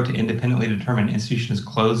Bureau to independently determine an institution is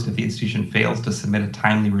closed if the institution fails to submit a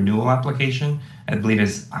timely renewal application, I believe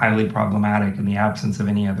is highly problematic in the absence of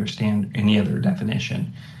any other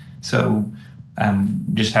definition. So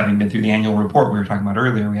just having been through the annual report we were talking about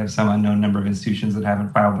earlier, we have some unknown number of institutions that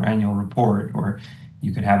haven't filed their annual report, or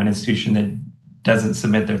you could have an institution that doesn't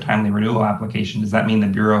submit their timely renewal application. Does that mean the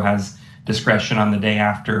Bureau has discretion on the day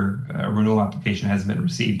after a renewal application has been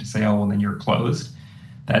received to say, oh, well, then you're closed?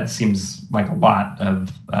 That seems like a lot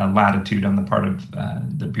of latitude on the part of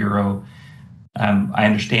the Bureau. I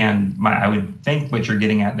understand, I would think what you're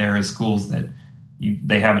getting at there is schools that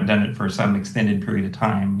they haven't done it for some extended period of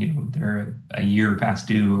time. They're a year past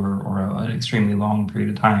due or an extremely long period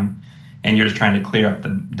of time. And you're just trying to clear up the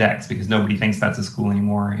decks because nobody thinks that's a school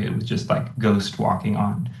anymore. It was just like ghost walking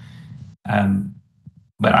on.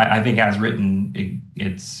 But I think as written,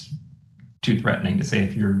 it's too threatening to say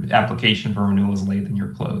if your application for renewal is late, then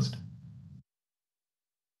you're closed.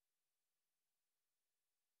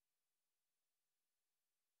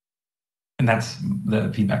 And that's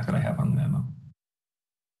the feedback that I have on the memo.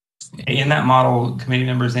 In that model, committee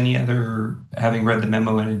members, having read the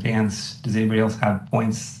memo in advance, does anybody else have talking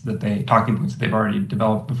points that they've already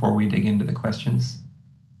developed before we dig into the questions?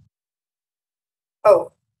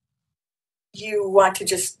 Oh, you want to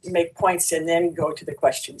just make points and then go to the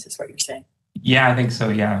questions, is what you're saying? Yeah, I think so.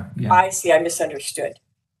 Yeah. I see. I misunderstood.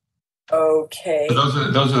 Okay.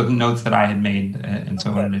 So those are the notes that I had made, and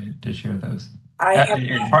so I wanted to share those.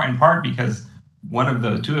 In part because one of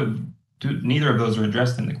the neither of those are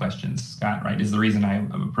addressed in the questions, Scott, right? Is the reason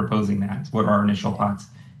I'm proposing that. What are our initial thoughts?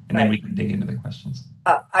 And then we can dig into the questions.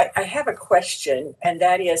 I have a question, and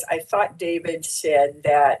that is, I thought David said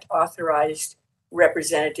that authorized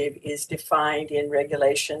representative is defined in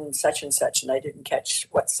regulation such and such, and I didn't catch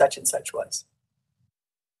what such and such was.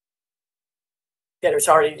 That it's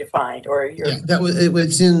already defined, or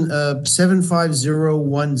it's in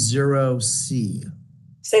 75010C.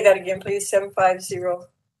 Say that again, please. 750.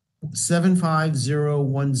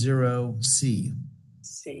 75010C.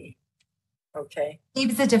 C. Okay.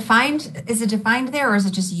 Is it defined there, or is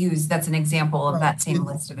it just used? That's an example of that same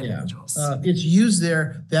list of individuals. It's used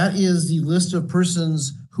there. That is the list of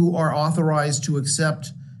persons who are authorized to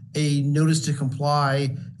accept a notice to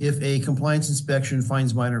comply if a compliance inspection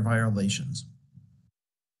finds minor violations.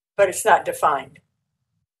 But it's not defined.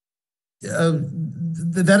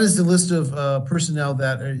 That is the list of personnel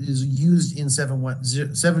that is used in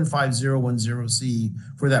 75010C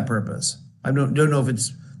for that purpose. I don't know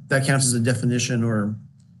if that counts as a definition or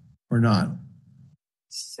not.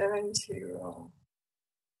 70.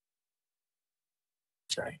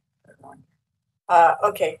 Sorry.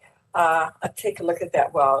 Okay. I'll take a look at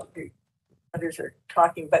that while the others are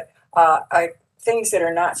talking. But things that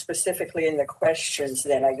are not specifically in the questions,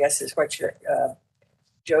 then I guess is what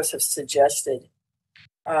Joseph suggested.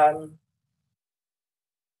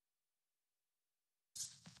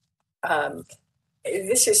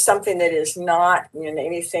 This is something that is not in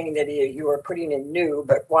anything that you are putting in new,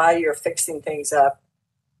 but while you're fixing things up,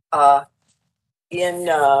 in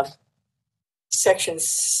section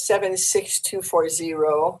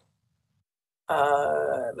 76240,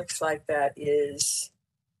 looks like that is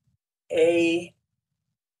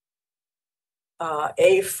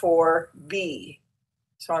A4B.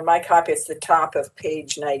 So on my copy, it's the top of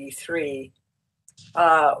page 93,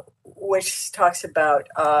 which talks about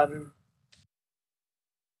the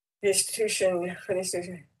institution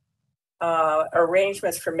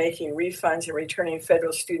arrangements for making refunds and returning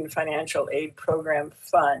federal student financial aid program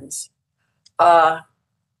funds. I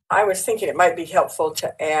was thinking it might be helpful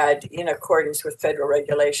to add in accordance with federal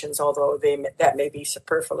regulations, although that may be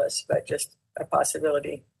superfluous, but just a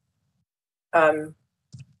possibility. Then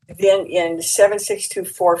in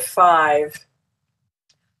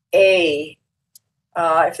 76245A,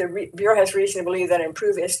 if the Bureau has reason to believe that an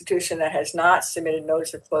improved institution that has not submitted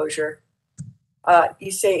notice of closure,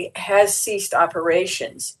 you say has ceased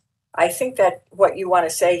operations. I think that what you want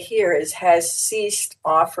to say here is has ceased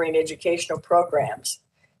offering educational programs,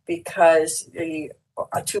 because the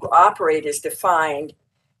to operate is defined,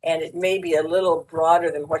 and it may be a little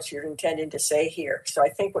broader than what you're intending to say here. So I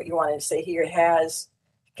think what you want to say here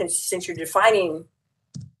since you're defining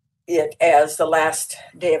it as the last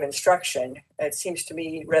day of instruction, it seems to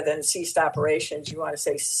me rather than ceased operations, you want to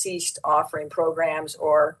say ceased offering programs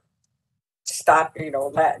or stop,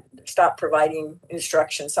 stop providing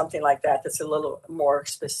instruction, something like that, that's a little more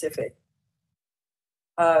specific.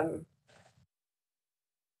 Then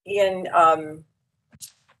in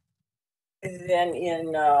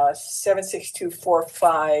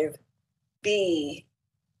 76245B,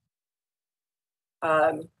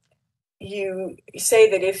 you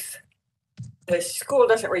say that if the school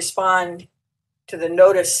doesn't respond to the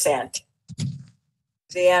notice sent,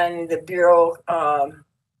 then the Bureau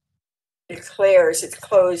declares it's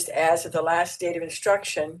closed as of the last date of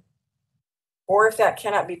instruction, or if that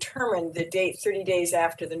cannot be determined, the date 30 days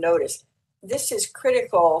after the notice. This is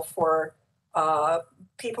critical for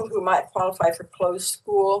people who might qualify for closed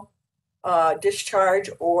school discharge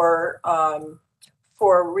or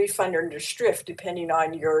for refund under STRIF, depending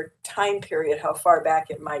on your time period, how far back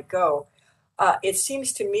it might go. It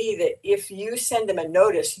seems to me that if you send them a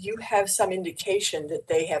notice, you have some indication that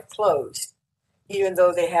they have closed, even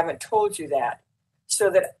though they haven't told you that. So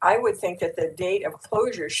that I would think that the date of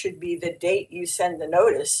closure should be the date you send the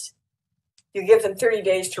notice. You give them 30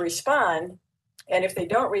 days to respond, and if they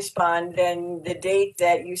don't respond, then the date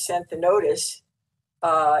that you sent the notice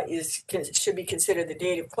should be considered the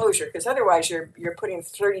date of closure, because otherwise you're putting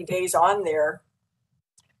 30 days on there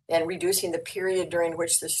and reducing the period during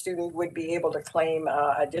which the student would be able to claim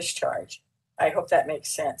a discharge. I hope that makes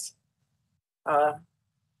sense. And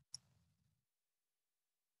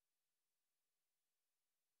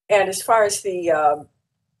as far as the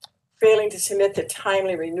failing to submit the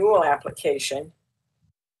timely renewal application,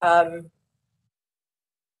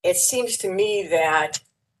 it seems to me that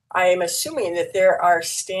I am assuming that there are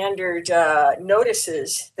standard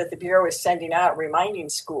notices that the Bureau is sending out reminding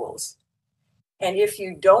schools. And if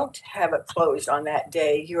you don't have it closed on that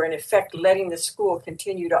day, you're in effect letting the school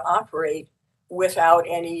continue to operate without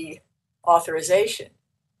any authorization.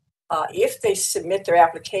 If they submit their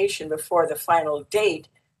application before the final date,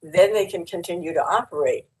 then they can continue to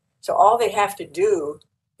operate. So all they have to do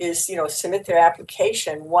is, submit their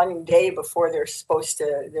application one day before their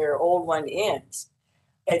old one ends.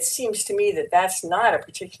 It seems to me that that's not a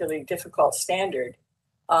particularly difficult standard,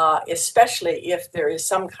 especially if there is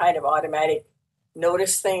some kind of automatic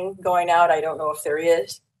notice thing going out. I don't know if there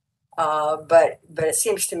is, but it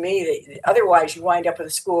seems to me that otherwise you wind up with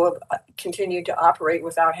a school continue to operate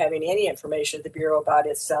without having any information at the Bureau about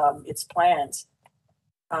its plans.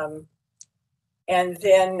 And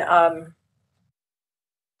then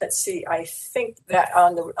let's see. I think that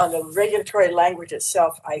on the regulatory language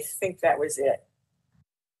itself, I think that was it.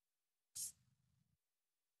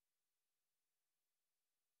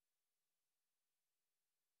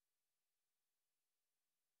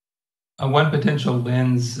 One potential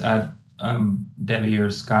lens, Debbie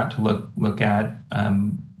or Scott, to look at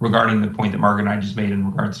regarding the point that Margaret and I just made in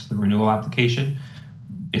regards to the renewal application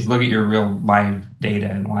is look at your real live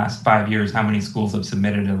data in the last 5 years. How many schools have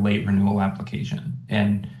submitted a late renewal application?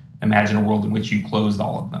 And imagine a world in which you closed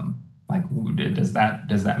all of them. Like, does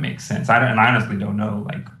that make sense? I honestly don't know.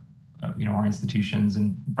 Like, our institutions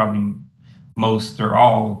and probably most or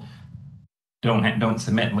all don't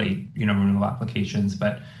submit late renewal applications,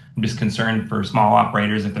 but I'm just concerned for small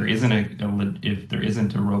operators if there isn't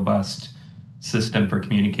a robust system for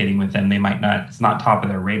communicating with them. They might not, it's not top of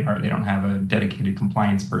their radar. They don't have a dedicated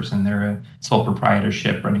compliance person. They're a sole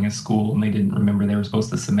proprietorship running a school, and they didn't remember they were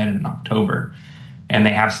supposed to submit it in October. And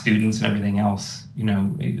they have students and everything else,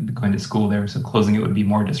 going to school there. So closing it would be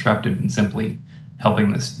more disruptive than simply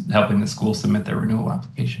helping the school submit their renewal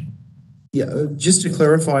application. Yeah, just to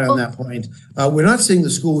clarify on that point, we're not saying the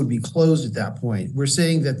school would be closed at that point. We're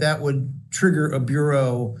saying that would trigger a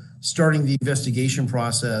bureau starting the investigation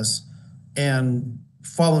process and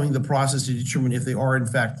following the process to determine if they are in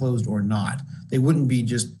fact closed or not. They wouldn't be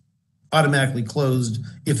just automatically closed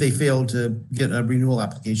if they failed to get a renewal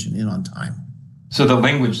application in on time. So the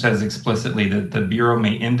language says explicitly that the Bureau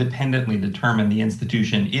may independently determine the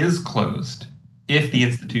institution is closed if the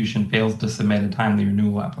institution fails to submit a timely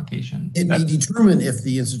renewal application. It may determine if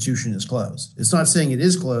the institution is closed. It's not saying it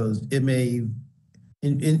is closed. It may,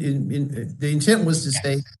 the intent was to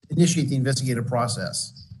say, initiate the investigative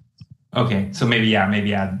process. Okay, so maybe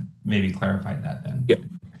clarify that then. Yep.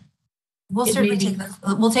 We'll certainly take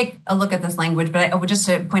a look at this language, but just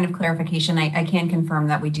a point of clarification, I can confirm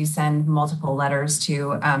that we do send multiple letters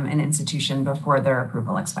to an institution before their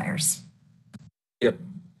approval expires. Yep.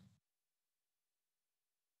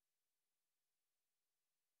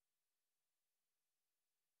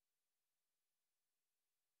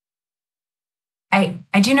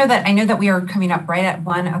 I do know that we are coming up right at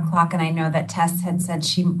 1:00, and I know that Tess had said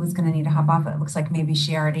she was going to need to hop off. It looks like maybe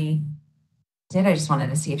she already I just wanted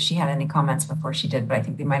to see if she had any comments before she did, but I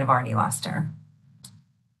think we might have already lost her.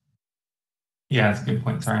 Yeah, that's a good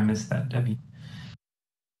point. Sorry, I missed that, Debbie.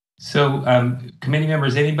 So committee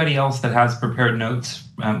members, anybody else that has prepared notes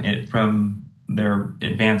from their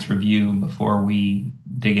advanced review before we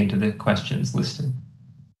dig into the questions listed?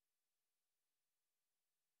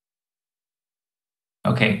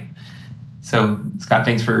 Okay. So Scott,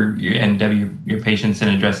 thanks for and Debbie, your patience in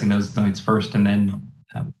addressing those notes first, and then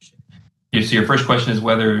so your first question is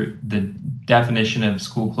whether the definition of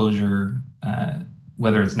school closure,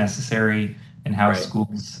 whether it's necessary, and how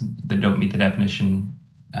schools that don't meet the definition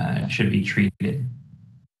should be treated.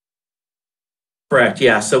 Correct.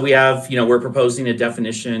 Yeah. So we have, we're proposing a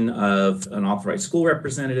definition of an authorized school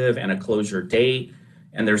representative and a closure date.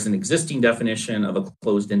 And there's an existing definition of a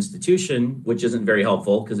closed institution, which isn't very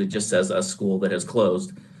helpful because it just says a school that has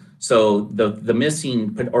closed. So the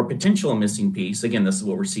missing or potential missing piece, again, this is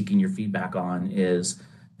what we're seeking your feedback on, is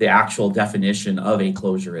the actual definition of a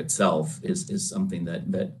closure itself is something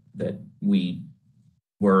that we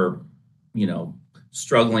were,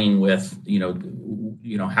 struggling with,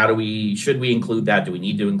 should we include that? Do we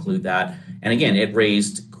need to include that? And again, it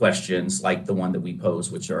raised questions like the one that we pose,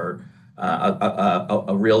 which are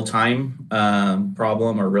a real-time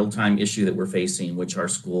problem or real-time issue that we're facing, which are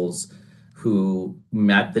schools who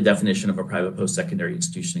met the definition of a private post-secondary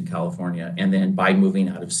institution in California, and then by moving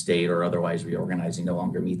out of state or otherwise reorganizing, no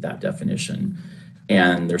longer meet that definition.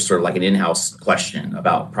 And there's sort of like an in-house question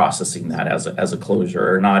about processing that as a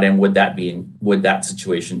closure or not, and would that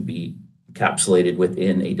situation be encapsulated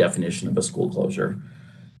within a definition of a school closure?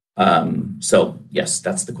 So yes,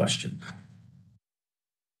 that's the question.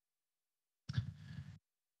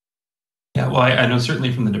 Yeah, well, I know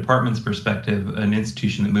certainly from the department's perspective, an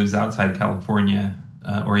institution that moves outside California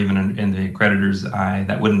or even in the accreditor's eye,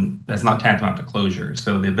 that's not tantamount to closure.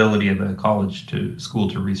 So the ability of the school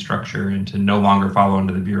to restructure and to no longer follow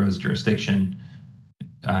under the Bureau's jurisdiction,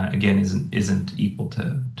 again, isn't equal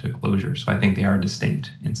to closure. So I think they are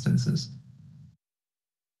distinct instances.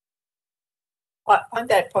 On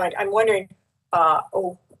that point, I'm wondering,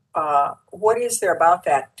 what is there about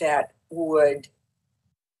that would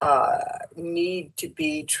need to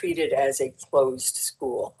be treated as a closed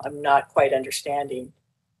school? I'm not quite understanding,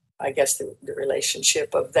 I guess, the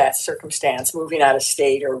relationship of that circumstance, moving out of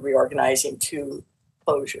state or reorganizing to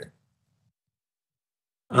closure.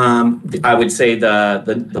 I would say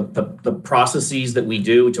the processes that we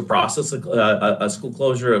do to process a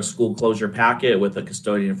school closure packet with a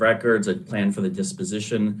custodian of records, a plan for the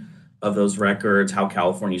disposition of those records, how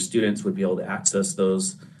California students would be able to access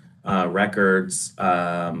those records,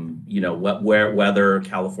 whether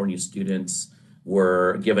California students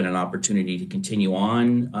were given an opportunity to continue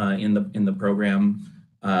on in the program,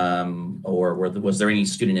 or was there any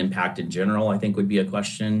student impact in general, I think would be a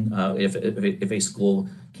question. If a school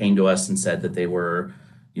came to us and said that they were,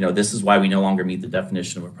 this is why we no longer meet the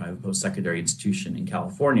definition of a private post-secondary institution in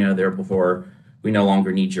California, therefore we no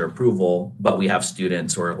longer need your approval, but we have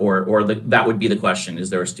students, that would be the question: is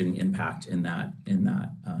there a student impact in that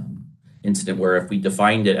incident, where if we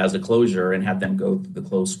defined it as a closure and had them go through the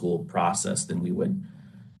closed school process, then we would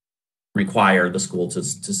require the school to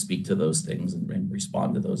speak to those things and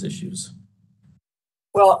respond to those issues.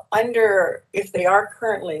 Well, if they are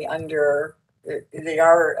currently they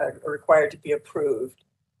are required to be approved.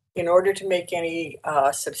 In order to make any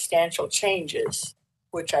substantial changes,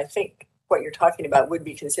 which I think what you're talking about would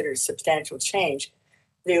be considered substantial change,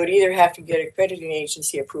 they would either have to get accrediting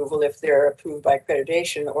agency approval if they're approved by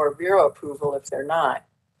accreditation, or bureau approval if they're not.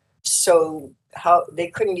 So they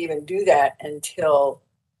couldn't even do that until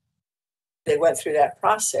they went through that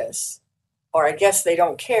process. Or I guess they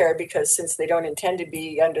don't care, because since they don't intend to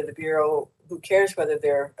be under the bureau, who cares whether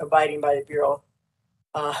they're abiding by the bureau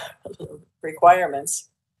requirements,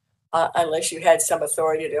 unless you had some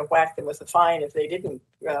authority to whack them with a fine if they didn't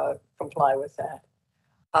comply with that.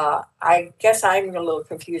 I guess I'm a little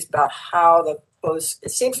confused about how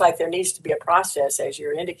it seems like there needs to be a process, as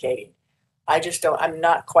you're indicating. I'm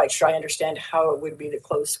not quite sure I understand how it would be the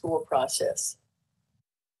closed school process.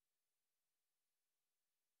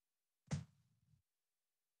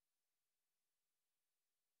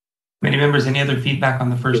 Committee members, any other feedback on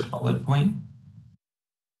the first bullet point?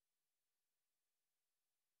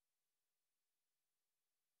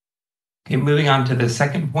 Okay, moving on to the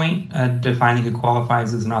second point, defining who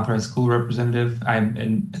qualifies as an authorized school representative.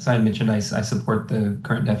 As I mentioned, I support the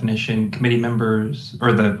current definition. Committee members,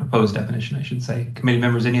 or the proposed definition, I should say. Committee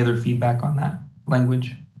members, any other feedback on that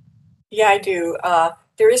language? Yeah, I do.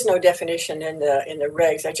 There is no definition in the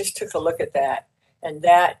regs. I just took a look at that, and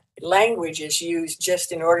that language is used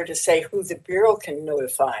just in order to say who the Bureau can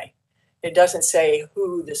notify. It doesn't say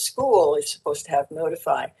who the school is supposed to have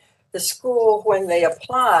notify. The school, when they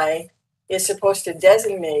apply, is supposed to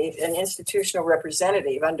designate an institutional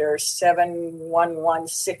representative under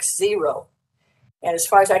 71160. And as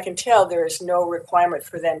far as I can tell, there is no requirement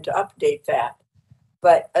for them to update that.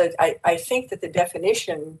 But I think that the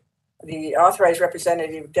definition, the authorized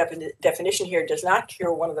representative definition here does not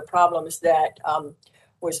cure one of the problems that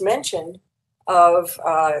was mentioned of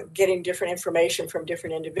getting different information from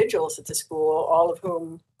different individuals at the school, all of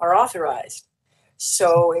whom are authorized.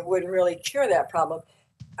 So it wouldn't really cure that problem.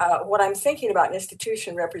 What I'm thinking about an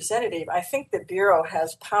institution representative, I think the Bureau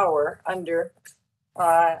has power under,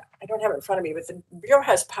 I don't have it in front of me, but the Bureau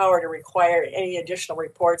has power to require any additional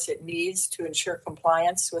reports it needs to ensure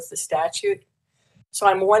compliance with the statute. So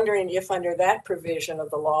I'm wondering if under that provision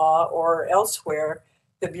of the law or elsewhere,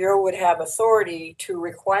 the Bureau would have authority to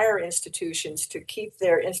require institutions to keep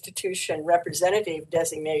their institution representative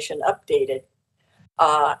designation updated.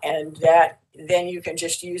 And that then you can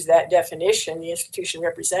just use that definition. The institution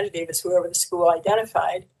representative is whoever the school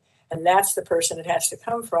identified, and that's the person it has to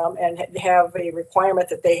come from, and have a requirement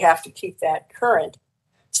that they have to keep that current,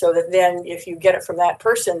 so that then if you get it from that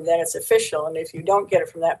person, then it's official. And if you don't get it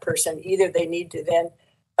from that person, either they need to then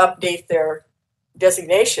update their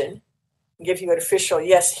designation, give you an official,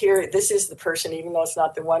 yes, here, this is the person, even though it's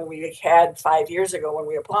not the one we had 5 years ago when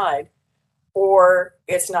we applied, or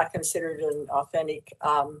it's not considered an authentic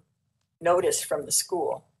notice from the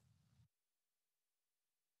school.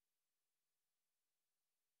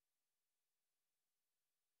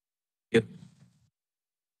 Yep.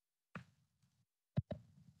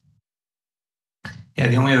 Yeah,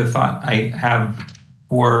 the only other thought I have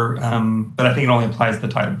for, but I think it only applies to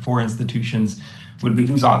the Title IV institutions, would be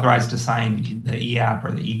who's authorized to sign the EAP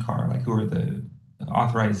or the ECAR, like who are the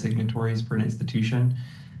authorized signatories for an institution.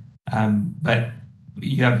 But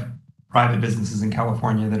you have private businesses in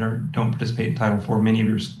California that don't participate in Title IV. Many of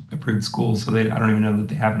your approved schools, so I don't even know that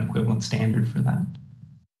they have an equivalent standard for that.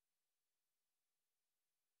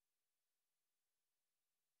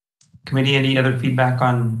 Committee, any other feedback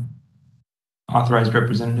on authorized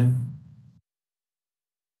representative?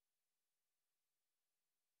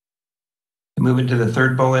 Moving to the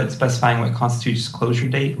third bullet, specifying what constitutes closure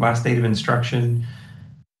date, last date of instruction.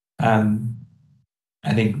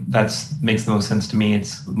 I think that makes the most sense to me.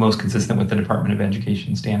 It's most consistent with the Department of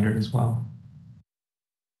Education standard as well.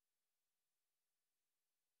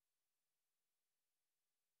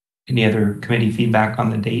 Any other committee feedback on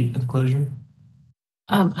the date of closure?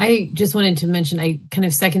 I just wanted to mention, I kind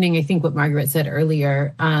of seconding, I think what Margaret said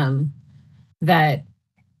earlier, that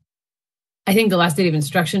I think the last date of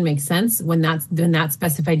instruction makes sense when that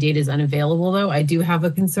specified date is unavailable. Though I do have a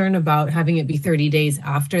concern about having it be 30 days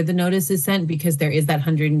after the notice is sent, because there is that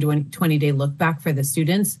 120-day look back for the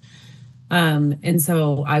students. And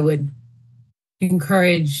so I would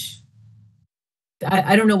encourage,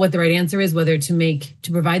 I don't know what the right answer is, whether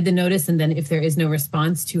to provide the notice, and then if there is no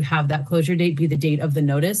response, to have that closure date be the date of the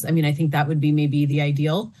notice. I mean, I think that would be maybe the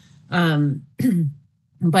ideal.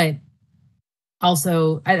 But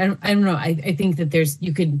also, I don't know. I think that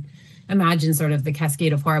you could imagine sort of the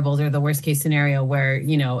cascade of horribles, or the worst case scenario where,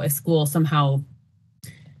 a school somehow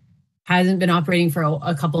hasn't been operating for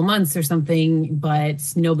a couple of months or something, but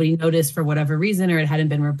nobody noticed for whatever reason, or it hadn't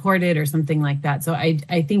been reported or something like that. So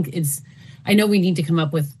I think I know we need to come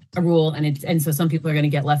up with a rule, and so some people are going to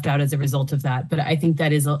get left out as a result of that. But I think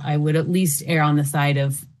that I would at least err on the side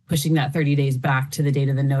of pushing that 30 days back to the date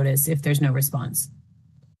of the notice if there's no response.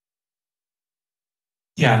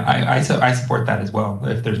 Yeah, I support that as well.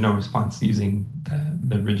 If there's no response, using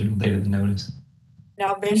the original date of the notice.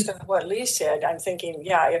 Now, based on what Lee said, I'm thinking,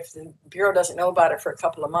 yeah, if the Bureau doesn't know about it for a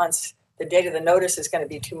couple of months, the date of the notice is going to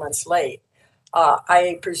be 2 months late.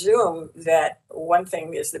 I presume that one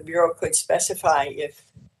thing is the Bureau could specify if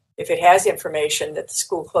it has information that the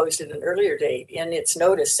school closed at an earlier date in its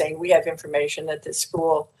notice, saying we have information that the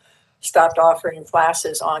school stopped offering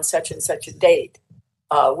classes on such and such a date,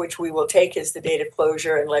 which we will take as the date of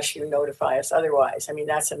closure unless you notify us otherwise. I mean,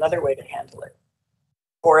 that's another way to handle it.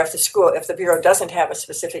 Or if the Bureau doesn't have a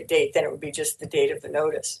specific date, then it would be just the date of the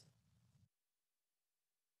notice.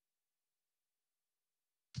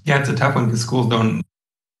 Yeah, it's a tough one because schools don't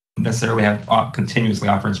necessarily have continuously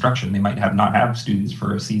offer instruction. They might not have students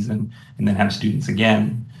for a season and then have students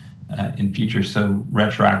again in future. So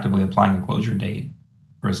retroactively applying a closure date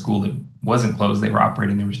for a school that wasn't closed, they were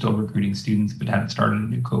operating, they were still recruiting students, but hadn't started a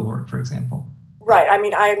new cohort, for example. Right. I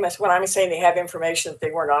mean, when I'm saying they have information that they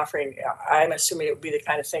weren't offering, I'm assuming it would be the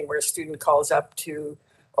kind of thing where a student calls up to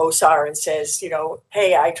OSAR and says,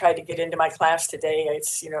 hey, I tried to get into my class today.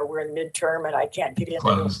 It's, we're in midterm and I can't get in.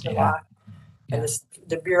 Closed, yeah. And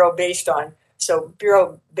the Bureau based on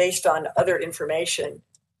other information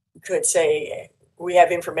could say, we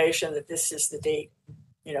have information that this is the date,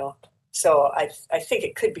 So I think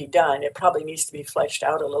it could be done. It probably needs to be fleshed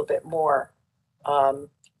out a little bit more.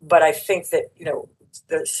 But I think that,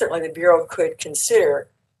 certainly the Bureau could consider,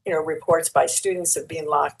 reports by students of being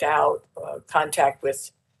locked out, contact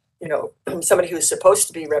with, somebody who's supposed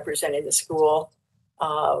to be representing the school,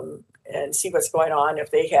 and see what's going on.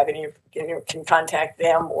 If they have any, can contact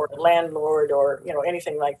them or the landlord or,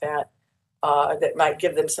 anything like that, that might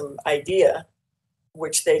give them some idea,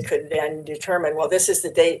 which they could then determine, well, this is the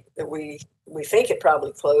date that we think it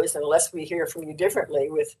probably closed, and unless we hear from you differently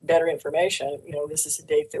with better information, this is the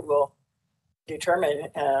date that we'll determine.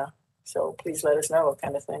 So please let us know,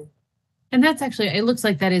 kind of thing. And that's actually, it looks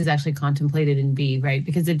like that is actually contemplated in B, right?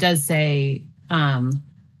 Because it does say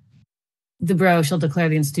the Bureau shall declare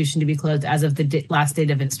the institution to be closed as of the last date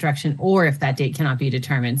of instruction, or if that date cannot be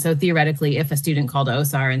determined. So theoretically, if a student called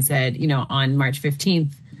OSAR and said, on March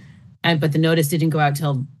 15th, but the notice didn't go out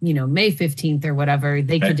till, May 15th or whatever,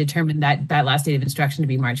 they could determine that last date of instruction to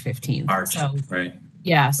be March 15th. So, right.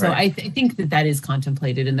 Yeah. So right. I think that is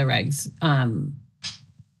contemplated in the regs.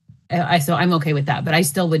 So I'm okay with that, but I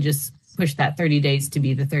still would just push that 30 days to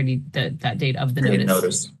be that date of the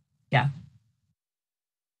notice. Yeah.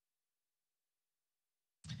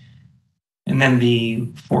 And then the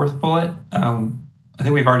fourth bullet, I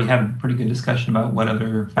think we've already had a pretty good discussion about what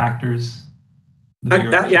other factors.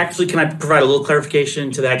 Actually, can I provide a little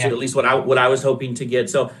clarification to that? Yeah. At least what I was hoping to get.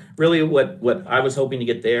 So really, what I was hoping to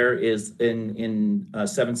get there is in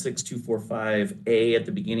 76245A at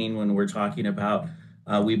the beginning when we're talking about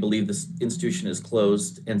we believe this institution is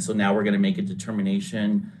closed, and so now we're going to make a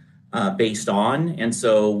determination based on. And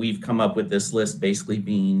so we've come up with this list basically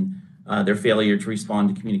being their failure to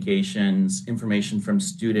respond to communications, information from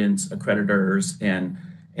students, accreditors, and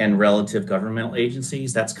relative governmental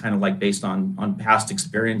agencies. That's kind of like based on past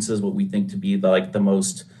experiences, what we think to be the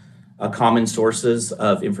most common sources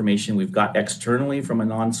of information we've got externally from a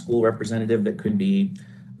non-school representative that could be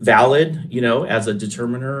valid, as a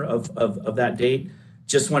determiner of that date.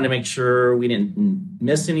 Just want to make sure we didn't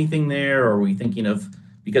miss anything there, or are we thinking of,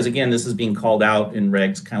 because again, this is being called out in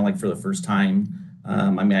regs kind of like for the first time.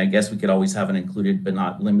 I guess we could always have an included but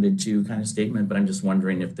not limited to kind of statement, but I'm just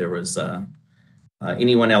wondering if there was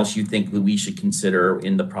anyone else you think that we should consider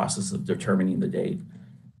in the process of determining the date.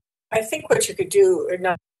 I think what you could do,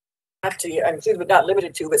 not to include but not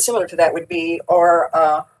limited to, but similar to that would be,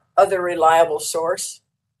 or other reliable source,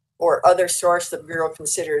 or other source the Bureau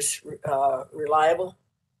considers reliable.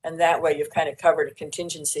 And that way you've kind of covered a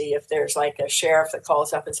contingency. If there's like a sheriff that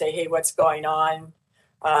calls up and say, hey, what's going on?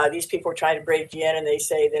 These people were trying to break you in, and they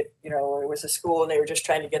say that, it was a school and they were just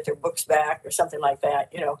trying to get their books back or something like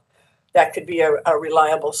that. That could be a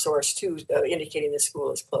reliable source too, indicating the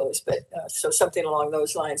school is closed. But so something along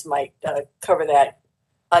those lines might cover that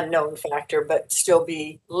unknown factor, but still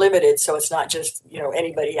be limited. So it's not just,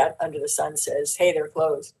 anybody under the sun says, hey, they're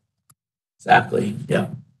closed. Exactly. Yeah.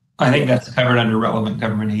 I think that's covered under relevant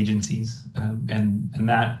government agencies, and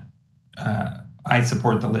that I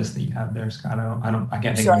support the list that you have there, Scott. I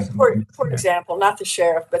can't think of for example, not the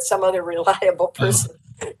sheriff, but some other reliable person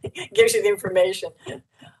gives you the information.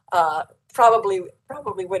 Probably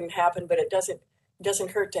wouldn't happen, but it doesn't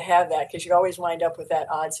hurt to have that, because you always wind up with that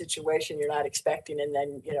odd situation you're not expecting, and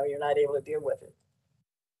then you're not able to deal with it.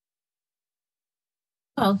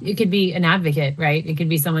 Well, it could be an advocate, right? It could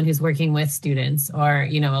be someone who's working with students, or,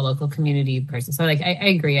 a local community person. So I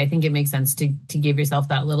agree. I think it makes sense to give yourself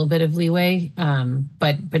that little bit of leeway.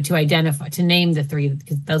 But to name the three,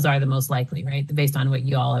 because those are the most likely, right? Based on what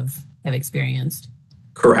you all have experienced.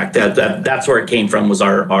 Correct. That's where it came from, was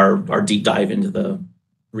our deep dive into the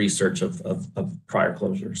research of prior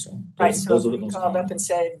closures. So right. So if you called up and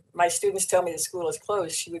said, my students tell me the school is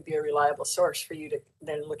closed, she would be a reliable source for you to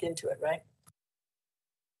then look into it, right?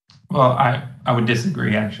 Well, I would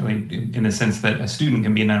disagree, actually, in the sense that a student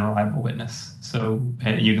can be an unreliable witness. So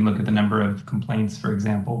you can look at the number of complaints, for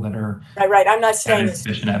example, that are right. I'm not saying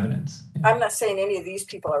sufficient evidence. Yeah. I'm not saying any of these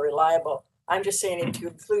people are reliable. I'm just saying if to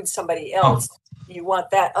include somebody else, you want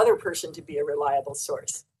that other person to be a reliable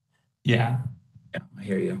source. Yeah. Yeah, I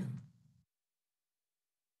hear you.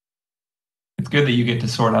 It's good that you get to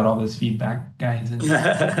sort out all this feedback, guys.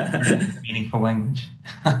 It's meaningful language.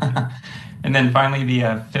 And then finally,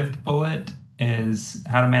 the fifth bullet is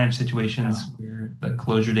how to manage situations where the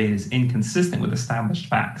closure date is inconsistent with established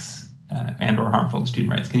facts and or harmful to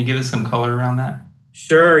student rights. Can you give us some color around that?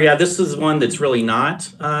 Sure. Yeah, this is one that's really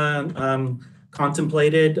not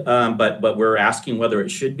contemplated, but we're asking whether it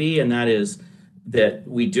should be, and that is that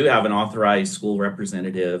we do have an authorized school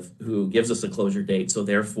representative who gives us a closure date. So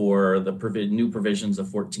therefore, the new provisions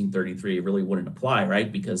of 1433 really wouldn't apply,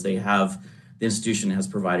 right? Because the institution has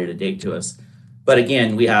provided a date to us. But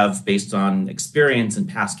again, we have, based on experience and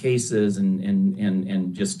past cases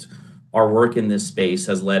and just our work in this space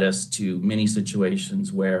has led us to many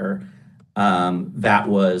situations where that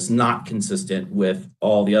was not consistent with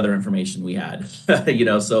all the other information we had.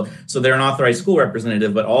 So they're an authorized school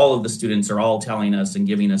representative, but all of the students are all telling us and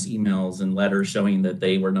giving us emails and letters showing that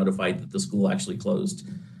they were notified that the school actually closed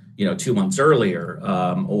 2 months earlier,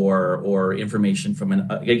 or information from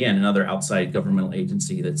another outside governmental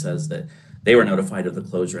agency that says that they were notified of the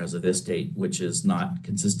closure as of this date, which is not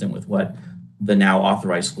consistent with what the now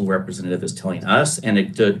authorized school representative is telling us, and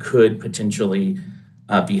it could potentially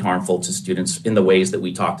be harmful to students in the ways that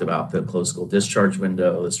we talked about: the closed school discharge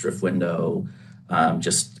window, the STRIF window,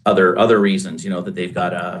 just other reasons, that they've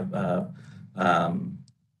got a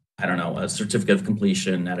certificate of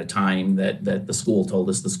completion at a time that the school told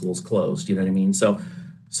us the school's closed. You know what I mean?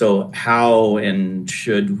 So how and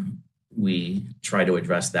should we try to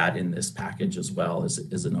address that in this package as well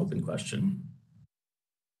is an open question.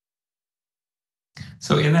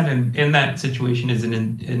 So in that situation, is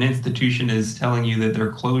an institution is telling you that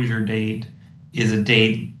their closure date is a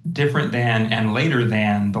date different than and later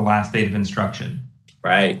than the last date of instruction.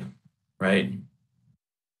 Right. I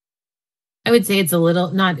would say it's a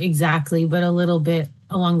little, not exactly, but a little bit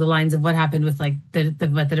along the lines of what happened with like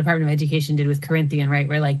what the Department of Education did with Corinthian, right?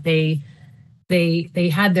 Where like they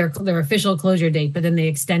had their official closure date, but then they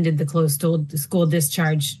extended the closed school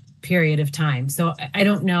discharge period of time. So I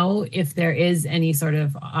don't know if there is any sort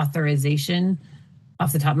of authorization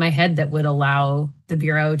off the top of my head that would allow the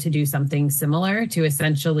Bureau to do something similar to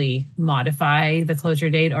essentially modify the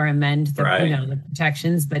closure date or amend the, the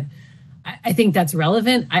protections. But I think that's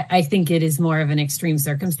relevant. I think it is more of an extreme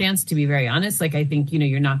circumstance, to be very honest. Like, I think,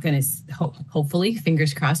 you're not going to, hopefully,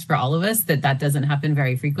 fingers crossed for all of us, that doesn't happen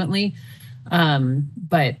very frequently.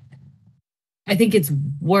 But I think it's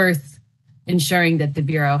worth ensuring that the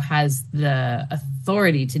Bureau has the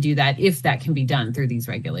authority to do that, if that can be done through these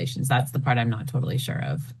regulations. That's the part I'm not totally sure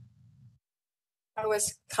of.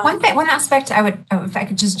 One aspect I would, if I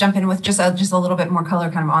could just jump in with just a little bit more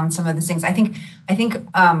color kind of on some of these things. I think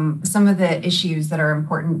some of the issues that are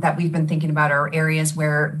important that we've been thinking about are areas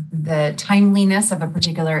where the timeliness of a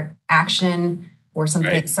particular action or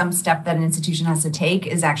some step that an institution has to take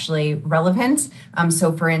is actually relevant.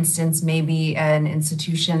 So for instance, maybe an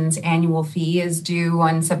institution's annual fee is due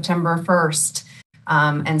on September 1st.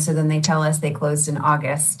 And so then they tell us they closed in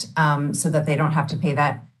August, so that they don't have to pay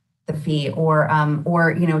the fee, or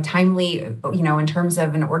timely, in terms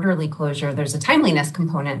of an orderly closure, there's a timeliness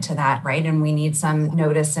component to that, right? And we need some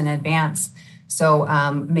notice in advance. So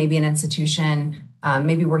maybe an institution,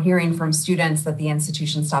 maybe we're hearing from students that the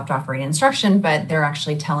institution stopped offering instruction, but they're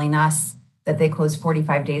actually telling us that they closed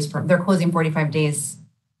 45 days they're closing 45 days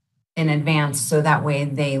in advance, so that way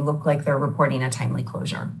they look like they're reporting a timely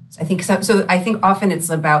closure. I think so. So I think often it's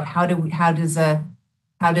about how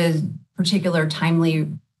does particular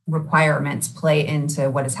timely requirements play into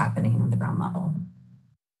what is happening on the ground level.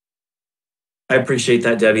 I appreciate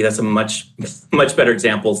that, Debbie. That's a much better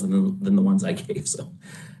examples than the ones I gave. So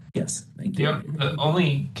yes, thank you. The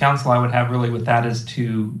only counsel I would have really with that is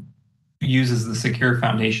to use as the secure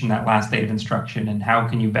foundation that last date of instruction, and how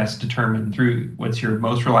can you best determine through what's your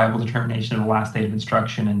most reliable determination of the last date of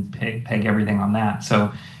instruction, and peg everything on that.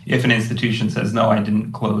 So if an institution says, no,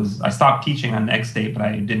 I stopped teaching on X date, but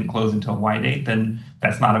I didn't close until Y date, then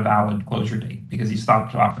that's not a valid closure date because you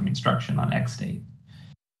stopped offering instruction on X date.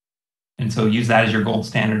 And so use that as your gold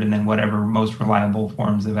standard, and then whatever most reliable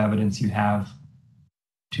forms of evidence you have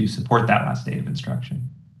to support that last date of instruction.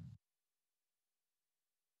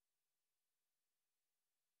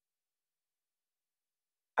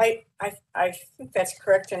 I think that's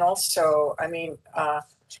correct. And also,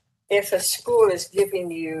 if a school is giving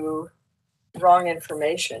you wrong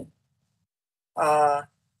information,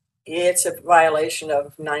 it's a violation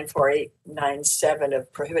of 94897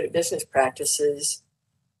 of prohibited business practices.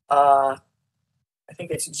 I think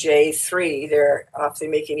it's J3. They're often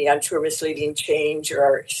making the untrue or misleading change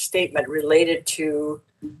or statement related to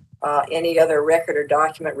any other record or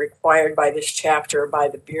document required by this chapter or by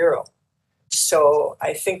the Bureau. So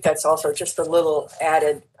I think that's also just a little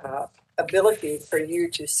added ability for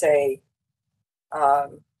you to say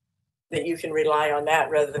that you can rely on that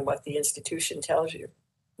rather than what the institution tells you.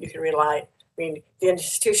 You can rely, the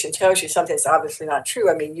institution tells you something that's obviously not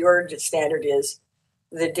true. Your standard is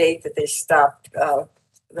the date that they stopped the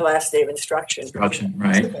last day of instruction. Instruction,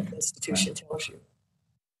 right. That's what the institution tells you.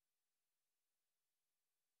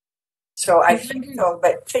 So I think so,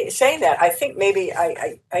 but saying that, I think maybe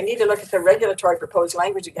I need to look at the regulatory proposed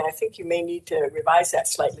language again. I think you may need to revise that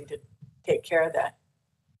slightly to take care of that.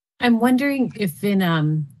 I'm wondering if in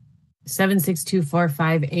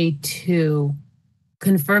 76245A2,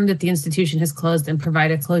 confirm that the institution has closed and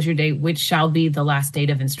provide a closure date, which shall be the last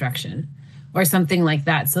date of instruction, or something like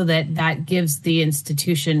that, so that gives the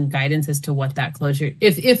institution guidance as to what that closure,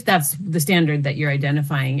 if that's the standard that you're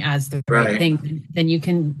identifying as the right thing, then you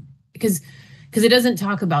can, because it doesn't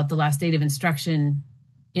talk about the last date of instruction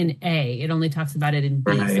in A, it only talks about it in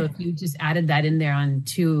B. Right. So if you just added that in there on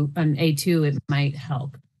A2, it might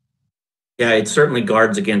help. Yeah, it certainly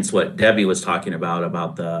guards against what Debbie was talking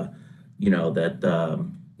about the,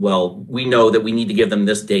 well, we know that we need to give them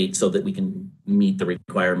this date so that we can meet the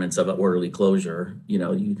requirements of an orderly closure.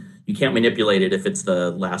 You can't manipulate it if it's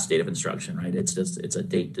the last date of instruction, right? It's a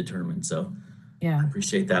date determined. So yeah, I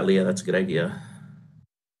appreciate that, Leah. That's a good idea.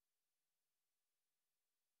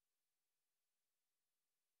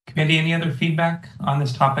 Committee, any other feedback on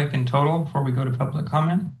this topic in total before we go to public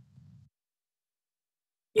comment?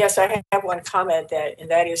 Yes, I have one comment, and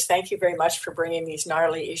that is thank you very much for bringing these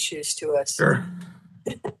gnarly issues to us. Sure.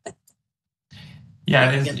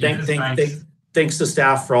 Yeah, it is nice. Thanks to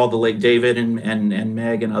staff for all the late David and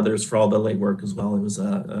Meg and others for all the late work as well. It was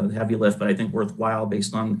a heavy lift, but I think worthwhile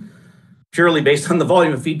purely based on the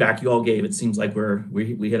volume of feedback you all gave. It seems like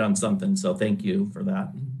we hit on something. So thank you for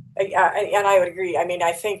that. And I would agree. I mean,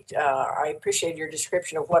 I think I appreciate your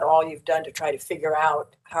description of what all you've done to try to figure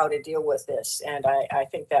out how to deal with this. And I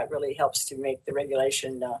think that really helps to make the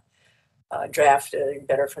regulation draft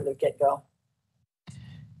better from the get-go.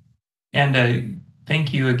 And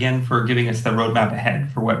thank you again for giving us the roadmap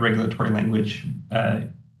ahead for what regulatory language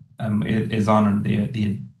is on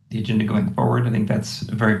the agenda going forward. I think that's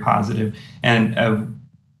very positive. And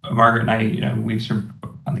Margaret and I, we've served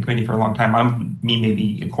on the committee for a long time.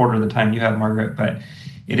 Maybe a quarter of the time you have, Margaret, but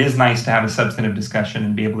it is nice to have a substantive discussion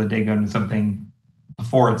and be able to dig into something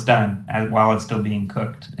before it's done, while it's still being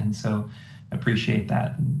cooked. And so appreciate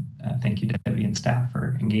that. And thank you, Debbie and staff,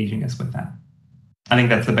 for engaging us with that. I think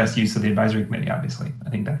that's the best use of the advisory committee, obviously.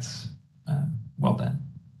 I think that's well done.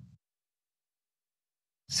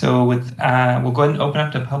 So we'll go ahead and open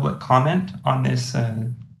up to public comment on this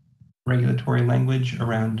regulatory language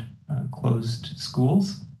around closed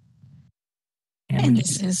schools. And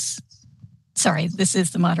this is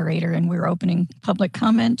the moderator, and we're opening public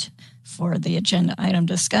comment for the agenda item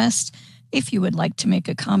discussed. If you would like to make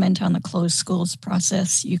a comment on the closed schools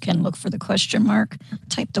process, you can look for the question mark,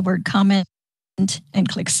 type the word comment, and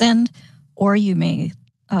click send, or you may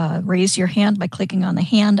raise your hand by clicking on the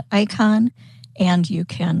hand icon, and you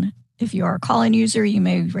can, if you are a call-in user, you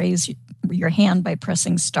may raise your hand by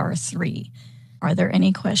pressing *3. Are there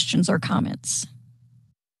any questions or comments?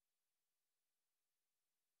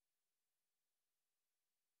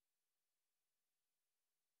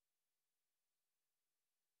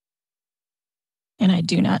 And I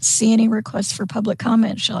do not see any requests for public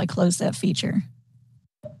comment. Shall I close that feature?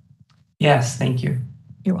 Yes, thank you.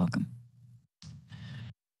 You're welcome.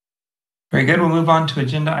 Very good. We'll move on to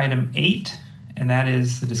agenda item 8, and that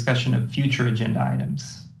is the discussion of future agenda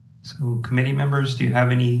items. So committee members, do you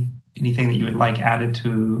have anything that you would like added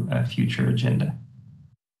to a future agenda?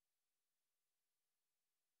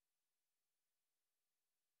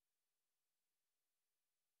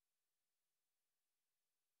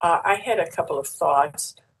 I had a couple of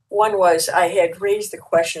thoughts. One was I had raised the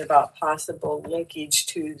question about possible linkage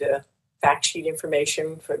to the fact sheet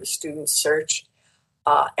information for the student search.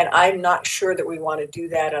 And I'm not sure that we want to do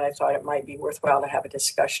that, and I thought it might be worthwhile to have a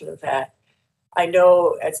discussion of that. I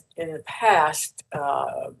know as in the past,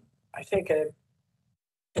 I think a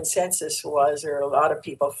consensus was, or a lot of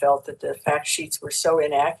people felt, that the fact sheets were so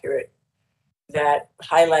inaccurate that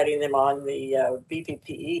highlighting them on the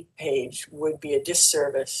BPPE page would be a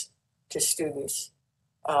disservice to students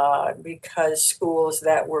because schools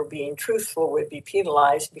that were being truthful would be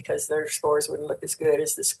penalized because their scores wouldn't look as good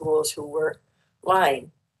as the schools who were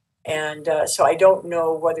lying. And so I don't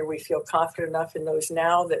know whether we feel confident enough in those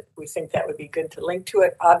now that we think that would be good to link to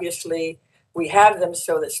it. Obviously, we have them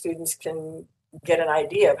so that students can get an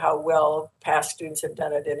idea of how well past students have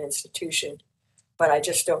done at an institution. But I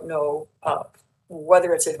just don't know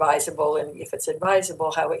whether it's advisable, and if it's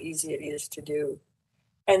advisable, how easy it is to do.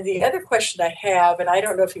 And the other question I have, and I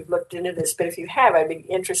don't know if you've looked into this, but if you have, I'd be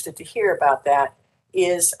interested to hear about that,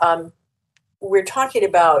 is we're talking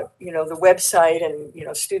about, the website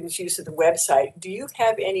and, students' use of the website. Do you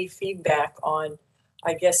have any feedback on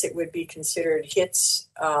I guess it would be considered hits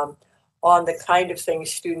on the kind of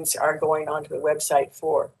things students are going onto the website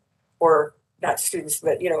for, or not students,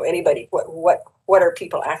 but anybody. What are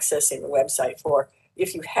people accessing the website for?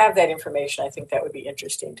 If you have that information, I think that would be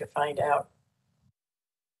interesting to find out.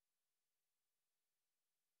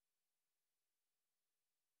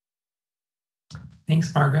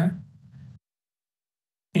 Thanks, Margaret.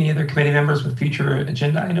 Any other committee members with future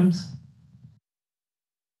agenda items?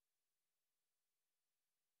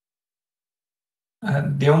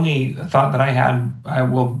 The only thought that I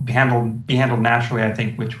had will be handled naturally, I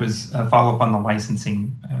think, which was a follow up on the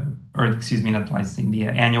licensing, or excuse me, not the licensing, the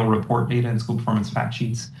annual report data and school performance fact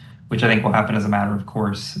sheets, which I think will happen as a matter of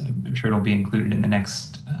course. I'm sure it'll be included in the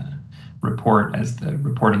next report as the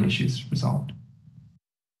reporting issues resolved.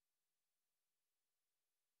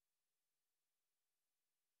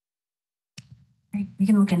 Great. We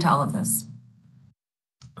can look into all of this.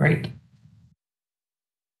 Great.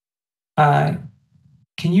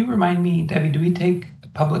 Can you remind me, Debbie, do we take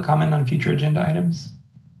public comment on future agenda items?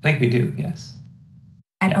 I think we do, yes.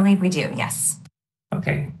 I believe we do, yes.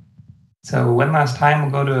 Okay. So one last time,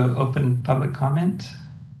 we'll go to open public comment.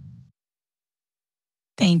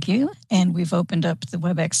 Thank you. And we've opened up the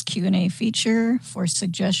WebEx Q&A feature for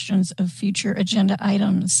suggestions of future agenda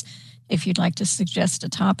items. If you'd like to suggest a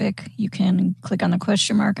topic, you can click on the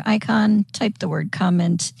question mark icon, type the word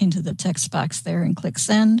comment into the text box there and click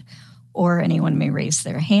send, or anyone may raise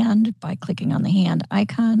their hand by clicking on the hand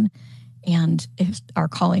icon. And if our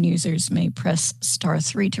calling users may press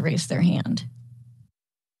 *3 to raise their hand.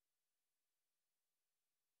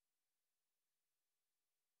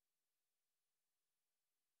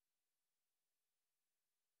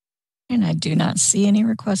 And I do not see any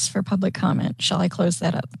requests for public comment. Shall I close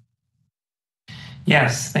that up?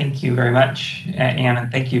 Yes, thank you very much, Anna.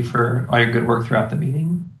 Thank you for all your good work throughout the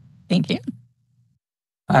meeting. Thank you.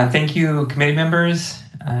 Thank you, committee members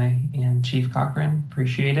and Chief Cochran.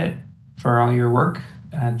 Appreciate it for all your work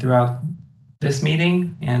throughout this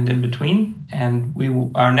meeting and in between. And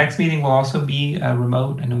our next meeting will also be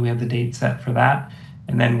remote. I know we have the date set for that.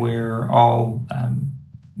 And then we're all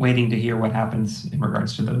waiting to hear what happens in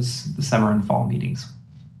regards to the summer and fall meetings,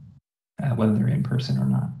 whether they're in person or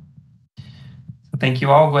not. So thank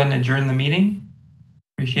you all. Go ahead and adjourn the meeting.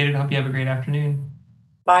 Appreciate it. Hope you have a great afternoon.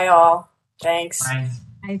 Bye all. Thanks. Bye.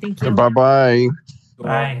 Bye, thank you. Bye-bye.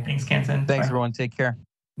 Bye. Thanks, Kenson. Thanks, Bye. everyone. Take care.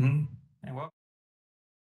 Mm-hmm.